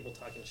just people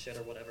talking shit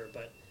or whatever.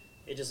 But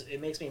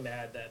it makes me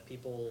mad that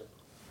people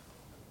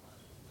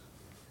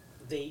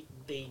they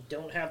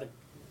don't have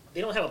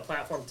a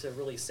platform to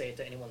really say it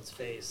to anyone's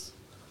face,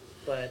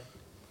 but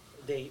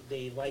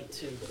they like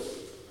to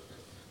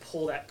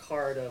pull that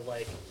card of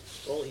like,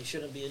 well, he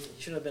shouldn't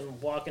have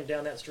been walking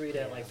down that street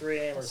at like 3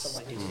 a.m. or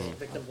something like that.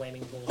 Victim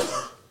blaming bullshit.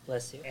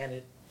 Bless you. And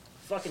it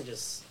fucking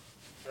just,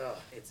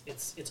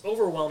 it's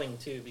overwhelming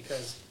too,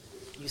 because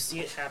you see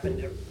it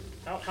happen.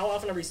 How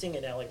often are we seeing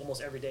it now? Like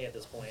almost every day at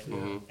this point.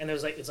 And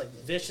there's like, it's like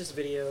vicious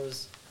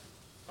videos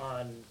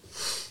on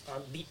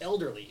the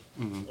elderly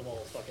of all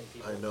fucking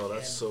people. I know,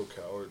 that's so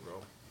coward,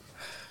 bro.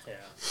 Yeah.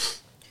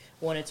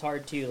 Well, and it's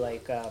hard too.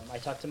 Like I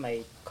talk to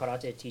my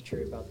karate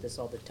teacher about this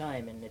all the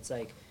time, and it's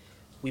like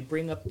we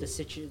bring up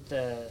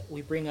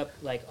we bring up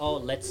like, oh,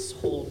 let's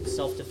hold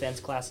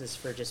self-defense classes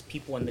for just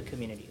people in the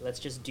community.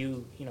 Let's just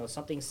do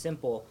something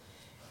simple,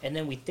 and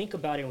then we think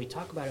about it and we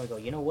talk about it and we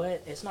go, you know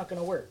what? It's not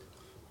gonna work,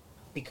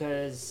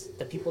 because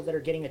the people that are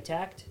getting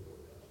attacked,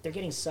 they're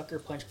getting sucker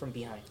punched from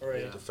behind.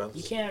 Right.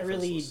 You can't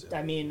really.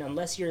 I mean,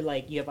 unless you're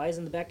like you have eyes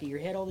in the back of your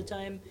head all the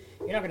time,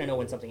 you're not gonna know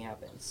when something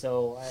happens.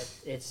 So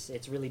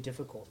it's really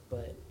difficult.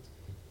 But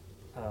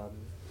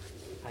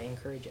I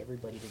encourage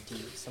everybody to do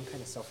some kind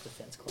of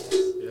self-defense class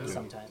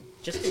sometime.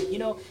 Just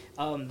to,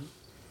 I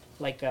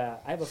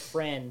have a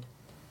friend.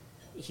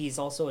 He's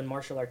also in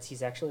martial arts.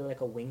 He's actually like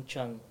a Wing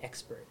Chun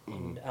expert,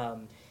 and I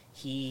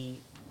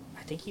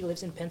think he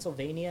lives in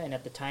Pennsylvania. And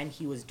at the time,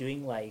 he was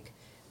doing like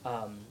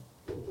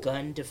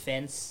gun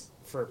defense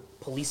for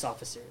police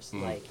officers,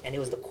 and it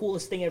was the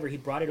coolest thing ever. He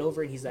brought it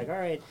over and he's like, all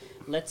right,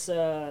 let's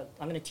I'm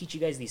gonna teach you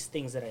guys these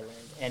things that I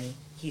learned. And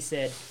he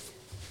said,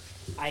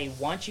 I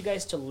want you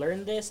guys to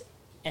learn this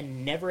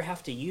and never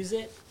have to use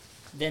it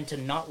than to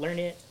not learn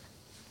it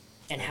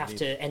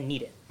and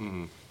need it.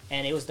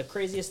 And it was the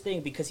craziest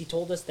thing, because he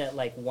told us that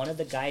like one of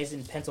the guys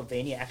in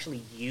Pennsylvania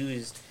actually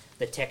used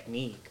the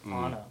technique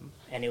on him,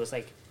 and it was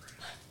like,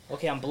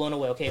 okay, I'm blown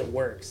away. Okay, it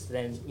works.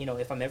 Then,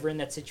 if I'm ever in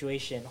that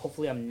situation,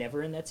 hopefully I'm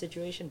never in that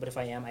situation, but if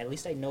I am, at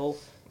least I know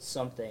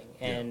something.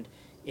 And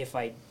if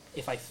I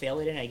fail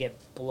it and I get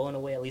blown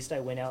away, at least I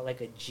went out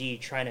like a G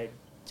trying to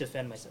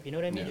defend myself. You know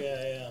what I mean?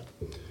 Yeah.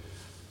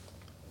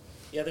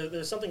 Yeah,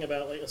 there's something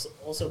about like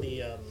also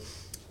the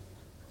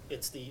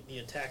it's the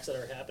attacks that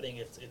are happening.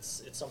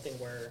 It's something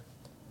where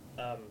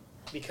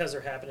because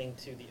they're happening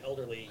to the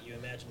elderly, you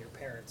imagine your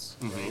parents.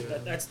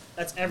 Right? That's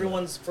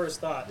everyone's first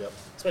thought,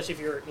 especially if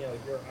you're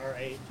our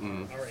age,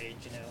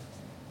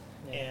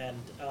 and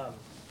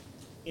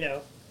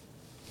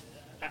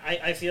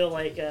I feel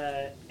like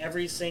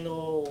every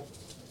single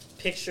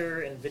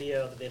picture and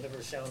video that they've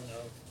ever shown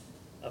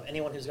of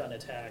anyone who's gotten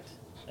attacked,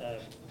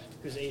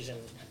 who's Asian,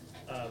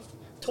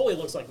 totally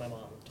looks like my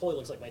mom, totally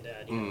looks like my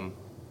dad,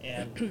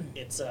 and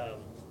it's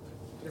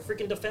they're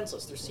freaking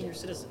defenseless. They're senior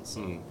citizens.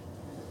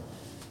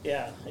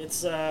 Yeah, it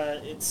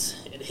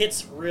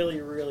hits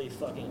really, really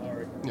fucking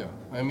hard. Yeah,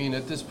 I mean,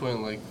 at this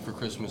point, like, for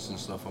Christmas and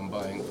stuff, I'm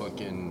buying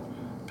fucking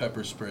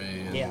pepper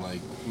spray and,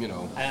 like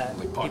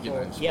pocket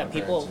knives for my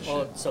parents and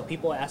shit. So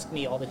people ask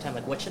me all the time,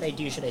 like, what should I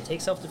do? Should I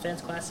take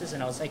self-defense classes?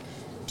 And I was like,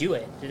 do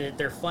it.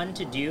 They're fun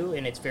to do,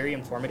 and it's very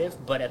informative,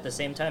 but at the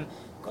same time,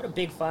 go to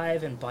Big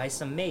Five and buy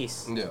some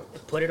mace. Yeah.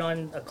 Put it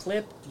on a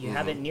clip. You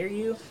have it near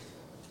you.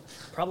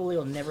 Probably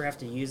will never have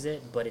to use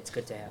it, but it's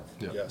good to have.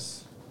 Yeah.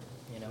 Yes.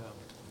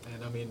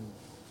 And I mean,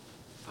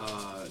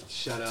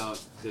 shout out,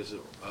 there's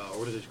an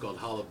organization called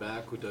Holla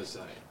Back who does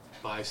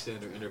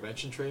bystander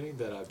intervention training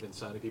that I've been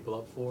signing people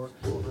up for.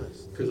 Oh,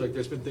 nice. Because like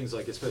there's been things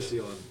like, especially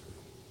on,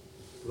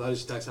 a lot of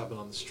these attacks happen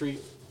on the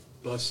street,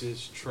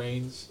 buses,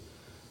 trains,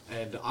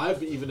 and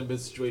I've even been in a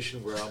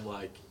situation where I'm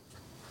like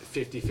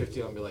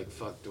 50-50, I'm like,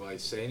 fuck, do I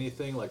say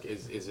anything? Like,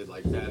 is it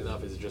like bad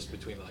enough? Is it just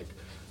between like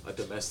a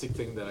domestic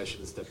thing that I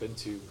shouldn't step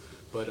into?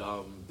 But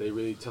they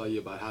really tell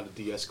you about how to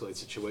de-escalate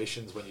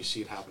situations when you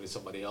see it happen to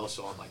somebody else.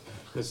 So I'm like,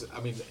 because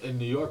I mean, in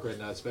New York right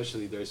now,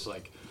 especially, there's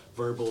like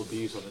verbal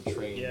abuse on the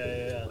train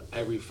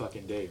every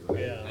fucking day, right?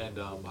 Yeah. And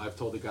I've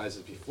told the guys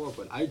this before,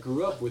 but I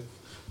grew up with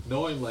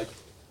knowing like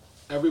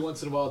every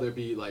once in a while there'd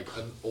be like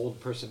an old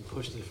person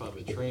pushed in front of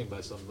a train by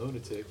some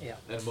lunatic,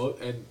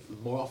 and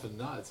more often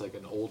than not, it's like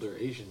an older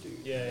Asian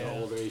dude, an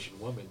older Asian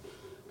woman,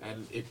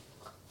 and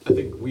I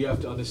think we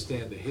have to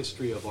understand the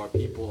history of our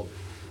people.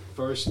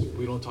 First,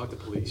 we don't talk to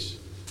police.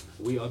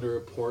 We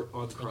underreport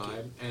on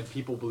crime, and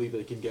people believe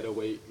they can get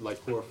away,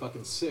 like who are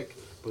fucking sick,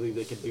 believe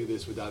they can do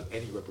this without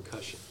any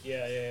repercussion.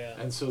 Yeah.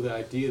 And so the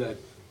idea that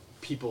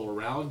people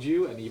around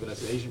you, and even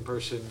as an Asian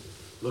person,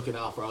 looking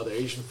out for other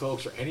Asian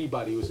folks or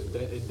anybody who's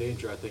in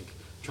danger, I think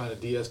trying to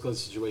de-escalate the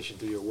situation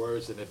through your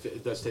words, and if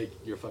it does take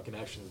your fucking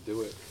action to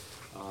do it,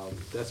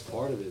 that's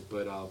part of it.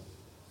 But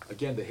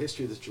again, the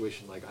history of the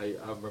situation, like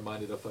I'm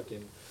reminded of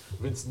fucking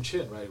Vincent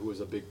Chin, right, who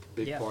was a big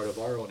part of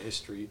our own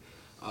history.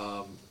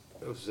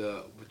 It was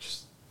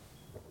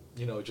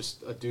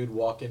just a dude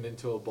walking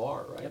into a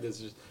bar, right?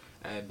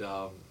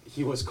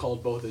 He was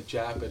called both a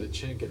Jap and a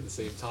Chink at the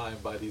same time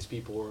by these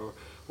people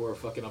who were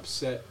fucking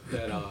upset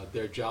that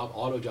their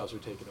auto jobs were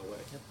taken away.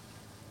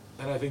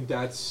 And I think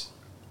that's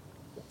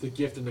the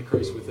gift and the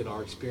curse within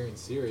our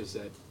experience here is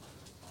that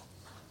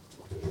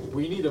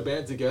we need to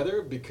band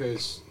together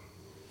because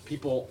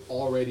people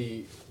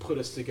already put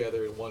us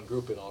together in one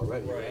grouping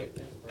already, right?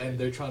 And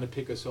they're trying to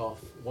pick us off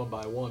one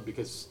by one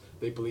because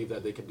they believe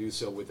that they can do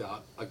so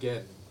without,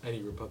 again,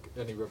 any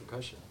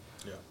repercussion.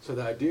 Yeah. So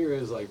the idea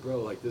is like,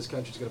 bro, like this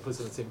country's gonna put us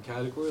in the same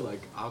category.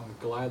 Like I'm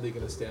gladly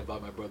gonna stand by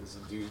my brothers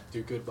and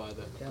do good by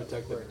them, Yeah,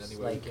 protect of them in course.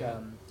 any way Like we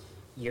can.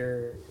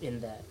 you're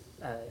in that.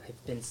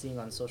 I've been seeing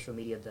on social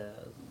media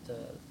the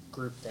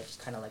group that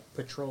just kind of like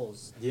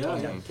patrols. Yeah,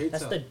 J-Town. yeah, K-Town.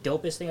 That's the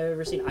dopest thing I've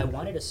ever seen. I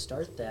wanted to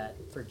start that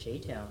for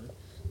J-Town,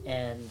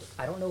 and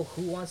I don't know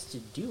who wants to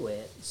do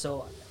it.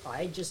 So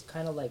I just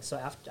kind of like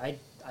after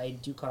I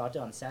do karate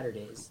on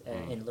Saturdays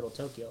in Little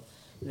Tokyo.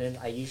 And then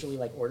I usually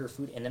like order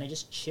food and then I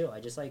just chill.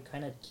 I just like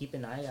kind of keep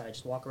an eye out. I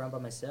just walk around by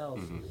myself.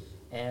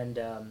 And,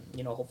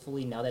 you know,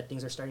 hopefully now that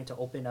things are starting to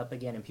open up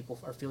again and people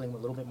are feeling a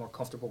little bit more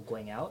comfortable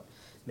going out,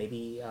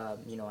 maybe,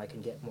 you know, I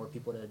can get more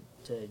people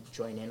to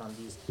join in on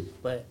these.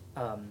 But,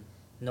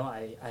 no,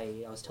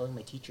 I was telling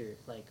my teacher,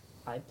 like,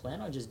 I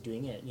plan on just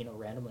doing it, you know,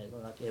 randomly.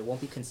 Like, it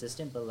won't be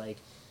consistent, but like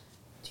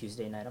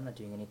Tuesday night, I'm not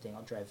doing anything.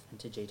 I'll drive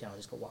into J-Town. I'll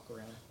just go walk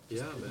around.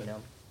 Yeah, Just, man. You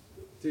know?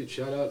 Dude,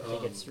 shout out. I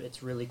think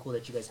it's really cool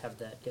that you guys have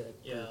that.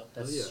 Yeah.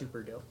 That's yeah.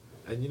 super dope.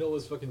 And you know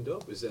what's fucking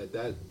dope is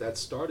that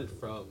started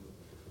from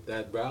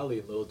that rally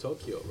in Little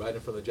Tokyo, right in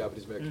front of the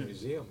Japanese American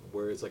Museum,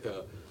 where it's like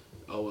a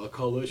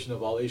coalition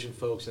of all Asian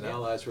folks and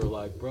allies who are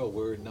like, bro,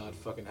 we're not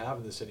fucking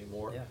having this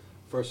anymore. Yeah.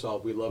 First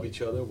off, we love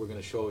each other. We're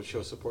gonna show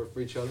support for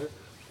each other,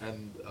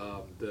 and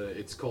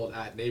it's called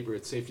at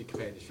Neighborhood Safety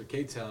Companions for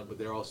K-Town, but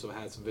they also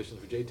had some visions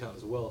for J-Town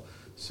as well.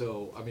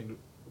 So I mean,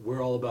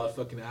 we're all about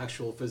fucking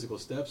actual physical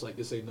steps. Like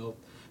this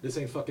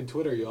ain't fucking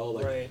Twitter, y'all.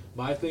 Like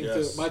my thing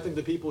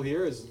to people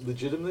here is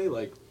legitimately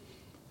like,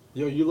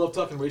 yo, you love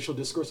talking racial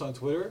discourse on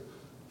Twitter.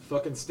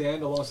 Fucking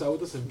stand alongside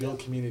with us and build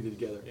community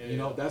together. You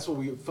know, that's what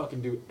we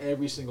fucking do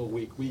every single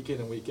week, week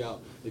in and week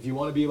out. If you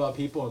want to be about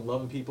people,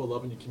 loving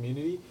your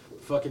community,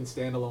 fucking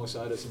stand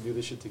alongside us and do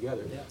this shit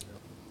together. Yeah.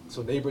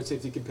 So Neighborhood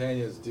Safety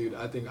Companions, dude,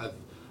 I think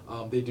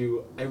they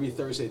do every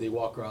Thursday. They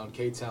walk around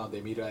K-Town.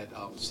 They meet at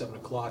 7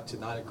 o'clock to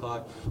 9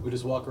 o'clock. We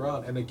just walk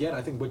around. And again,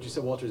 I think what you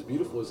said, Walter, is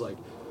beautiful. Is like,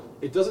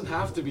 it doesn't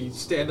have to be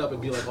stand up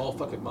and be like all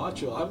fucking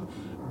macho.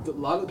 A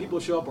lot of the people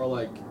who show up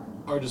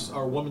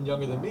are women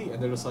younger than me, and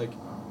they're just like,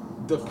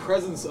 the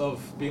presence of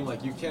being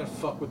like, you can't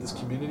fuck with this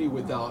community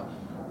without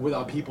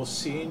people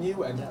seeing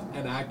you and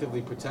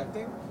actively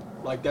protecting.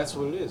 Like that's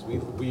what it is. We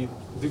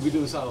do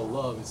this out of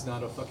love. It's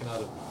not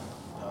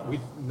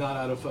not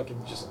out of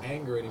fucking just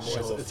anger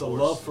anymore. It's a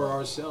love for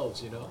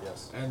ourselves, you know.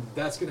 Yes. And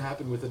that's gonna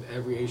happen within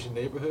every Asian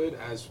neighborhood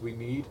as we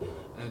need,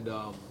 and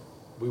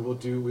we will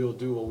do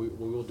what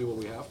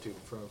we have to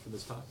from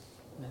this time.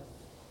 Yeah.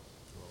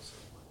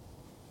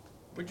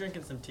 We're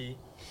drinking some tea.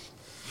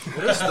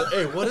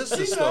 What is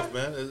this stuff,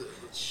 man?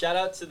 Shout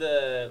out to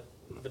the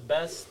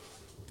best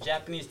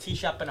Japanese tea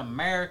shop in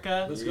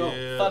America. Let's go.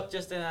 Yeah. Fuck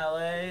just in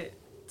LA.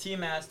 Tea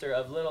Master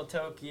of Little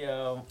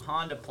Tokyo,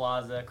 Honda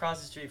Plaza,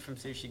 across the street from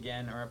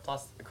Sushigen, or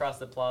across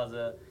the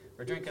plaza.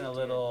 We're drinking a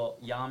little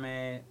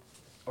Yame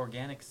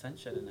organic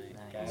sencha tonight,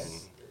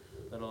 guys.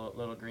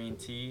 Little green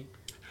tea.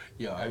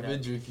 Yeah, I've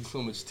been drinking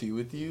so much tea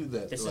with you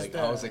that This is like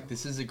I was like,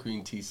 this is a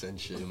green tea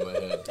sencha in my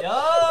head.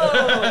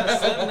 Yo,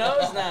 Slim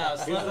knows now.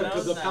 Slim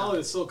Because knows the palate now.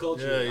 is so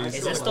cultured. Yeah,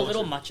 Is this the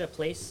little matcha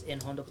place in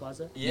Honda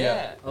Plaza?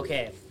 Yeah.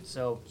 Okay,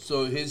 so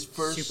So his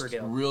first Super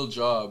dope. real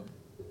job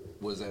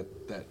was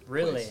at that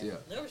Really? place. Yeah.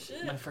 No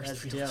shit. My first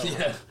That's real dope.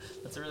 Yeah,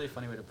 that's a really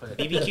funny way to put it.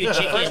 BBQ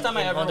chicken. First time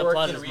I in ever Honda worked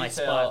Plaza in is my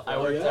retail, spot. I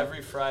worked yeah?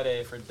 every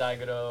Friday for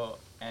Daigoro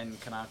and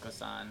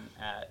Kanako-san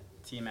at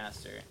Tea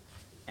Master.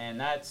 And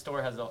that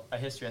store has a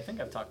history. I think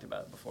I've talked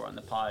about it before on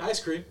the pod. Ice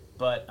cream.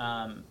 But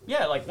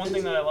yeah, like one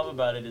thing that I love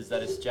about it is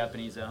that it's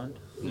Japanese owned.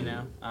 You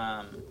know,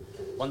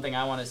 one thing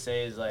I want to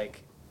say is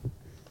like,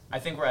 I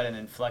think we're at an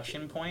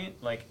inflection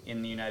point, like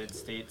in the United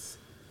States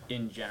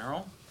in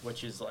general,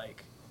 which is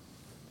like,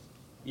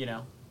 you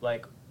know,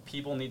 like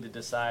people need to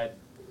decide.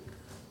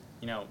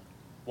 You know,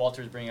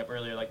 Walter's bringing up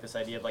earlier like this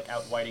idea of like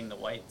out-whiting the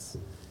whites,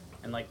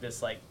 and like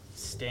this like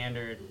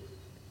standard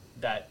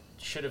that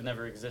should have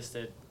never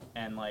existed,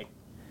 and like.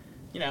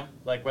 You know,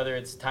 like whether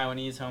it's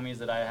Taiwanese homies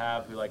that I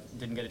have who like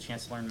didn't get a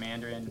chance to learn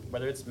Mandarin,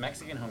 whether it's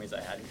Mexican homies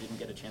I had who didn't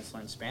get a chance to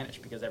learn Spanish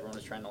because everyone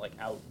was trying to like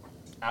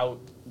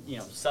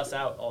suss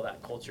out all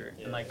that culture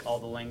and like all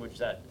the language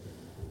that,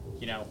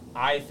 you know,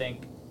 I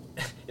think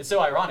it's so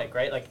ironic,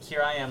 right? Like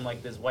here I am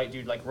like this white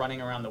dude like running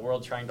around the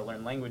world trying to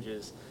learn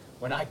languages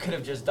when I could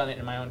have just done it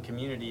in my own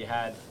community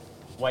had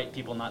white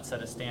people not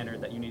set a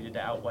standard that you needed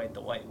to out-white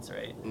the whites,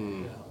 right?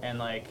 And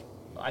like,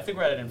 I think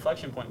we're at an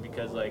inflection point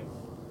because like,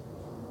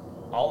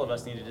 all of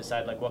us need to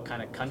decide like what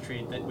kind of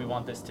country that we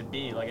want this to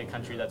be, like a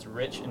country that's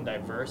rich and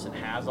diverse and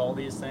has all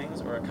these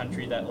things, or a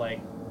country that like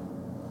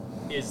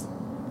is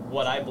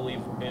what I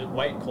believe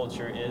white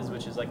culture is,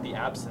 which is like the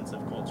absence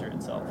of culture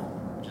itself,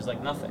 which is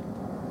like nothing.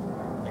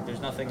 Like there's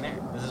nothing there.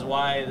 This is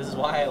why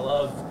I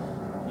love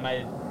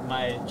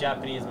my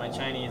Japanese, my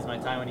Chinese, my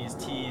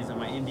Taiwanese teas and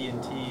my Indian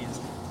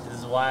teas. This is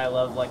is why I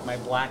love like my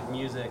black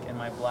music and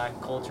my black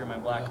culture, my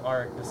black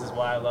art. This is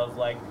why I love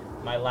like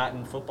my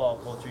Latin football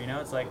culture. You know,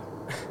 it's like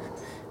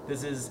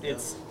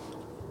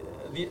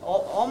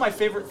all my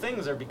favorite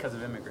things are because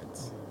of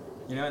immigrants.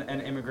 You know,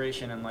 and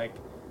immigration, and like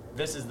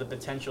this is the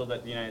potential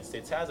that the United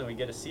States has, and we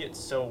get to see it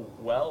so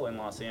well in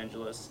Los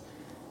Angeles.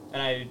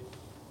 And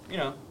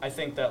I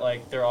think that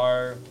like there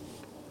are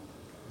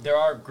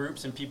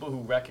groups and people who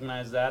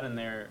recognize that, and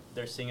they're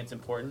seeing it's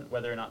important,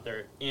 whether or not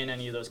they're in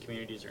any of those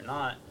communities or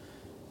not.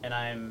 And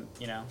I'm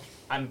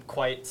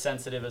quite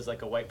sensitive as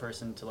like a white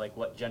person to like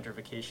what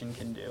gentrification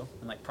can do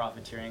and like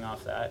profiteering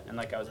off that. And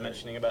like I was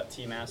mentioning about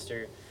Tea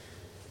Master,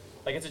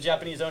 like it's a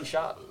Japanese-owned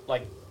shop.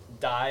 Like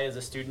Dai is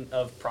a student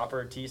of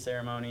proper tea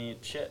ceremony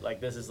shit.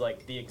 Like this is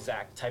like the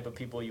exact type of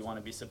people you want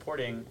to be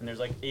supporting. And there's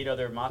like 8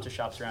 other matcha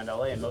shops around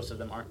LA, and most of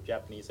them aren't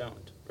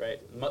Japanese-owned,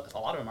 right? A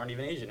lot of them aren't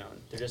even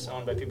Asian-owned. They're just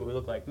owned by people who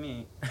look like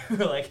me.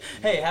 Who are like,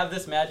 hey, have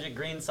this magic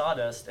green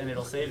sawdust and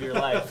it'll save your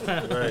life.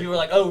 And you were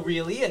like, oh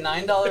really? A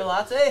 $9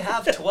 latte?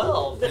 Have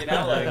 12. You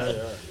know, like.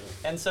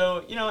 And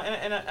so, you know,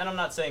 and I'm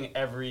not saying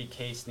every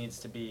case needs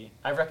to be.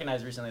 I've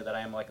recognized recently that I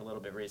am like a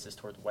little bit racist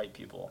towards white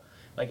people.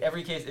 Like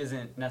every case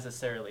isn't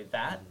necessarily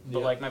that,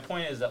 but like my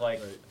point is that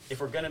like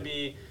if we're gonna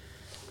be,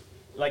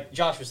 like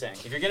Josh was saying,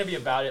 if you're gonna be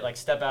about it, like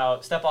step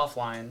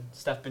offline,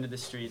 step into the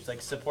streets,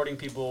 like supporting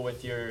people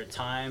with your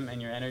time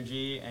and your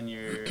energy and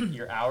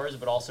your hours,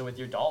 but also with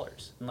your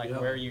dollars. And like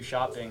where are you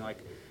shopping? Like,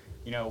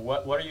 you know,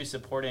 what are you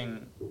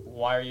supporting?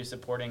 Why are you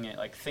supporting it?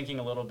 Like thinking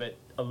a little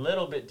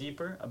bit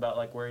deeper about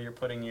like where you're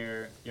putting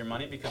your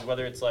money, because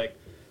whether it's like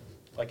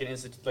the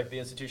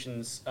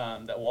institutions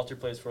that Walter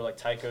plays for, like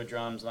taiko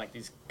drums and like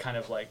these kind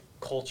of like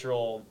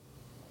cultural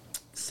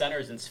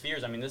centers and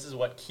spheres. I mean, this is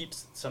what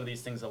keeps some of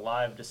these things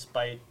alive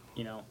despite,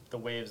 you know, the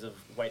waves of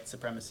white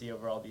supremacy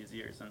over all these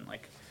years. And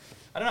like,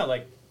 I don't know,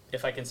 like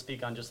if I can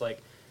speak on just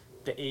like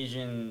the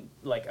Asian,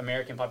 like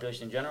American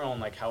population in general,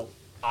 and like how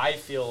I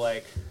feel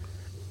like,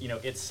 you know,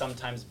 it's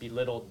sometimes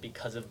belittled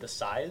because of the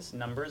size,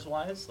 numbers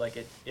wise. Like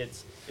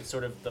it's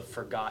sort of the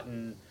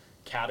forgotten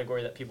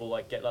category that people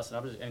like get less than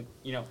others. And,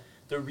 you know,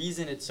 the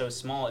reason it's so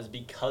small is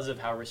because of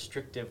how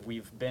restrictive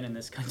we've been in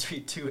this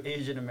country to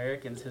Asian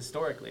Americans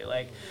historically.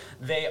 Like,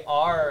 they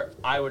are,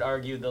 I would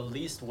argue, the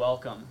least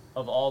welcome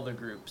of all the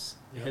groups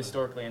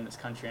historically in this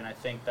country. And I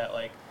think that,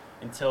 like,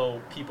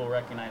 until people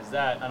recognize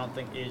that, I don't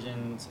think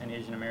Asians and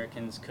Asian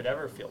Americans could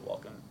ever feel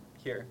welcome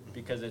here,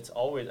 because it's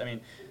always, I mean,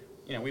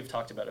 you know, we've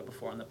talked about it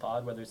before on the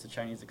pod, whether it's the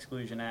Chinese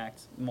Exclusion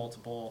Act,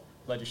 multiple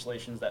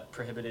legislations that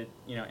prohibited,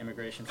 you know,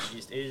 immigration from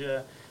East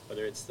Asia,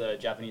 whether it's the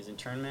Japanese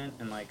internment,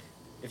 and like,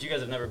 if you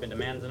guys have never been to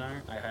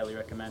Manzanar, I highly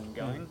recommend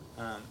going.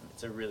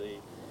 It's a really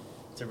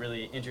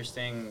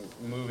interesting,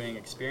 moving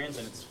experience,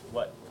 and it's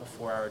what, a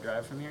 4-hour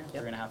drive from here,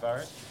 3.5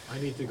 hours. I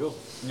need to go.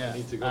 Yeah. I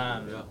need to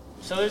go.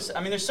 So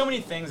there's so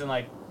many things, and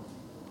like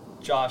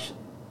Josh,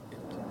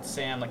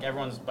 Sam, like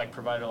everyone's like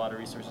provided a lot of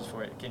resources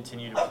for it.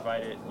 Continue to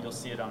provide it. You'll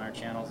see it on our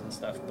channels and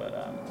stuff. But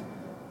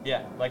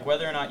yeah, like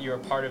whether or not you're a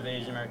part of the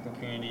Asian American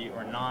community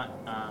or not,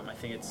 I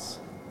think it's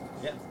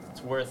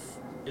worth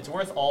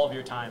all of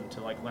your time to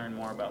like learn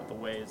more about the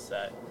ways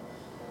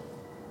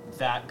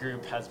that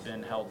group has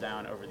been held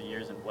down over the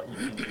years and what you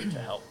can do to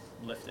help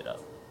lift it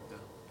up. Yeah.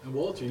 And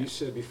Walter, you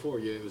said before,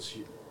 it was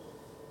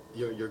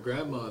your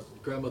grandmother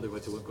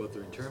went to go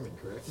through internment,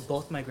 correct?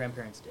 Both my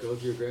grandparents did.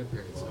 Both your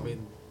grandparents. I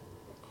mean,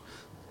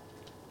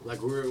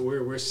 like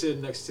we're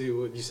sitting next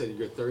to, what you said,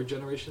 your 3rd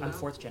generation now? I'm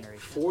 4th generation.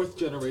 4th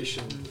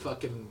generation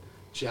fucking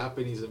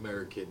Japanese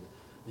American.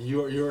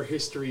 Your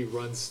history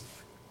runs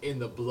in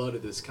the blood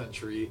of this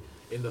country,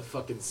 in the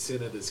fucking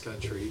sin of this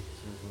country.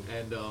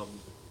 And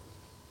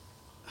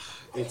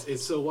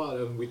it's so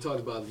wild. And we talked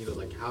about, you know,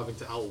 like having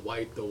to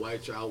out-white the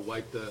whites or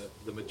out-white the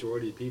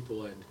majority of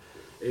people, and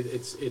I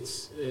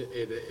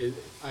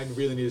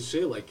really need to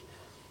say, like,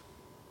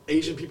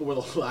 Asian people were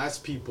the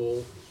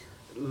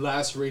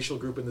last racial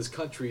group in this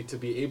country to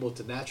be able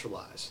to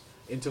naturalize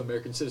into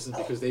American citizens,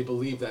 because they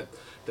believed that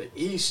the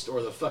East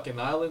or the fucking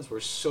islands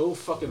were so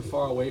fucking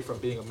far away from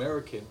being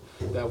American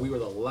that we were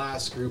the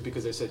last group,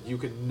 because they said you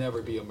could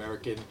never be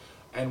American,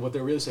 and what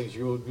they're really saying is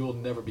you'll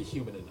never be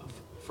human enough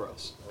for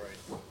us.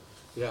 Right.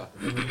 Yeah.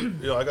 You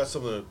know, I got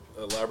something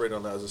to elaborate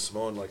on that as a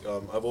Samoan. Like,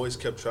 I've always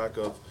kept track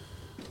of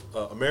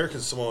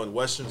American Samoa and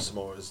Western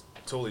Samoa is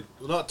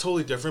not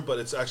totally different, but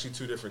it's actually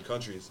 2 different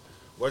countries.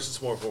 Western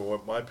Samoa, from where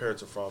my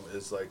parents are from,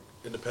 is like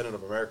independent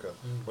of America.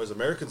 Whereas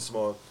American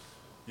Samoa,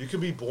 you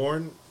can be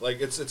born, like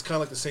it's kind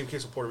of like the same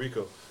case with Puerto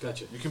Rico.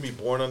 Gotcha. You can be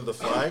born under the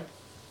flag.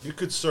 You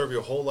could serve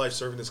your whole life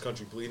serving this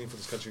country, bleeding for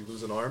this country,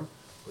 lose an arm,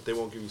 but they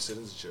won't give you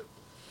citizenship.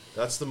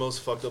 That's the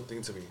most fucked up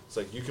thing to me. It's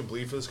like you can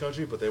bleed for this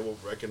country, but they won't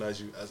recognize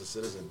you as a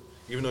citizen,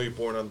 even though you're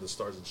born under the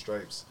Stars and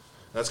Stripes.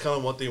 That's kind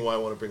of one thing why I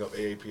want to bring up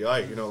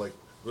AAPI. You know, like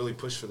really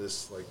push for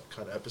this like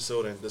kind of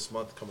episode, and this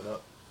month coming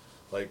up,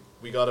 like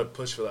we gotta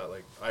push for that.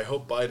 Like I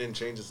hope Biden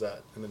changes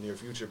that in the near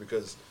future,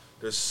 because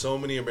there's so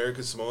many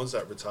American Samoans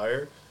that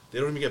retire, they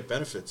don't even get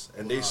benefits,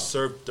 and they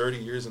served 30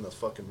 years in the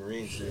fucking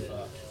Marines, dude.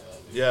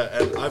 Yeah,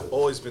 and I've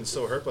always been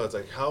so hurt by it. It's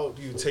like, how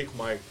do you take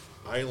my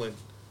island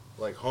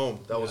like home,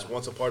 that was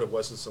once a part of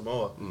Western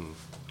Samoa,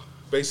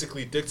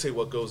 basically dictate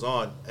what goes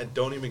on and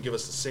don't even give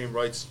us the same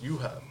rights you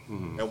have.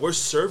 And we're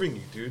serving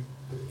you, dude.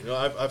 You know,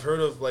 I've heard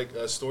of like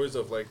stories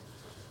of like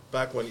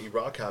back when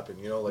Iraq happened,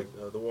 you know, like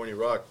the war in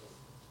Iraq.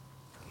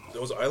 There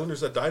was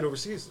islanders that died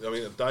overseas. I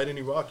mean, died in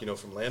Iraq, you know,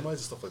 from landmines and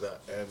stuff like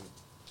that. And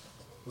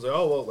I was like,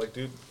 oh, well, like,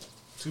 dude,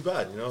 too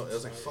bad, you know? I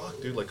was like,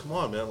 fuck, dude, like, come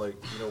on, man. Like,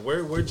 you know,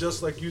 we're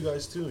just like you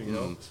guys, too, you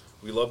know?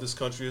 We love this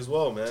country as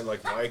well, man.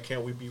 Like, why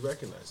can't we be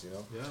recognized, you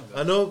know? Yeah.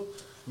 I know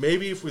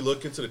maybe if we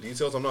look into the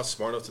details, I'm not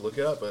smart enough to look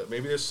at it, but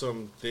maybe there's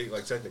some,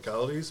 like,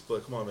 technicalities.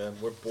 But come on, man.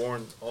 We're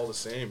born all the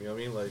same, you know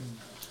what I mean? Like,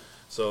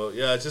 so,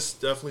 yeah, it's just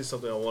definitely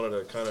something I wanted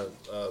to kind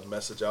of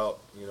message out,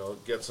 you know,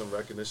 get some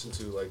recognition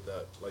to, like,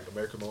 that, like,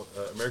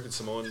 American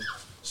Samoan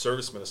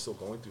servicemen are still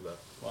going through that.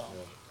 Wow. You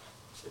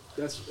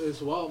know?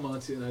 It's wild,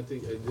 Monty, and I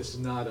think this is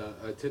not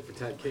a tit for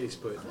tat case,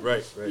 but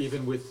Right.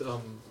 even with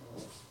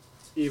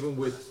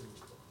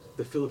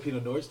the Filipino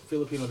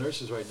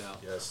nurses right now,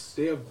 Yes.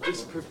 they have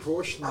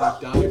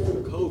disproportionately died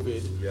from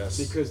COVID Yes.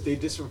 because they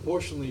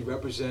disproportionately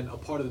represent a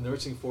part of the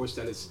nursing force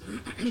that is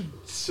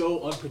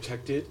so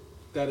unprotected,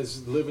 that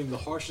is living the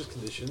harshest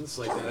conditions,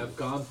 like that have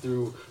gone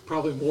through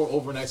probably more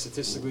overnight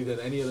statistically than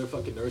any other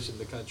fucking nurse in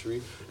the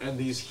country. And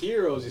these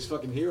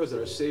fucking heroes that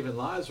are saving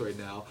lives right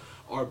now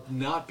are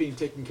not being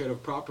taken care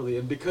of properly.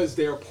 And because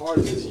they're part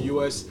of this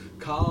U.S.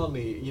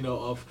 colony, you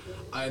know,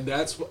 and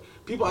that's what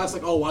people ask,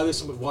 like, oh, why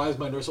is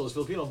my nurse always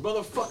Filipino?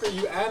 Motherfucker,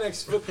 you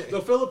annexed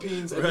the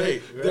Philippines, and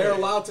they're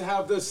allowed to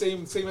have the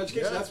same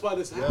education. Yeah. That's why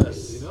this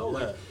happens, Yes. you know?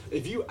 Yeah. Like,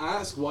 if you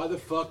ask why the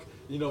fuck,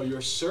 you know,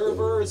 your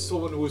server,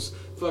 someone who's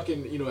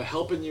fucking, you know,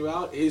 helping you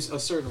out is a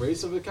certain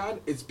race of a kind,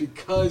 it's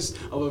because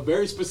of a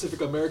very specific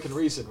American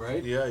reason,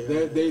 right?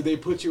 They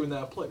put you in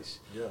that place.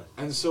 Yeah.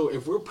 And so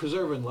if we're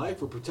preserving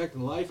life, we're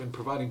protecting life and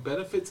providing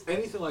benefits,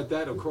 anything like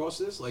that across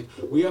this, like,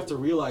 we have to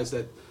realize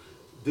that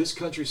this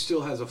country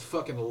still has a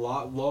fucking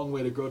long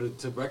way to go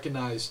to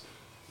recognize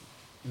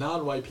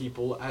non-white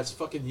people as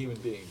fucking human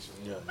beings.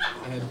 Yeah.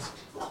 And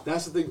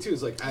that's the thing too,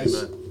 is like,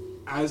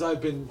 as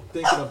I've been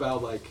thinking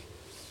about, like,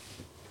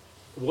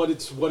 what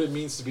it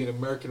means to be an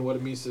American, what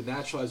it means to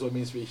naturalize, what it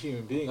means to be a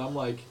human being, I'm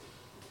like,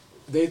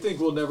 they think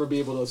we'll never be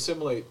able to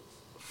assimilate.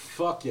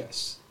 Fuck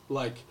yes.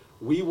 Like,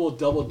 we will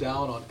double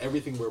down on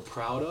everything we're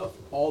proud of,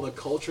 all the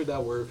culture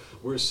that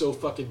we're so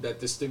fucking, that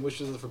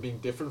distinguishes us from being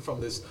different from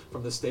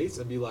the States,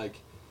 and be like,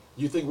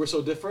 you think we're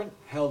so different?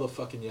 Hell the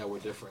fucking yeah, we're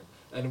different.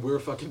 And we're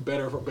fucking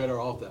better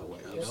off that way,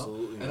 you know?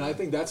 Absolutely, And man. I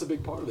think that's a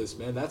big part of this,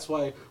 man. That's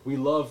why we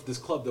love this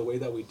club the way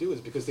that we do,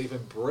 is because they've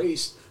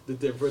embraced the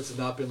difference and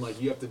not been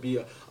like, you have to be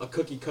a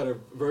cookie cutter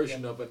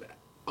version of an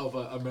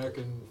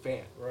American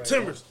fan. Right.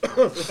 Timbers.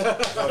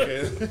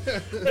 Okay.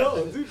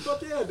 No, dude,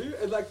 fuck yeah, dude.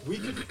 And like,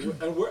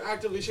 we're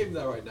actively shaping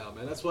that right now,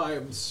 man. That's why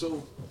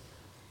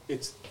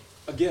it's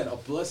again a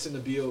blessing to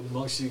be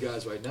amongst you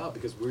guys right now,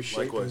 because we're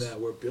shaping Likewise. that,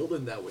 we're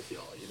building that with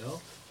y'all, you know,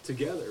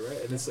 together,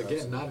 right? And it's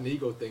again not an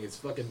ego thing. It's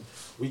fucking,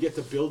 we get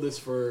to build this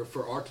for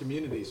our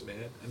communities,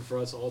 man, and for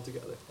us all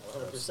together.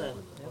 100%,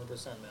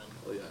 100%, man.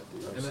 Oh yeah,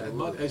 dude. And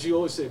Mom, as you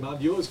always say, Mom,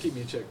 you always keep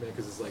me in check, man,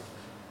 because it's like,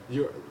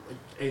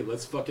 hey,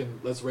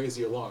 let's raise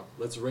the alarm.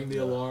 Let's ring the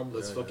alarm.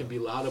 Let's fucking be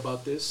loud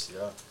about this.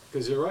 Yeah.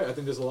 Because you're right. I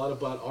think there's a lot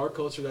about our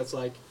culture that's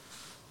like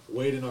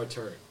waiting our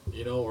turn,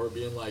 you know, or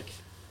being like,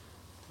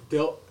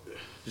 they'll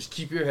Just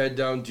keep your head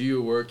down, do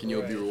your work, and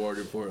you'll be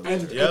rewarded for it.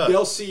 and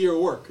they'll see your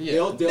work. Yeah.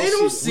 They'll They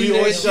don't see We that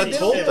always shit. got They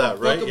told don't that,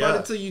 fuck right? about Yeah. it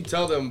until you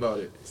tell them about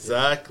it.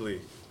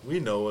 Exactly. We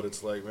know what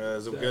it's like, man.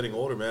 As I'm getting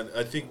older, man,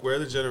 I think we're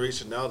the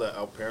generation now that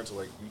our parents are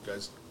like, you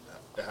guys,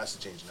 it has to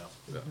change now.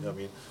 You know what I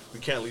mean?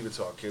 We can't leave it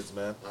to our kids,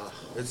 man.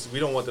 We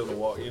don't want them to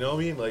walk, you know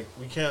what I mean? Like,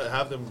 we can't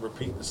have them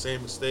repeat the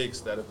same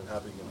mistakes that have been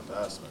happening in the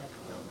past, man.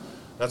 You know?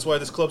 That's why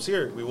this club's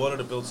here. We wanted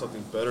to build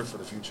something better for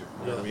the future.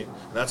 You know what I mean?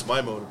 And that's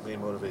my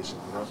main motivation,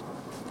 you know?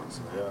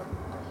 So, yeah.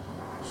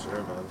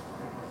 Sure, man.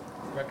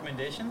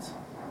 Recommendations?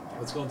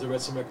 Let's go into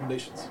some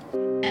recommendations.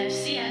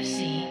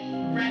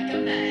 FCFC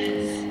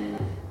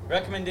recommends.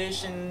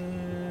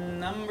 Recommendation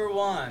number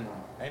 1.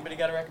 Anybody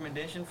got a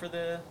recommendation for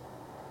the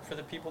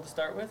people to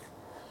start with?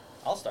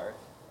 I'll start,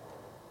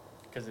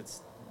 because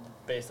it's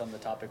based on the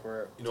topic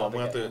we're. You know, I'm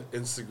going to have to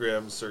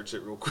Instagram search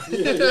it real quick.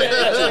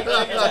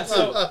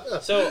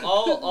 So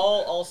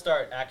I'll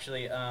start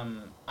actually.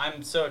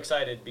 I'm so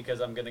excited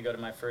because I'm gonna go to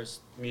my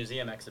first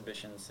museum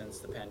exhibition since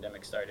the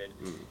pandemic started,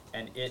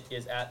 and it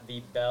is at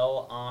the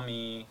Belle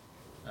Ami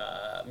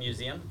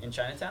Museum in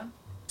Chinatown.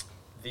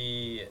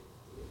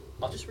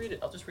 I'll just read it.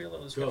 I'll just read a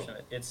little description of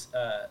it. It's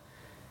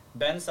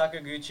Ben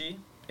Sakaguchi.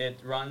 It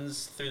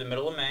runs through the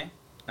middle of May.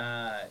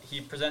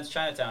 He presents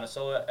Chinatown, a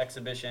solo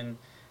exhibition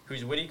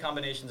whose witty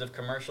combinations of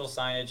commercial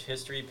signage,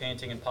 history,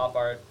 painting, and pop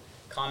art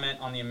comment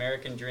on the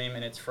American dream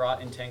and its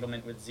fraught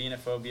entanglement with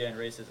xenophobia and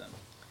racism.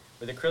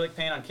 With acrylic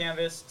paint on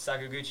canvas,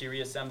 Sakaguchi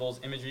reassembles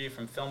imagery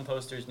from film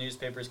posters,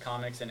 newspapers,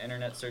 comics, and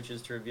internet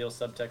searches to reveal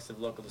subtext of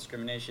local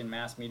discrimination,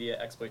 mass media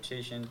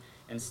exploitation,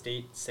 and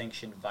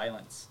state-sanctioned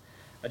violence.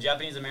 A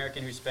Japanese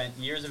American who spent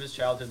years of his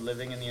childhood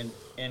living in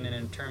an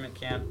internment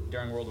camp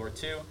during World War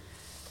II,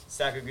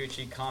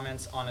 Sakaguchi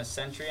comments on a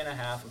century and a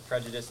half of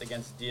prejudice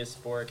against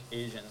diasporic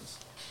Asians.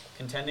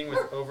 Contending with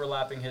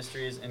overlapping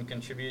histories and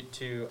contribute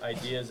to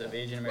ideas of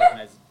Asian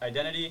American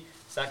identity,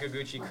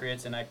 Sakaguchi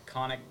creates an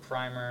ironic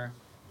primer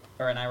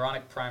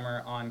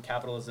on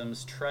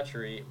capitalism's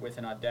treachery with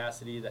an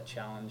audacity that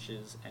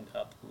challenges and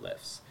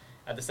uplifts.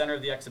 At the center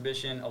of the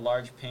exhibition, a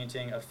large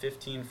painting of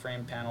 15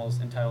 framed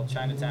panels entitled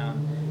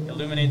Chinatown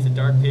illuminates a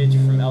dark page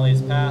from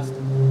LA's past.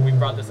 We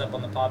brought this up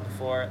on the pod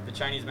before. The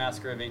Chinese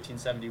Massacre of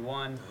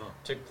 1871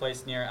 took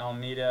place near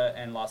Alameda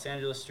and Los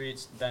Angeles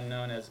streets, then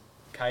known as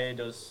Calle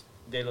de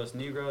los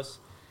Negros.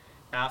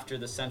 After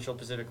the Central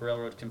Pacific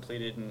Railroad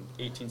completed in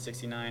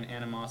 1869,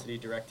 animosity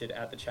directed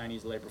at the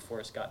Chinese labor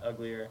force got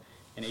uglier.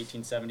 In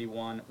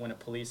 1871, when a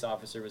police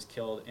officer was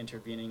killed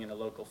intervening in a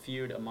local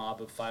feud, a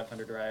mob of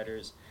 500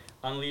 rioters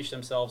unleashed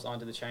themselves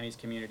onto the Chinese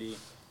community.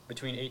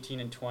 Between 18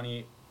 and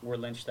 20 were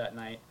lynched that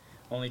night.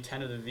 Only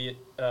 10 of the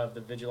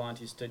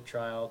vigilantes stood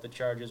trial. The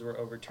charges were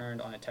overturned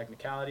on a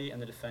technicality,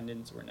 and the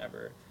defendants were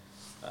never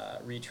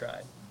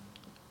retried.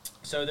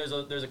 So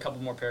there's a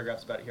couple more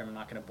paragraphs about it here. I'm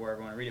not going to bore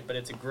everyone to read it, but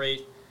it's a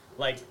great,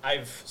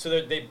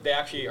 they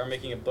actually are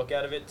making a book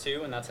out of it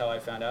too, and that's how I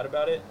found out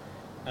about it.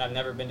 And I've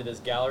never been to this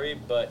gallery,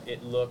 but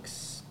it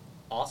looks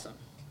awesome.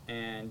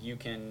 And you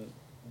can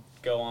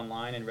go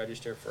online and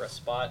register for a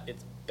spot.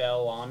 It's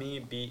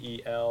Belami,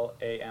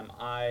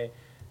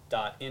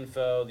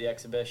 BELAMI.info. The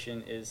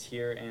exhibition is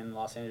here in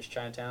Los Angeles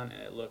Chinatown,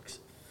 and it looks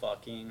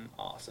fucking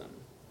awesome.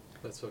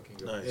 That's fucking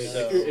good. Nice. Hey,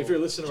 So, if you're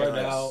listening right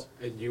nice. now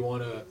and you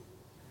wanna,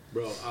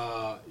 bro,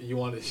 you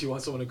want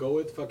someone to go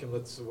with? Fucking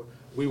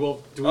we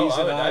will. Dweez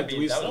and I,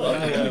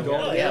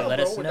 Dweez, Yeah, let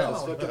us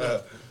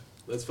know.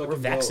 Let's fucking We're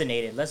go.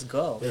 vaccinated. Let's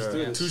go. Let's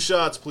do this. 2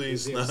 shots,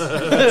 please. Museums. So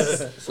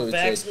it's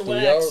Vax a and 3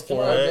 wax, hour, come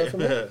 4 on. hour drive from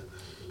here?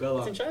 It's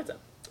Bella. in Chinatown.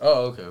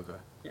 Oh, okay.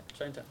 Yeah,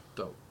 Chinatown.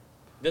 Dope.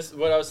 This,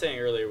 what I was saying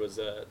earlier was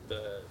the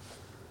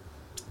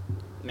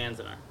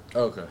Manzanar.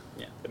 Okay.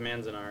 Yeah, the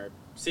Manzanar.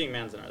 Seeing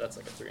Manzanar, that's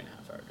like a 3.5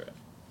 hour drive.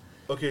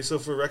 Okay, so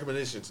for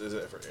recommendations, is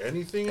it for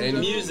anything? Any-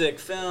 Music,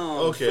 film,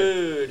 Okay.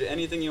 food,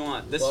 anything you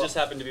want. This Well, just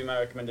happened to be my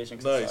recommendation.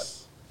 'Cause it's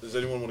Nice. Does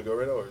anyone want to go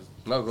right now? Or is...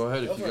 No, go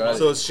ahead if you got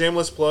So it. it's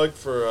shameless plug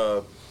for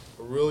a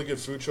really good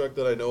food truck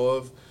that I know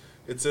of.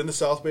 It's in the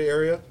South Bay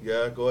area.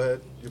 Yeah, go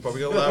ahead. You're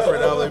probably gonna laugh right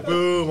now, like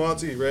boo,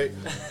 Monty, right?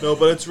 No,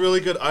 but it's really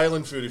good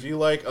island food. If you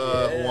like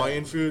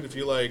Hawaiian food, if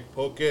you like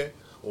poke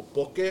or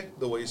poke,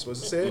 the way you're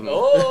supposed to say it,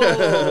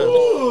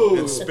 Oh!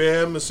 it's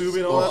spam, musubi,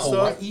 and all that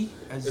stuff. Hawaii,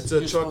 as It's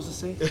you're a truck supposed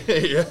to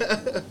say? yeah,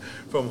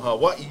 from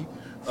Hawaii.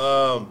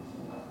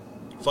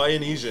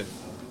 Phayanesian.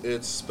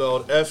 It's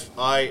spelled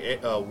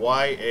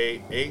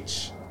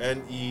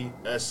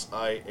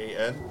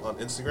F-I-Y-A-H-N-E-S-I-A-N on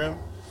Instagram.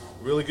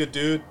 Really good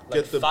dude.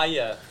 Like Get the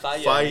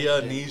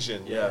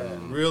Phayanesian. Yeah.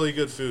 Really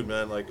good food,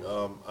 man. Like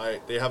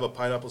they have a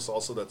pineapple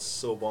salsa that's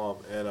so bomb,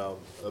 and a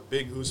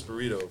big oos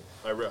burrito.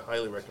 I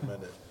highly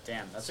recommend it.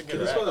 Damn, that's a Can good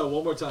you rec. spell that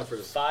one more time for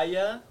us?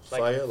 Faya?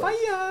 Faya, like-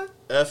 Faya.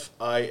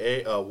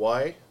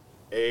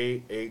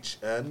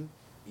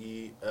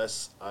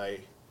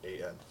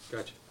 F-I-A-Y-A-H-N-E-S-I-A-N.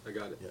 Gotcha. I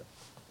got it. Yeah.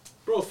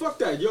 Bro, fuck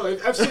that. Yo, if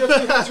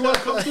FCFC has you want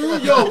to come through,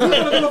 yo, we're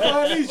gonna go to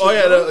Phayanesian. Oh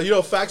yeah,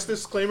 bro. facts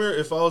disclaimer.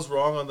 If I was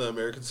wrong on the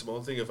American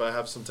Samoan thing, if I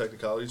have some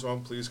technicalities wrong,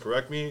 please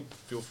correct me.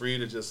 Feel free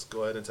to just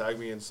go ahead and tag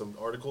me in some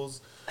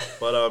articles.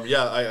 But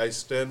yeah, I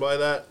stand by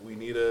that. We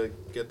need to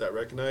get that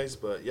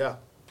recognized. But yeah,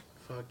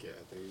 Fuck yeah,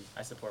 dude.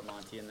 I support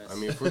Monty in this. I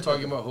mean, if we're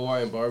talking about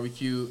Hawaiian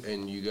barbecue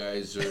and you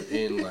guys are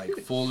in like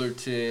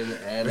Fullerton,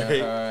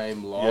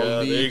 Anaheim, Long yeah,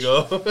 there you Beach,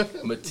 go.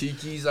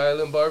 Matiki's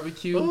Island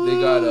Barbecue,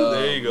 they got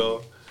there you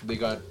go. They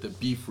got the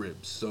beef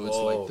ribs, so it's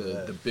Oh, like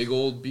man. the big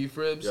old beef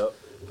ribs, Yep.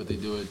 but they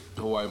do it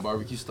Hawaiian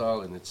barbecue style,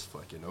 and it's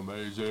fucking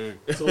amazing.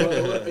 So what,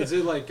 is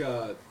it like?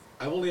 I've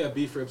only had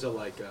beef ribs at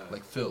like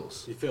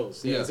Phil's.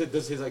 Phil's. Yeah. Is it?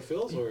 Does his like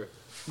Phil's or?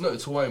 No,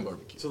 it's Hawaiian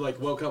barbecue. So like,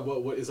 what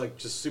is like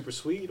just super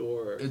sweet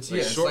or? It's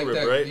Like it's short like rib,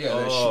 that, right? Yeah,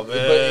 that Oh, but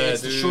man,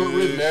 it's the short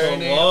rib dude,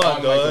 marinade come on,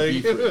 on like a dog.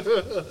 beef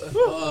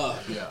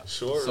rib. Yeah.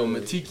 Short So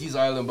rib. Matiki's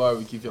Island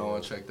Barbecue, if y'all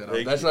want to check that out.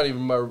 Thank That's you. not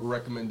even my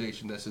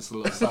recommendation. That's just a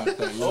little side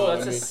thing. You know oh,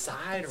 what that's I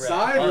a mean? side rec.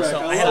 Side Oh, rec. so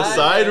I I love have it. a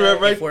Side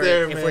rep right if we're,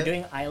 there, if man. we're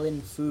doing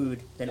island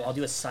food, then I'll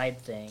do a side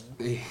thing.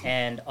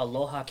 And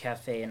Aloha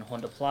Cafe in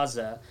Honda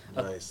Plaza,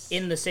 Nice.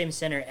 in the same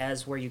center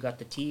as where you got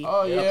the tea,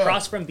 Oh, yeah.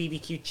 across from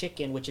BBQ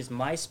Chicken, which is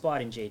my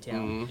spot in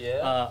J-Town.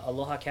 Yeah.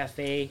 Aloha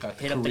Cafe. Got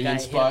the Hit up the Korean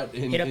guy. spot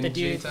hit up in the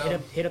dude.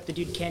 J-Town. Hit up the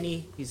dude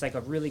Kenny. He's like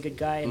a really good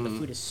guy, and the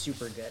food is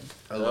super good.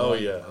 Oh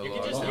yeah. You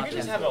could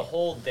just have a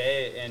whole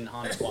day in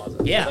Honda Plaza.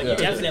 Yeah, Like, you could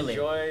just definitely.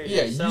 Enjoy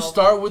Yeah, you yourself.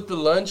 start with the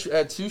lunch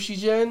at Sushi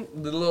Gen,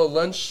 the little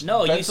lunch.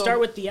 No, you bento. start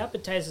with the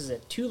appetizers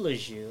at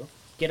Tulaju.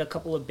 Get a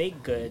couple of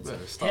baked goods.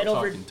 Better stop Head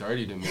over, talking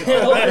dirty to me.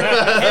 head over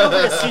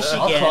to Sushi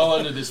I'll Gen. crawl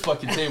under this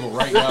fucking table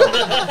right now.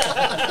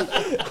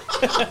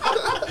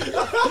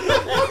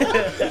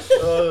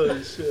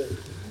 Oh shit.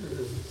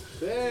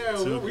 Damn,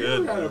 Too we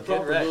good, had a man.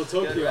 proper Good rec,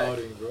 little good Tokyo rec.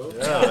 outing, bro.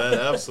 Yeah, man,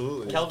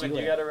 absolutely. Kelvin,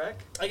 you got a rec?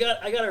 I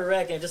got a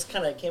wreck and it just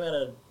kind of came out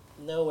of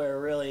nowhere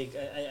really.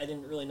 I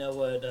didn't really know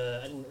what.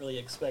 I didn't really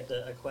expect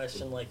a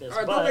question like this. All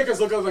right, but, don't make us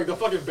look like the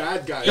fucking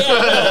bad guys. Yeah,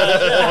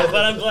 no,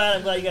 but I'm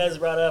glad you guys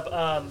brought it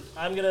up.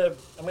 I'm gonna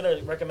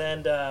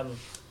recommend.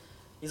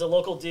 He's a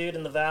local dude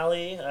in the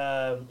Valley.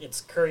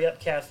 It's Curry Up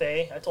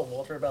Cafe. I told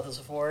Walter about this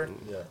before.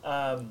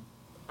 Yeah.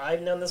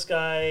 I've known this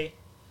guy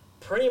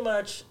pretty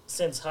much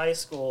since high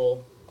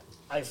school.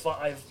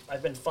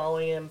 I've been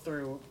following him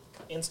through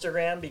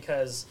Instagram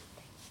because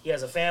he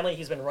has a family.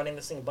 He's been running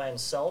this thing by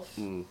himself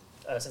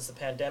since the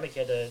pandemic. He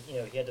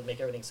had to make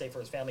everything safe for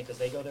his family because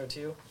they go there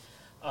too.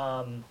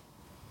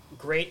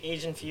 Great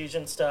Asian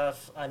fusion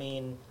stuff. I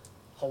mean,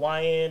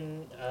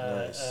 Hawaiian,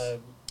 Nice.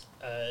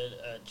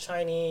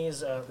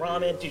 Chinese,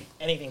 ramen, dude,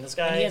 anything. This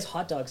guy. And he has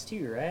hot dogs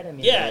too, right? I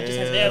mean, yeah,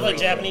 they have like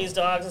Japanese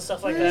dogs and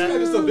stuff like This that. guy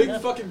just a big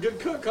fucking good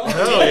cook, huh?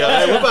 Hell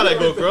yeah, we're about to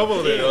go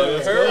grumble there. dog.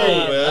 Let's go,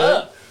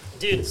 man.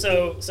 Dude,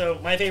 so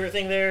my favorite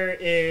thing there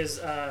is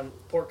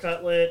pork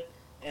cutlet,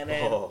 and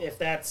then if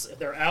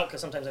they're out,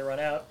 because sometimes they run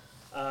out,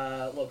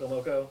 Loco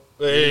Moco.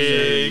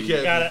 Hey, you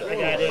can't. I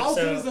got it. How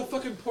So good is the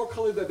fucking pork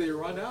cutlet that they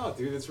run out,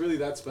 dude? It's really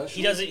that special.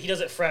 he does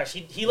it fresh.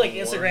 He like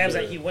Instagrams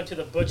that he went to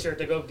the butcher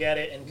to go get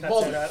it and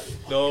cuts it up.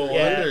 No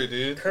Yeah. wonder,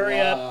 dude.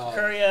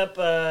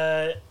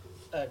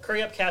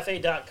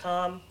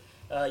 curryupcafe.com.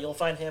 You'll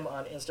find him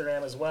on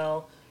Instagram as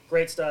well.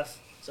 Great stuff.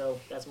 So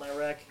that's my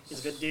rec. He's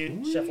a good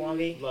dude. Chef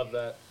Wongi. Love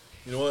that.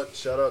 You know what?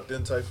 Shout out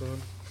Din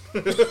Typhoon.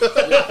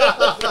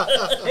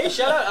 Hey,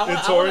 shout out. Din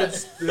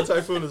Torrance. Din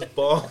Typhoon is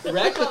bomb.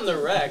 Rec on the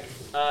rec.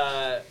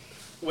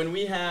 When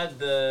we had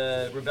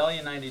the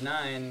Rebellion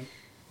 99,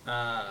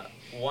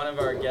 one of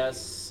our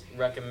guests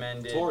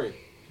recommended.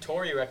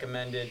 Tori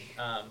recommended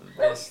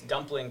this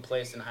dumpling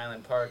place in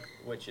Highland Park,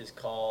 which is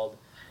called,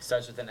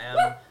 starts with an M.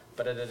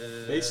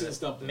 Mason's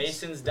Dumplings.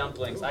 Mason's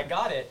Dumplings. I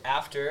got it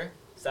after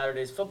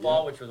Saturday's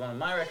football, which was one of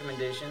my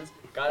recommendations.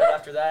 Got it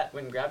after that,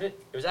 went and grabbed it.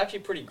 It was actually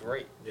pretty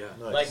great. Yeah.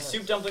 Nice. Like,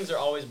 soup dumplings are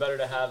always better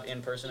to have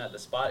in person at the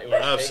spot. It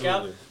was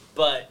Absolutely. takeout.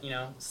 But,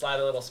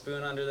 slide a little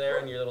spoon under there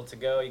and your little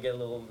to-go. You get a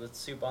little bit of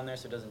soup on there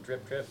so it doesn't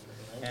drip.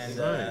 And,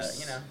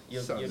 Nice.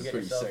 you'll Sounded get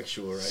pretty yourself.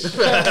 sexual, right?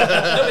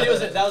 No,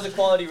 but that was a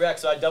quality rec,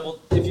 so I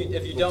doubled.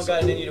 If you don't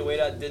got it in you to wait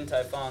at Din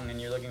Tai Fung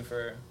and you're looking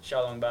for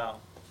Xiaolong Bao.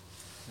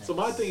 So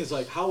my thing is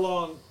like, how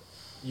long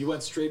you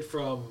went straight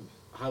from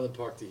Highland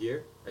Park to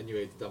here and you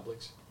ate the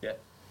dumplings? Yeah.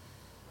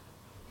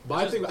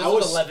 My This thing,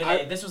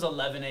 was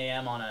 11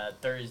 a.m. on a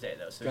Thursday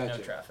though, so there's no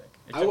Gotcha. traffic.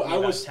 It took me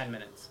about 10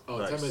 minutes. Oh,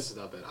 Nice. 10 minutes is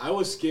not bad. I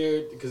was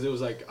scared because it was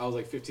like, I was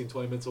like 15,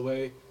 20 minutes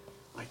away.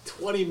 Like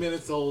 20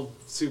 minutes old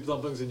soup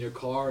dumplings in your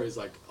car is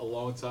like a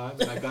long time.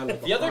 And I got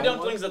like The other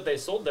dumplings that they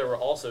sold there were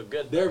also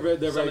good. They're Some very of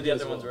the good other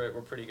as ones well.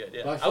 were pretty good.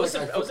 Yeah, But I was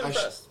feel like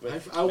impressed.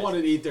 I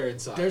wanted to eat there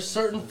inside. There's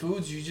certain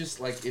foods you just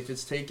like if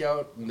it's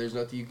takeout and there's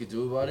nothing you could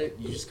do about it,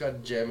 you just gotta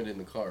jam it in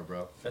the car,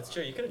 bro. That's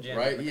true. You could have jammed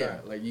Right? it in the Yeah.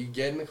 car. Like you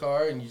get in the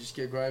car and you just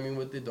get grimy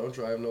with it. Don't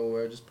drive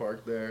nowhere. Just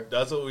park there.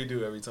 That's what we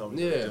do every time we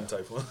go to Din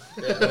Typhoon.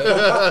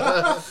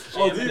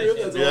 Oh, do you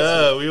really? That's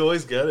Yeah, we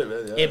always get it,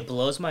 man. Yeah. It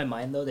blows my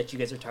mind though that you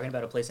guys are talking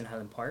about a place in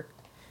Highland Park,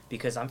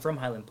 because I'm from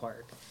Highland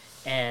Park,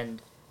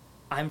 and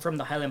I'm from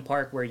the Highland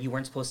Park where you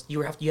weren't supposed.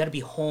 You had to be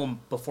home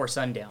before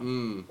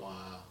sundown. Wow.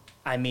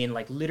 I mean,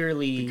 like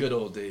literally. The good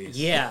old days.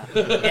 Yeah.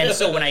 And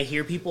so when I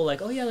hear people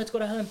like, "Oh yeah, let's go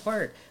to Highland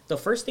Park," the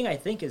first thing I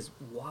think is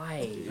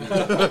why,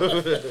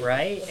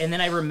 right? And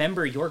then I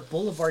remember York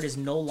Boulevard is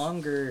no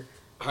longer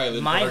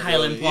Highland my Park,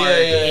 Highland really. Park.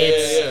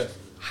 Yeah. It's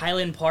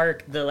Highland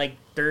Park, the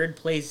third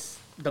place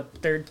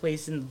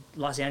in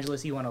Los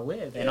Angeles you want to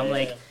live, and I'm Yeah.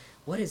 like,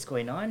 what is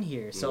going on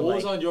here? So what like,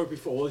 was on York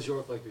before? What was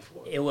York like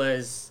before? it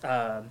was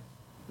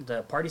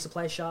the party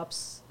supply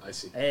shops. I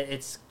see.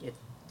 It's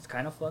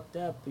kind of fucked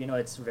up.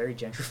 It's very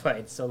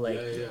gentrified. So like,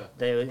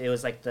 Yeah. it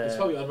was like the. It's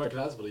probably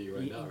unrecognizable to you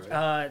right now,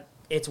 right?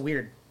 It's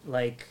weird.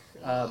 Like,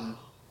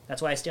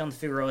 that's why I stay on the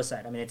Figueroa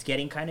side. I mean, it's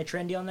getting kind of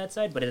trendy on that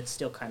side, but it's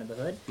still kind of the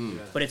hood. Yeah.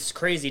 But it's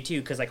crazy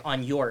too, because like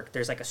on York,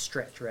 there's like a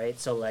stretch, right?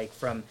 So like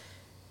from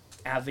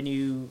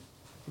Avenue,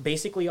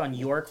 basically on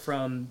York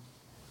from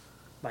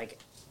like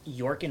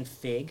York and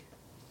Fig,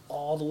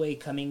 all the way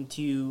coming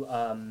to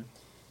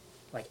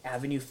like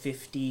Avenue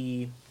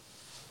 58.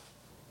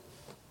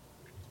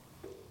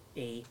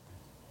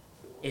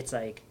 It's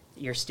like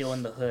you're still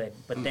in the hood,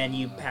 but then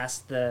you pass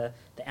the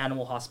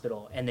animal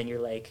hospital, and then you're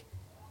like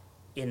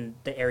in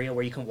the area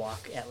where you can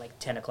walk at like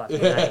 10 o'clock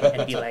at night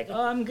and be like, oh,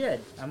 I'm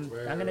good. I'm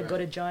gonna go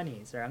to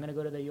Johnny's, or I'm gonna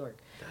go to the York.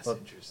 That's But-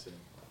 interesting.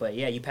 But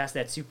yeah, you pass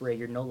that Super 8,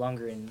 you're no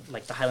longer in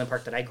like the Highland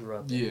Park that I grew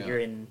up in. Yeah. You're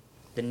in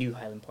the new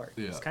Highland Park.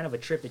 Yeah. It's kind of a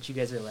trip that you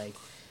guys are like,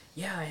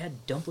 yeah, I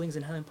had dumplings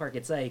in Highland Park.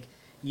 It's like,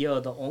 yo,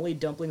 the only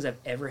dumplings I've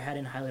ever had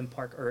in Highland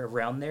Park or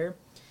around there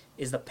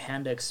is the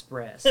Panda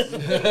Express.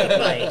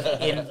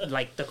 Like in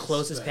like the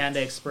closest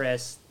Panda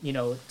Express,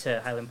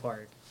 to Highland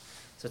Park.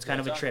 So it's kind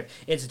of a trip.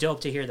 It's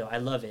dope to hear though. I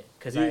love it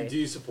because Do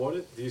you support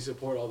it? Do you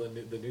support all the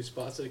new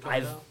spots that are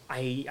coming out?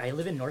 I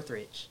live in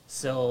Northridge,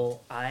 so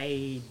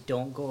I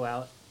don't go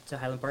out to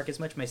Highland Park as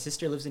much. My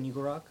sister lives in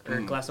Eagle Rock or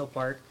Glassell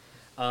Park,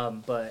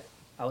 but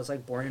I was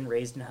like born and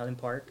raised in Highland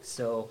Park.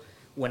 So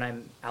when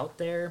I'm out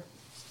there,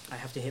 I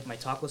have to hit my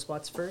taco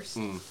spots first,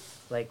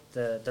 like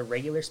the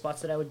regular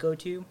spots that I would go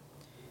to,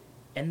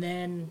 and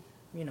then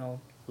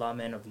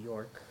Lawmen of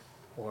York,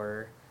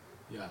 or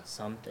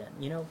something.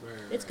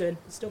 It's good.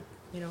 It's still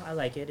I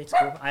like it. It's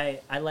cool.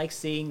 I like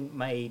seeing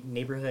my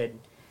neighborhood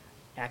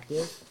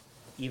active,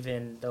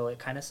 even though it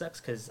kind of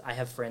sucks because I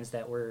have friends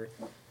that were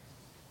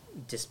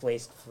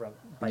displaced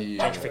by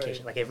gentrification.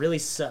 Right. Like it really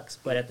sucks,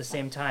 but at the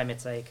same time,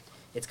 it's like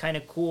it's kind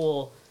of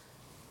cool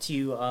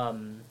to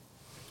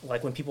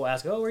like when people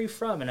ask, "Oh, where are you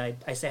from?" and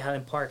I say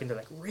Highland Park, and they're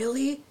like,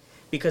 "Really?"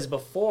 Because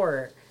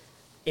before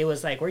it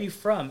was like, "Where are you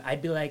from?"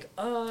 I'd be like,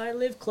 "Oh, I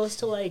live close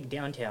to like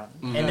downtown,"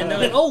 and then they're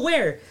like, "Oh,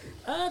 where?"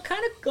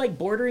 Kind of like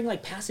bordering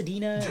like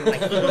Pasadena, and,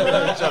 like, and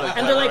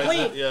they're like,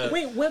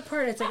 "Wait, what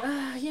part?" It's like,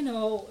 I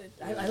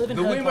live in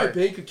the way Highland my Park.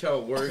 bank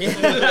account works.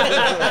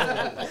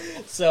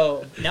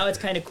 So now it's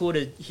kind of cool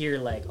to hear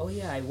like, "Oh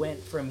yeah, I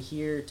went from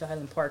here to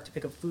Highland Park to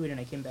pick up food, and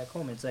I came back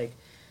home." It's like,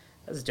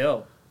 that's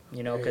dope,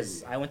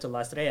 because I went to La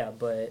Estrella,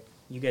 but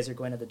you guys are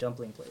going to the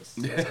dumpling place.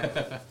 So it's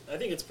kinda cool. I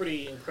think it's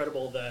pretty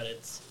incredible that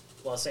it's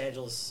Los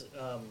Angeles.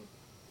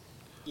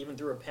 Even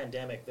through a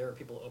pandemic, there are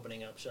people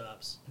opening up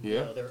shops.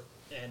 Yeah.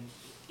 And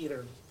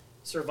either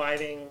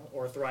surviving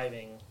or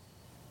thriving.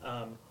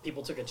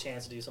 People took a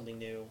chance to do something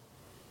new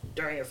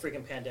during a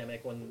freaking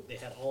pandemic when they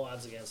had all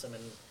odds against them,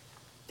 and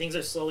things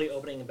are slowly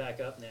opening back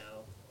up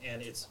now.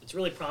 And it's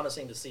really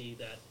promising to see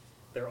that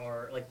there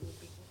are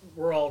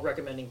we're all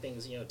recommending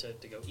things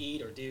to go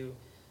eat or do.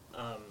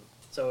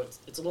 So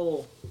it's a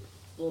little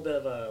bit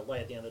of a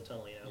light at the end of the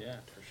tunnel. Yeah,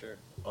 for sure.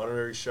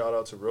 Honorary shout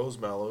out to Rose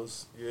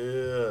Mallows.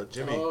 Yeah,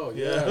 Jimmy. Oh,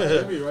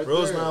 yeah, Jimmy right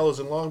Rose there. Mallows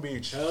in Long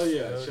Beach. Hell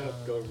yeah.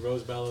 Go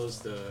Rose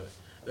Mallows. Are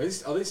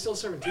they still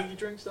serving tiki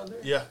drinks down there?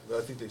 Yeah,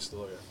 I think they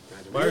still are.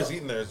 Gotcha. Myers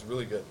Eating there is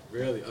really good.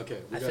 Really? Okay.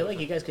 I feel like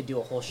you guys could do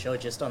a whole show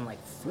just on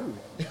like food,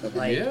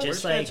 like Yeah. We're just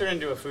just gonna like turn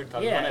into a food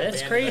pub. yeah,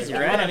 that's crazy,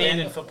 right? I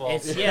mean, football.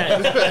 it's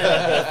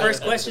the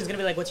first question is gonna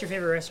be like, "What's your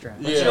favorite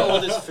restaurant?" What's your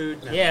oldest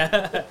food? Now?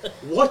 Yeah.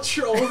 What's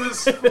your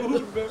oldest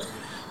food?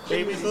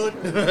 Baby food.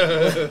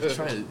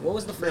 Try it. What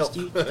was the first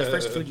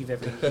food you've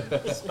ever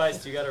eaten?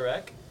 Spice, you got a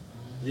rec?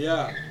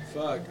 Yeah.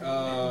 Fuck.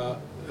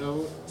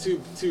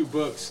 Two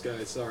books,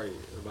 guys. Sorry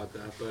about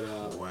that,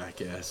 but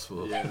Whack ass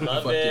fool. Yeah.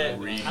 Love Fucking it.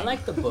 read. I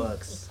like the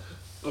books.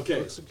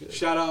 okay.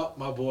 Shout out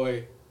my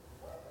boy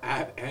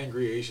at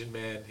Angry Asian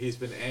Man. He's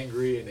been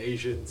angry and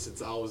Asian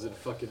since I was in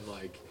fucking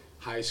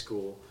high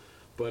school.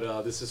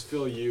 But this is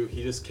Phil Yu.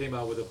 He just came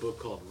out with a book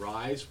called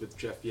Rise with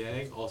Jeff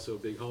Yang, also a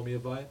big homie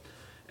of mine.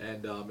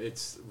 And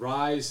it's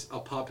Rise, a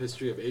pop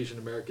history of Asian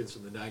Americans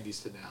from the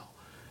 90s to now.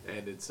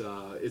 And it's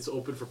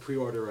open for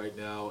pre-order right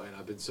now. And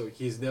I've been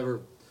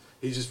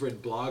he's just written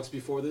blogs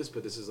before this,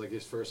 but this is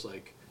his first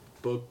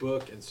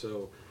book. And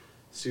so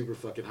super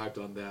fucking hyped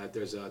on that.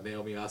 There's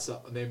Naomi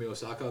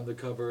Osaka on the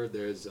cover.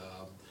 There's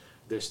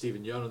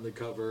Stephen Yeun on the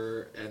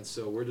cover. And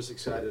so we're just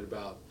excited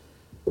about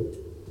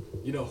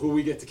who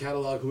we get to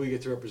catalog, who we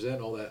get to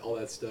represent, all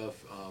that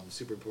stuff.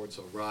 Super important.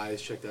 So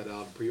Rise, check that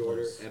out,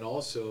 pre-order. Nice. And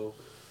also,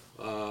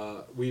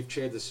 we've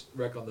shared this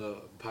rec on the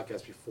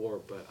podcast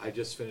before, but I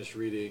just finished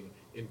reading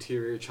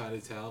Interior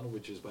Chinatown,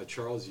 which is by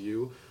Charles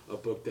Yu, a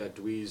book that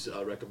Dweez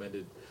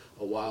recommended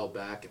a while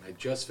back, and I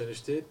just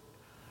finished it,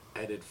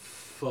 and it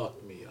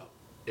fucked me up.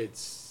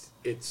 It's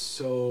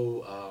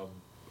so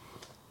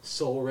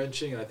soul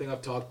wrenching. I think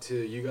I've talked to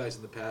you guys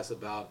in the past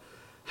about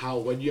how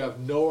when you have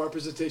no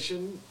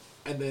representation,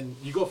 and then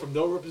you go from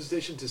no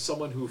representation to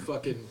someone who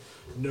fucking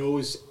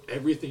knows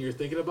everything you're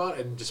thinking about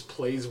and just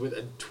plays with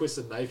and twists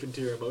a knife into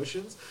your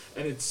emotions,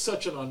 and it's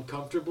such an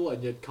uncomfortable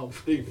and yet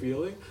comforting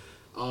feeling.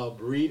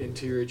 Read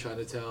Interior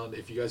Chinatown.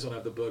 If you guys don't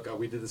have the book,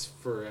 we did this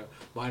for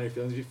Minor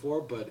Feelings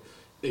before, but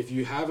if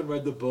you haven't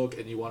read the book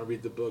and you want to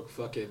read the book,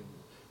 fucking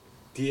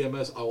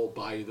DMS, I will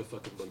buy you the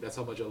fucking book. That's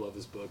how much I love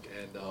this book,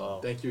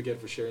 and thank you again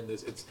for sharing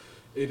this.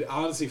 It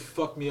honestly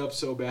fucked me up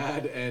so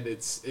bad, and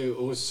it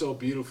was so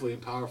beautifully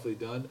and powerfully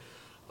done.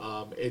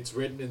 It's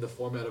written in the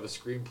format of a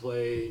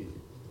screenplay,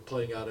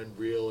 playing out in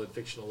real and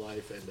fictional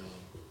life, and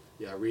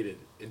read it.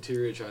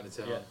 Interior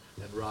Chinatown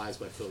and Rise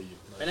by Phil Yu.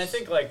 Nice. And I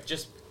think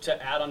just to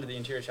add on to the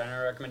Interior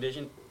China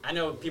recommendation, I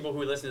know people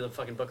who listen to the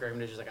fucking book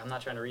recommendations I'm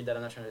not trying to read that.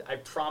 I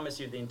promise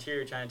you, the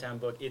Interior Chinatown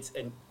book, it's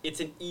an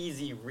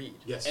easy read.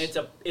 Yes.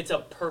 And it's a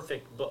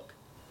perfect book.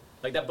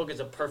 That book is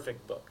a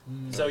perfect book.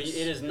 So it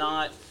is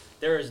not.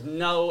 There is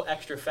no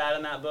extra fat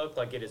in that book.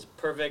 It is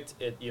perfect.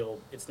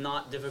 It's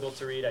not difficult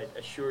to read. I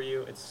assure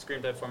you. It's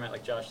screenplay format,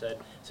 like Josh said.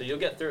 So you'll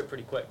get through it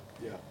pretty quick.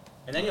 Yeah.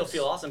 And then you'll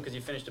feel awesome because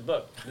you finished a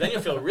book. Then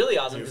you'll feel really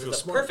awesome because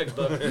it's a perfect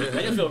book.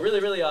 Then you'll feel really,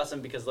 really awesome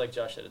because, like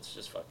Josh said, it's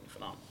just fucking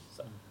phenomenal.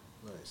 So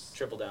Nice.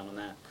 triple down on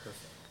that.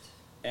 Perfect.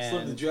 And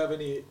Slim, did you have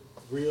any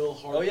real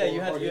hardcore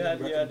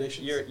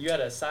recommendations? you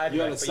had a side.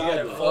 You had a rec, but side you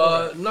had rec. a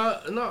full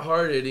rec. Not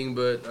hard hitting,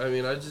 but I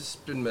mean I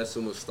just been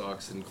messing with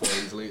stocks and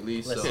coins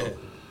lately. So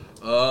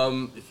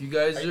If you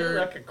guys Are you gonna are,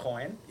 wreck a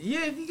coin?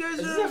 yeah, if you guys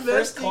Is are this our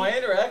first investing,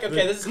 coin wreck?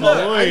 Okay, this is Coins.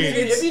 cool.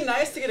 It'd be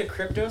nice to get a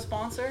crypto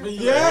sponsor.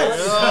 Yes.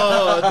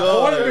 Oh,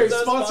 Coinbase,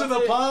 Those sponsor the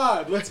sponsor-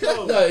 pod. Let's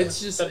go. no,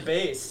 it's just. The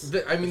base.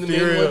 I mean, the main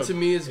Ethereum. one to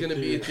me is gonna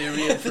be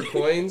Ethereum for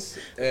coins,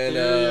 and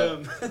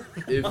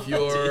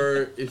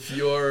if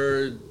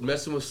you're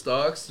messing with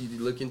stocks, you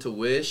look into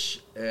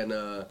Wish and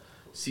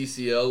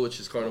CCL, which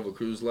is Carnival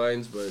Cruise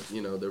Lines, but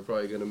you know they're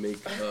probably gonna make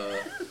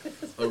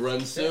a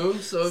run soon.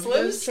 So if you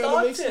Slim guys trying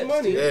to make stock some tips,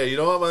 money, Hey, you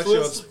know what? I'm actually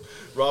on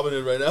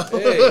Robinhood right now.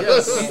 hey, yeah,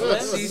 Slim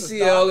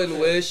CCL and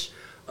stock Wish.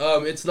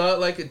 It's not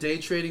like a day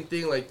trading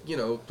thing. Like, you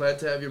know, plan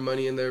to have your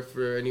money in there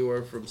for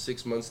anywhere from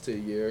 6 months to a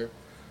year,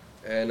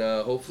 and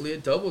hopefully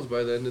it doubles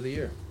by the end of the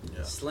year.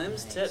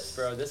 Slim's tips,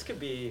 bro. This could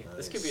be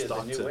the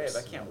Stock new tips. wave.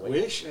 I can't wait.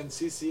 Wish and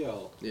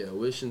CCL. Yeah,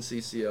 Wish and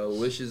CCL.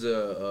 Wish is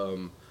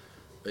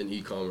an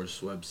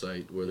e-commerce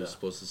website where they're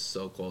supposed to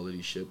sell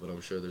quality shit, but I'm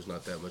sure there's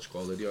not that much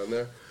quality on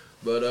there.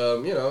 But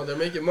you know, they're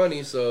making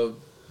money, so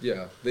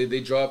yeah,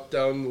 they dropped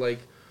down like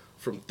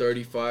from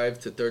 $35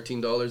 to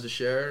 $13 a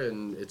share,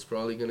 and it's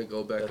probably gonna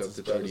go back up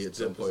to 30 at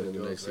some point in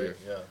the next year.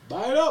 Yeah.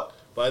 Buy it up.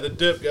 Buy the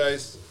dip,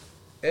 guys.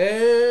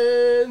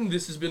 And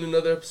this has been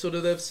another episode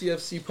of the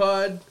FCFC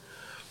Pod.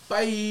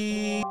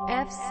 Bye.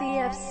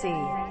 FCFC.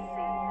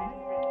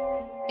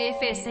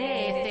 FCFC.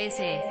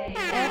 FCFC.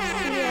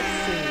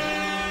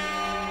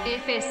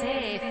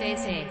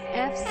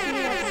 FCFC.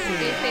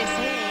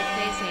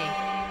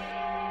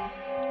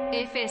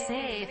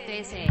 FCFC.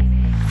 FCFC.